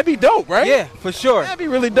 That'd be dope, right? Yeah, for sure. That'd be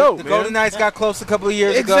really dope, The man. Golden Knights got close a couple of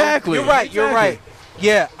years ago. Exactly. You're right.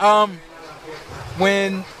 Yeah.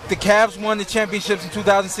 When the Cavs won the championships in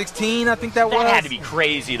 2016, I think that was. That had to be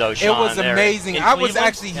crazy, though, Sean. It was amazing. I was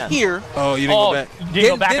actually here. Oh, you didn't go back? You didn't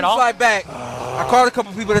go back at all? Didn't fly back. I called a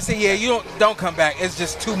couple people that said, yeah, you don't come back. It's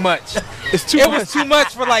just too much. It was too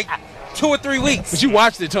much for like 2 or 3 weeks. But you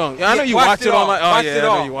watched it, Tone. I know you watched it online. Oh, yeah, I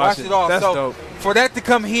know you watched it. All. That's so dope. For that to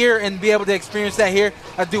come here and be able to experience that here,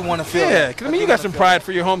 I do want to feel Yeah, that. because, I mean, you got some pride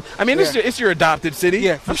for your home. I mean, it's your adopted city.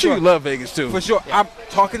 Yeah, I'm sure you love Vegas, too. For sure. I'm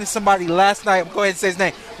talking to somebody last night. Go ahead and say his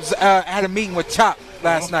name. I had a meeting with Chop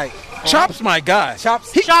last night. Chop's my guy.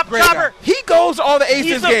 Chopper. He goes to all the Aces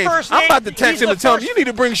He's the games. first I'm name- about to text he's him the and tell him first- you need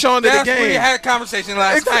to bring Sean to the We game. had a conversation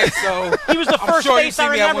last night, so He was the I'm first sure you'll face see I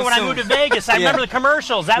me at remember one when I soon. moved to Vegas. I Yeah. remember the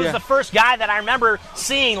commercials. That Yeah. was the first guy that I remember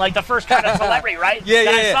seeing, like the first kind of celebrity, right? Yeah,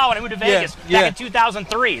 that yeah, I yeah. saw when I moved to Yeah, Vegas yeah. back in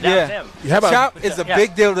 2003. That was him. How about- Chop is a Yeah.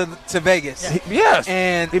 big deal to Vegas. Yes.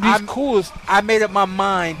 And He's cool. I made up my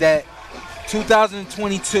mind that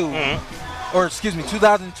 2022, or excuse me,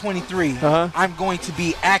 2023, I'm going to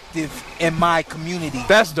be active in my community.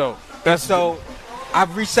 That's dope. So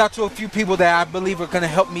I've reached out to a few people that I believe are going to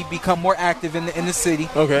help me become more active in the city.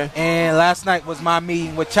 Okay. And last night was my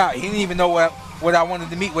meeting with Chop. He didn't even know what I wanted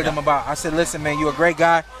to meet with him about. I said, listen, man, you're a great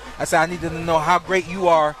guy. I said, I need to know how great you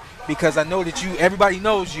are, because I know that everybody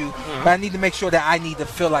knows you, but I need to make sure that I need to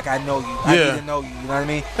feel like I know you. I need to know you. You know what I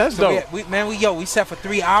mean? That's so dope. We sat for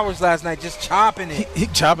 3 hours last night just chopping it. He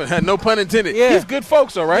chopping, no pun intended. Yeah. He's good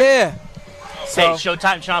folks, all right? Yeah. Hey,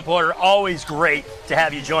 Showtime Sean Porter, always great to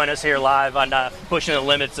have you join us here live on Pushing the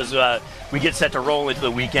Limits as we get set to roll into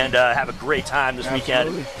the weekend. Have a great time this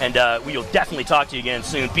weekend, and we'll definitely talk to you again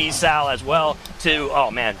soon. Peace, Sal, as well, too.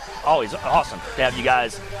 Oh, man, always awesome to have you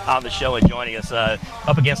guys on the show and joining us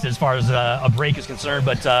up against it as far as a break is concerned.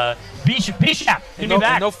 But B-Shap can be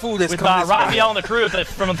back no food is with coming this Raphael and the crew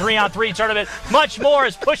from a 3-on-3 tournament. Much more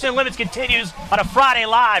as Pushing the Limits continues on a Friday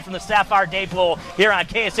live from the Sapphire Day Pool here on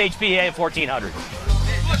KSHP AM 1400.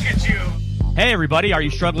 Look at you. Hey, everybody. Are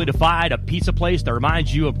you struggling to find a pizza place that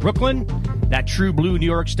reminds you of Brooklyn? That true blue New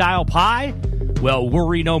York style pie? Well,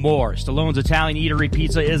 worry no more. Stallone's Italian Eatery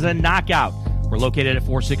Pizza is a knockout. We're located at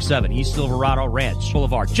 467 East Silverado Ranch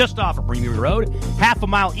Boulevard, just off of Premium Road, half a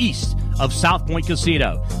mile east of South Point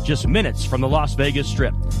Casino, just minutes from the Las Vegas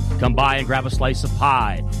Strip. Come by and grab a slice of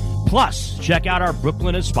pie. Plus, check out our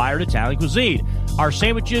Brooklyn-inspired Italian cuisine. Our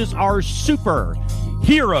sandwiches are super.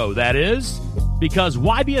 Hero, that is. Because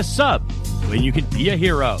why be a sub when you can be a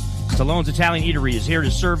hero? Stallone's Italian Eatery is here to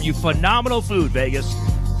serve you phenomenal food, Vegas.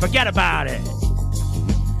 Forget about it.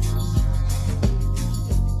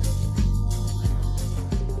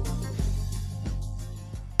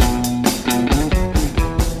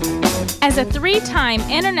 As a 3-time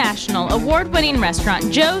international award-winning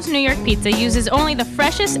restaurant, Joe's New York Pizza uses only the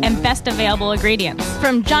freshest and best available ingredients.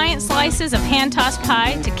 From giant slices of hand-tossed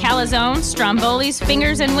pie to calzone, strombolis,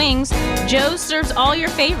 fingers, and wings, Joe's serves all your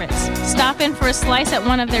favorites. Stop in for a slice at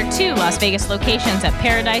one of their 2 Las Vegas locations at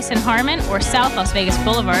Paradise and Harmon or South Las Vegas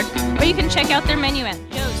Boulevard, or you can check out their menu at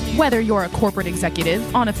Joe's. Whether you're a corporate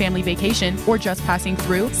executive, on a family vacation, or just passing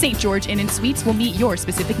through, St. George Inn & Suites will meet your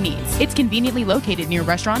specific needs. It's conveniently located near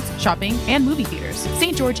restaurants, shopping, and movie theaters.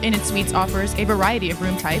 St. George Inn & Suites offers a variety of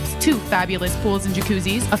room types, 2 fabulous pools and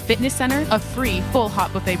jacuzzis, a fitness center, a free full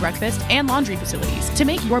hot buffet breakfast, and laundry facilities. To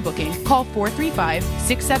make your booking, call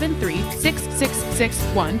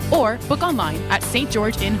 435-673-6661 or book online at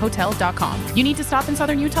stgeorgeinnhotel.com. You need to stop in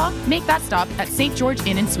Southern Utah? Make that stop at St. George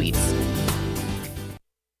Inn & Suites.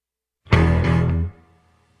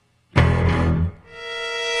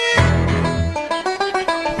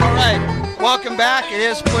 Welcome back. It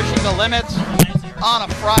is Pushing the Limits on a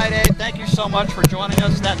Friday. Thank you so much for joining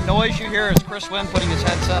us. That noise you hear is Chris Wynn putting his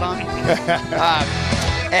headset on.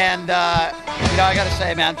 I got to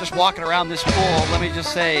say, man, just walking around this pool, let me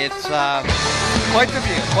just say it's quite the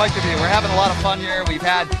view, quite the view. We're having a lot of fun here. We've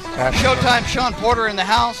had Showtime Sean Porter in the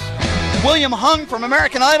house. William Hung from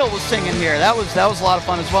American Idol was singing here. That was a lot of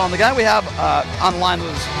fun as well. And the guy we have on the line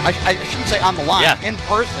was, I shouldn't say on the line, in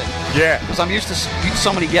person. Yeah. Because I'm used to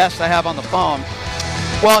so many guests I have on the phone.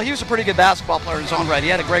 Well, he was a pretty good basketball player in his own right. He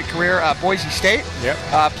had a great career at Boise State. Yep.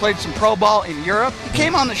 Played some pro ball in Europe. He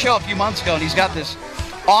came on the show a few months ago, and he's got this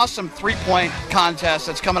awesome three-point contest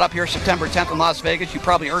that's coming up here September 10th in Las Vegas. You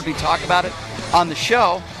probably heard me talk about it on the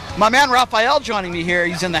show. My man Raphael joining me here.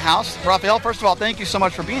 He's in the house. Raphael, first of all, thank you so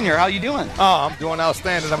much for being here. How you doing? Oh, I'm doing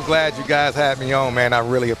outstanding. I'm glad you guys had me on, man. I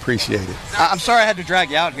really appreciate it. I'm sorry I had to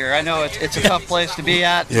drag you out here. I know it's a tough place to be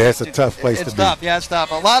at. Yeah, it's a tough place to be. It's tough. Yeah, it's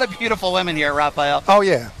tough. A lot of beautiful women here, Raphael. Oh,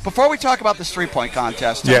 yeah. Before we talk about this three-point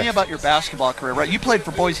contest, tell me about your basketball career. Right, you played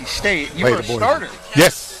for Boise State. You were a starter.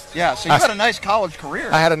 Yes. Yeah, so you had a nice college career.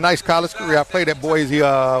 I had a nice college career. I played at Boise,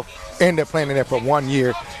 ended up playing there for 1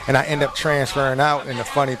 year, and I ended up transferring out. And the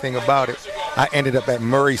funny thing about it, I ended up at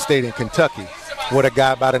Murray State in Kentucky with a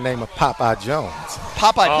guy by the name of Popeye Jones.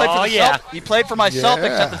 Popeye played for the Celtics. He played for my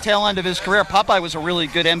Celtics at the tail end of his career. Popeye was a really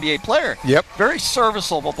good NBA player. Yep. Very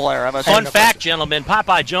serviceable player. Fun fact, gentlemen,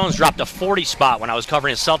 Popeye Jones dropped a 40 spot when I was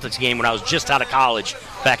covering a Celtics game when I was just out of college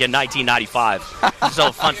back in 1995.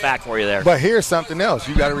 So fun fact for you there. But here's something else.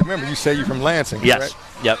 You got to remember, you say you're from Lansing, yes.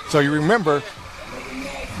 Right? Yep. So you remember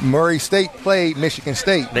Murray State played Michigan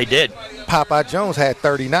State. They did. Popeye Jones had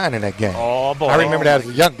 39 in that game. Oh, boy. I remember that as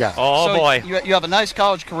a young guy. Oh, boy. You have a nice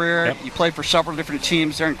college career. Yep. You played for several different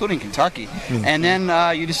teams there, including Kentucky. Mm-hmm. And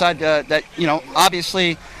then you decide that,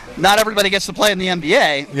 obviously not everybody gets to play in the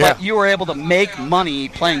NBA, but you were able to make money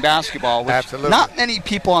playing basketball, which Absolutely. Not many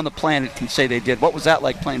people on the planet can say they did. What was that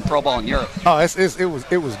like playing pro ball in Europe? Oh, it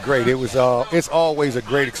was great. It's always a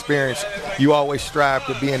great experience. You always strive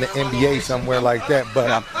to be in the NBA somewhere like that,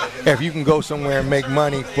 but if you can go somewhere and make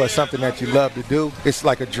money for something that you love to do, it's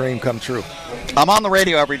like a dream come true. I'm on the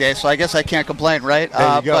radio every day, so I guess I can't complain, right?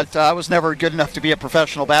 There you go. But I was never good enough to be a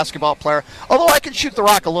professional basketball player, although I can shoot the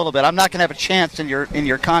rock a little bit. I'm not going to have a chance in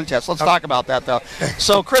your contest. Let's talk about that, though.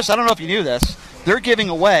 So, Chris, I don't know if you knew this. They're giving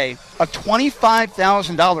away a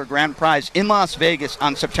 $25,000 grand prize in Las Vegas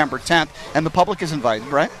on September 10th, and the public is invited,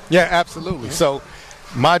 right? Yeah, absolutely. So,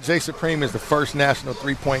 my J Supreme is the first national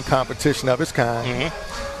three-point competition of its kind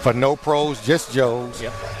for no pros, just Joes,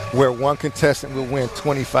 where one contestant will win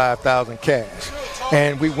 $25,000 cash.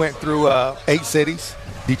 And we went through 8 cities: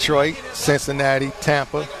 Detroit, Cincinnati,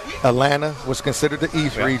 Tampa. Atlanta was considered the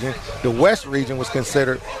East region. The West region was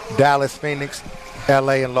considered Dallas, Phoenix,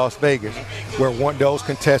 LA, and Las Vegas, where those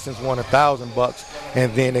contestants won $1,000,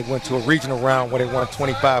 and then they went to a regional round where they won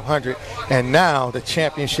 $2,500. And now the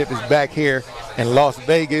championship is back here in Las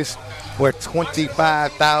Vegas, where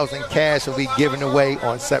 $25,000 cash will be given away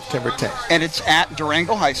on September 10th. And it's at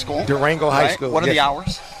Durango High School. Durango High School. What are the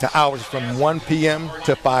hours? The hours from 1 p.m.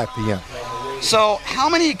 to 5 p.m. So how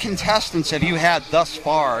many contestants have you had thus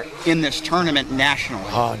far in this tournament nationally?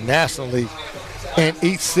 Nationally, in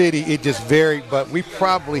each city, it just varied, but we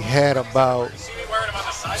probably had about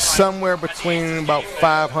somewhere between about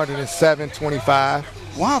 500 and 725.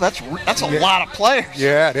 Wow, that's a lot of players.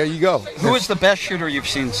 Yeah, there you go. Who is the best shooter you've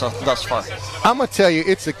seen thus far? I'm gonna tell you,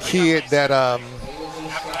 it's a kid that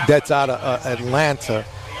that's out of Atlanta.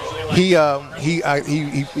 He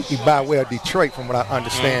by way of Detroit, from what I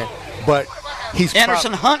understand, but he's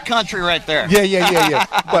Anderson Hunt country right there. Yeah.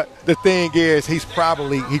 But the thing is, he's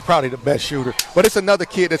probably the best shooter. But it's another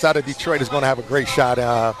kid that's out of Detroit that's going to have a great shot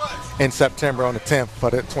in September on the 10th for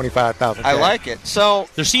the $25,000. I like it. So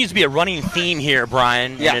there seems to be a running theme here,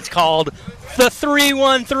 Brian, and it's called the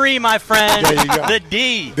 313, my friend. There you go. The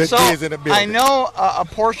D. The D is in the building. I know a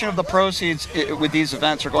portion of the proceeds with these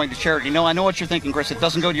events are going to charity. No, I know what you're thinking, Chris. It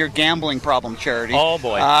doesn't go to your gambling problem charity. Oh,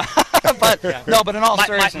 boy. But in all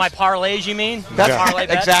seriousness. My parlays, you mean? That's parlay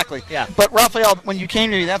bets? Exactly. Yeah. But, Raphael, when you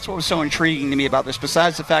came to me, that's what was so intriguing to me about this,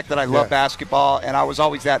 besides the fact that I love basketball and I was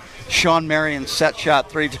always that Sean Marion set shot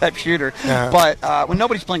 3-type shooter. But when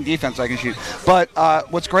nobody's playing defense, I can shoot. But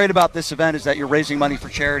what's great about this event is that you're raising money for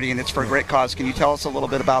charity and it's for a great cause. Can you tell us a little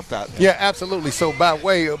bit about that? Yeah, absolutely. So by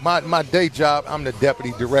way of my day job, I'm the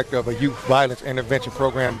deputy director of a youth violence intervention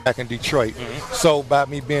program back in Detroit. So by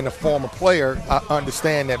me being a former player, I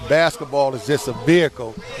understand that basketball is just a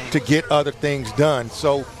vehicle to get other things done.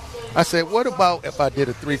 So I said, what about if I did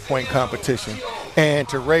a three-point competition and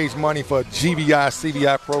to raise money for GVI,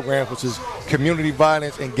 CVI programs, which is community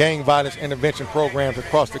violence and gang violence intervention programs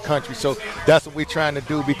across the country. So that's what we're trying to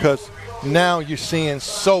do, because now you're seeing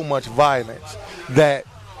so much violence that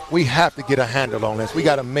we have to get a handle on this. We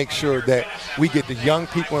got to make sure that we get the young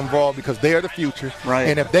people involved, because they are the future. Right.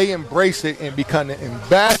 And if they embrace it and become the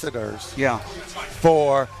ambassadors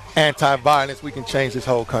for anti-violence, we can change this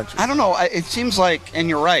whole country. I don't know. It seems like, and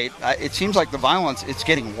you're right, it seems like the violence, it's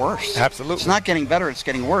getting worse. Absolutely. It's not getting better, it's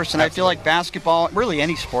getting worse. And I feel like basketball, really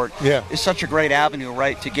any sport, is such a great avenue,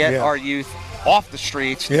 right, to get our youth off the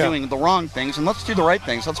streets doing the wrong things, and let's do the right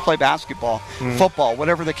things. Let's play basketball, football,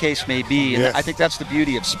 whatever the case may be. And I think that's the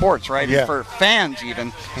beauty of sports, right? And for fans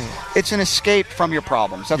even, it's an escape from your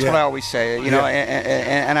problems. That's what I always say. You know,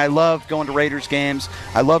 and I love going to Raiders games.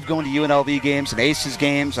 I love going to UNLV games and Aces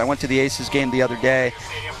games. I went to the Aces game the other day,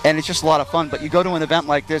 and it's just a lot of fun. But you go to an event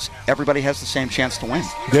like this, everybody has the same chance to win.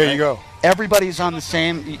 There you go. Everybody's on the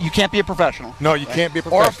same. You can't be a professional. No, you can't be a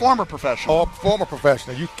professional. Or a former professional. Or a former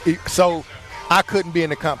professional. So I couldn't be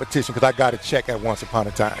in the competition because I got a check at once upon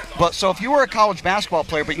a time. But so if you were a college basketball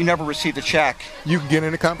player but you never received a check, you can get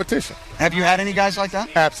in the competition. Have you had any guys like that?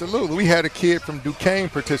 Absolutely. We had a kid from Duquesne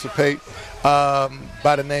participate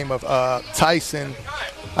by the name of Tyson.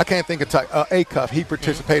 I can't think of Acuff. He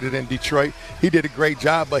participated in Detroit. He did a great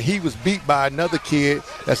job, but he was beat by another kid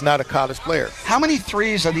that's not a college player. How many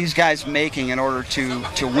threes are these guys making in order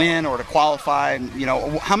to win or to qualify? And, you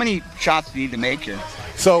know, how many shots do you need to make here?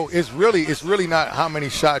 So it's really not how many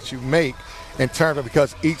shots you make in terms of,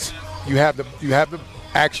 because you have the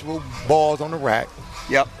actual balls on the rack.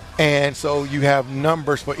 Yep. And so you have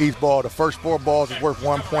numbers for each ball. The first 4 balls is worth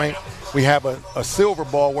 1 point. We have a silver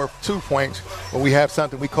ball worth 2 points, but we have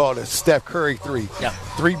something we call a Steph Curry 3. Yeah.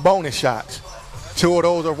 3 bonus shots. 2 of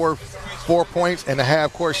those are worth 4 points, and the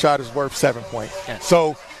half-court shot is worth 7 points. Yeah.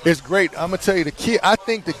 So it's great. I'm going to tell you, I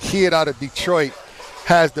think the kid out of Detroit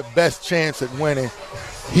has the best chance at winning.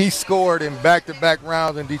 He scored in back-to-back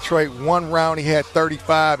rounds in Detroit. One round he had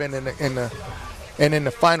 35, and in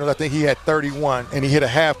the finals, I think he had 31, and he hit a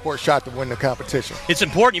half-court shot to win the competition. It's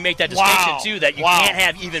important you make that distinction, too, that you can't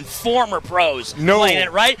have even former pros playing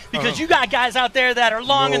it, right? Because you got guys out there that are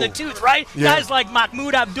long in the tooth, right? Yeah. Guys like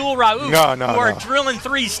Mahmoud Abdul-Rauf who are drilling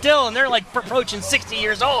threes still, and they're like approaching 60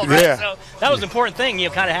 years old, right? Yeah. So that was an important thing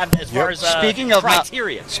you kind of have as far as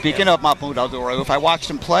criteria. Speaking of Mahmoud Abdul-Rauf, I watched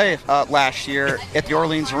him play last year at the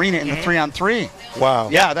Orleans Arena in the 3-on-3. Wow.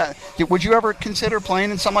 Yeah. Would you ever consider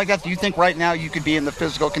playing in something like that? Do you think right now you could be in the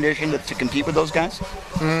physical condition to compete with those guys?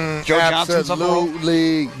 Joe Johnson's of the world?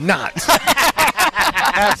 Absolutely not.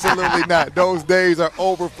 Absolutely not. Those days are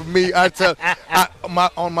over for me.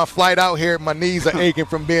 On my flight out here, my knees are aching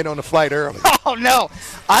from being on the flight early. Oh, no.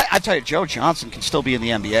 I tell you, Joe Johnson can still be in the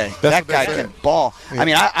NBA. That guy can ball. Yeah. I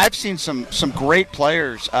mean, I've seen some great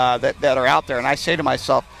players that are out there, and I say to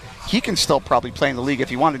myself, he can still probably play in the league if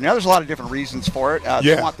he wanted. Now, there's a lot of different reasons for it.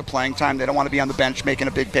 They want the playing time. They don't want to be on the bench making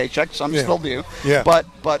a big paycheck. Some still do. Yeah. But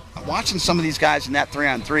watching some of these guys in that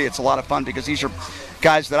 3-on-3, it's a lot of fun because these are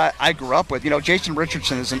guys that I grew up with. You know, Jason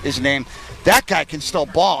Richardson is his name. That guy can still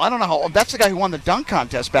ball. I don't know how old. That's the guy who won the dunk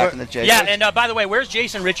contest back in the day. Yeah, and by the way, where's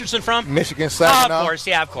Jason Richardson from? Michigan Saginaw.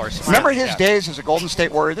 Of course. Remember his days as a Golden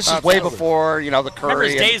State Warrior? This is way before, the Curry. Remember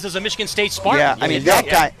his days as a Michigan State Spartan? Yeah, I mean,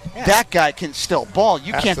 that guy can still ball.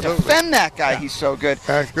 You can't defend that guy. He's so good.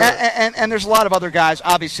 And there's a lot of other guys,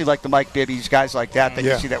 obviously, like the Mike Bibby's, guys like that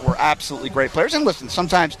you see that were absolutely great players. And listen,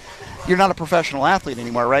 sometimes you're not a professional athlete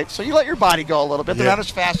anymore, right? So you let your body go a little bit. They're not as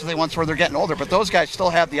fast as they once were. They're getting older. But those guys still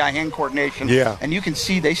have the eye-hand coordination. Yeah. And you can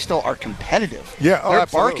see they still are competitive. Yeah, They're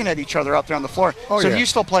barking at each other out there on the floor. So do you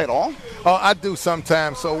still play at all? Oh, I do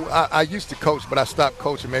sometimes. So I used to coach, but I stopped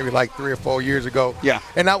coaching maybe like 3 or 4 years ago. Yeah.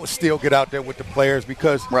 And I would still get out there with the players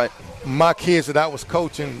because my kids that I was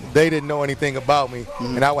coaching, they didn't know anything about me.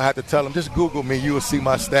 Mm-hmm. And I would have to tell them, just Google me. You will see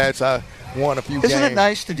my stats. I won a few games. Isn't it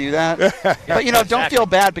nice to do that? But, don't feel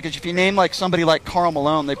bad because if you name like somebody like Karl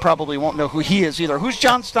Malone, they probably won't know who he is either. Who's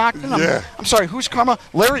John Stockton? I'm sorry, who's Karl?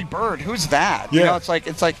 Larry Bird, who's that? Yeah. It's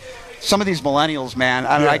like some of these millennials, man,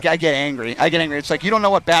 I get angry. It's like you don't know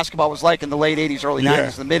what basketball was like in the late 80s, early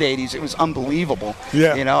 90s, the mid 80s. It was unbelievable.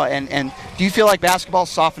 Yeah. And do you feel like basketball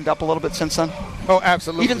softened up a little bit since then? Oh,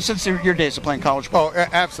 absolutely. Even since your days of playing college ball? Oh,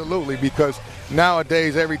 absolutely, because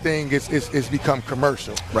nowadays everything is become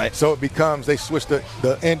commercial. Right. So they switch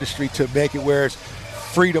the industry to make it where it's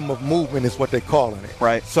freedom of movement is what they're calling it.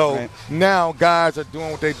 Right. So now guys are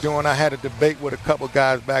doing what they're doing. I had a debate with a couple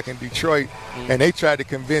guys back in Detroit, and they tried to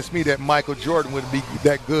convince me that Michael Jordan would be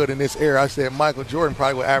that good in this era. I said Michael Jordan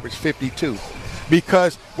probably would average 52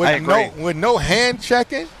 because with no hand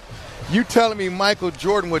checking, you telling me Michael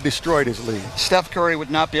Jordan would destroy this league? Steph Curry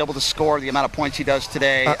would not be able to score the amount of points he does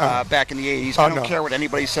today back in the 80s. I don't care what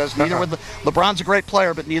anybody says. Neither would LeBron's a great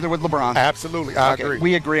player, but neither would LeBron. Absolutely, I agree.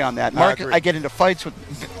 We agree on that. I get into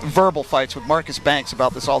verbal fights with Marcus Banks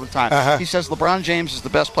about this all the time. He says LeBron James is the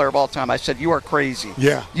best player of all time. I said, you are crazy.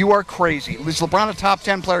 Yeah. You are crazy. Is LeBron a top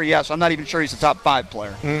 10 player? Yes. I'm not even sure he's a top 5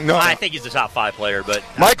 player. No. I think he's a top 5 player, but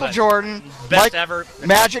Michael Jordan, best ever,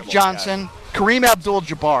 Magic Johnson, Kareem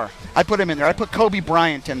Abdul-Jabbar. I put him in there. I put Kobe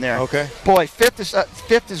Bryant in there. Okay. Boy,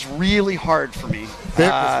 fifth is really hard for me. Fifth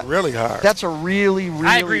was really hard. That's a really, really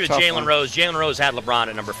I agree with tough Jalen one. Rose. Jalen Rose had LeBron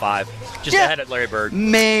at number 5, just Yeah. ahead of Larry Bird.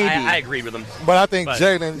 Maybe. I agree with him. But I think But-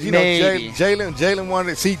 Jalen, Jalen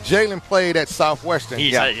wanted to see. Jalen played at Southwestern.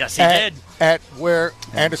 Yes, he did. At where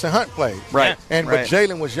Anderson Hunt played. Right. And right. but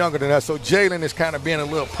Jalen was younger than us, so Jalen is kind of being a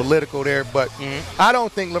little political there. But I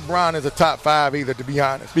don't think LeBron is a top 5 either, to be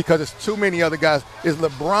honest, because there's too many other guys. Is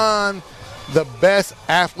LeBron the best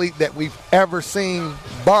athlete that we've ever seen,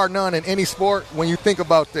 bar none, in any sport? When you think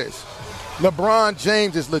about this, LeBron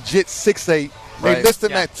James is legit 6'8". They Right. list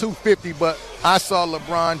him at 250, but I saw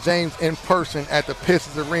LeBron James in person at the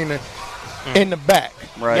Pistons Arena in the back.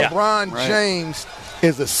 Right. LeBron Right. James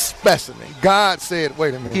is a specimen. God said,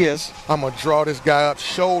 wait a minute. He is. I'm going to draw this guy up,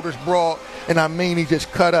 shoulders broad, and I mean he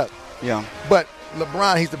just cut up. Yeah. But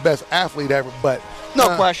LeBron, he's the best athlete ever, but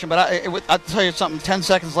No question, but I'll tell you something. 10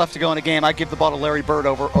 seconds left to go in the game. I'd give the ball to Larry Bird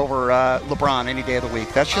over LeBron any day of the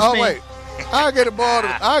week. That's just me. Oh, wait. I'll get a ball to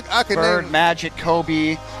I can Bird, name Magic,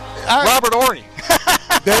 Kobe, Robert Ory.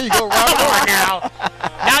 There you go, Robert Ory.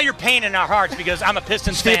 Now you're pain in our hearts because I'm a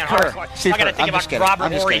Pistons Steve fan. Kerr. Hardcore. Steve I got to Kerr. think I'm just about kidding. Robert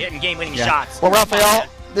I'm just Horry kidding. hitting game-winning Yeah. shots. Well, Raphael,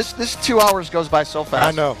 this 2 hours goes by so fast.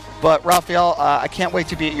 I know. But, Raphael, I can't wait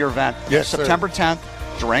to be at your event. Yes, sir. September 10th,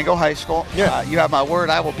 Durango High School. Yeah. You have my word.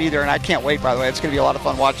 I will be there, and I can't wait, by the way. It's going to be a lot of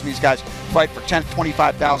fun watching these guys fight for $10,000,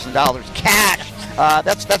 $25,000 cash.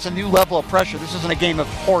 That's a new level of pressure. This isn't a game of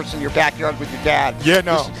horse in your backyard with your dad. Yeah,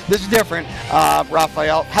 no. This is different.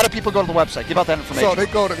 Raphael, how do people go to the website? Give out that information. So they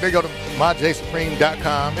go to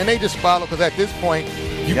myjsupreme.com, and they just follow, because at this point,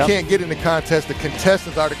 you can't get in the contest. The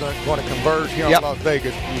contestants are going to converge here in Las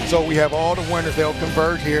Vegas. So we have all the winners. They'll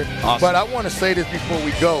converge here. Awesome. But I want to say this before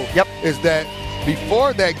we go, is that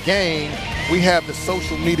before that game, we have the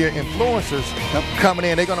social media influencers coming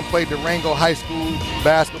in. They're going to play Durango High School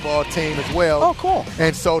basketball team as well. Oh, cool.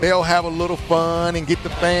 And so they'll have a little fun and get the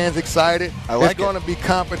fans excited. There's going to be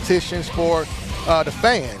competitions for the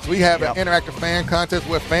fans. We have an interactive fan contest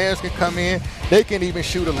where fans can come in. They can even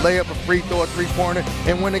shoot a layup, a free throw, a three-pointer,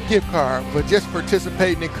 and win a gift card. But just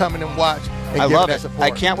participating and coming and watch and I giving love that it. support.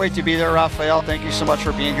 I can't wait to be there, Raphael. Thank you so much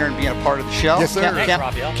for being here and being a part of the show. Yes, sir.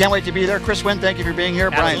 Can't wait to be there. Chris Wynn, thank you for being here.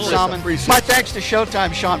 Absolutely. Brian Salmon. Appreciate My it. thanks to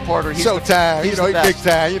Showtime, Sean Porter. He's Showtime, he's he's the big best.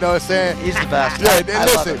 time, you know what I'm saying? He's the best. Yeah, I and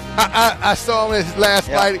love listen, it. I saw him in his last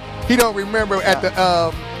fight. He don't remember at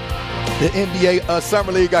the NBA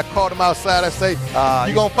Summer League. I called him outside. I say,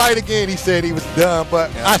 you going to fight again? He said he was done,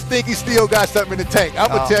 but I think he still got something in the tank. I'm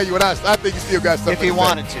going to tell you what I think he still got something If he in the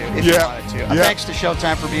wanted tank. to. If he wanted to. Thanks to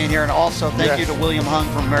Showtime for being here, and also thank you to William Hung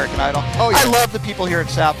from American Idol. I love the people here at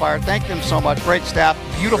Sapphire. Thank them so much. Great staff,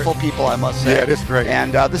 beautiful people, I must say. Yeah, this is great.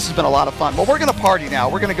 And this has been a lot of fun. Well, we're going to party now.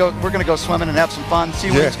 We're going to go swimming and have some fun. See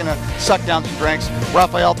who's going to suck down some drinks.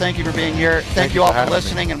 Raphael, thank you for being here. Thank you all for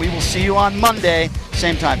listening, and we will see you on Monday,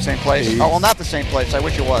 same time, same place. Peace. Oh, well, not the same place. I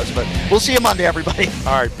wish it was, but we'll see you Monday, everybody.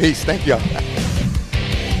 All right, peace. Thank y'all.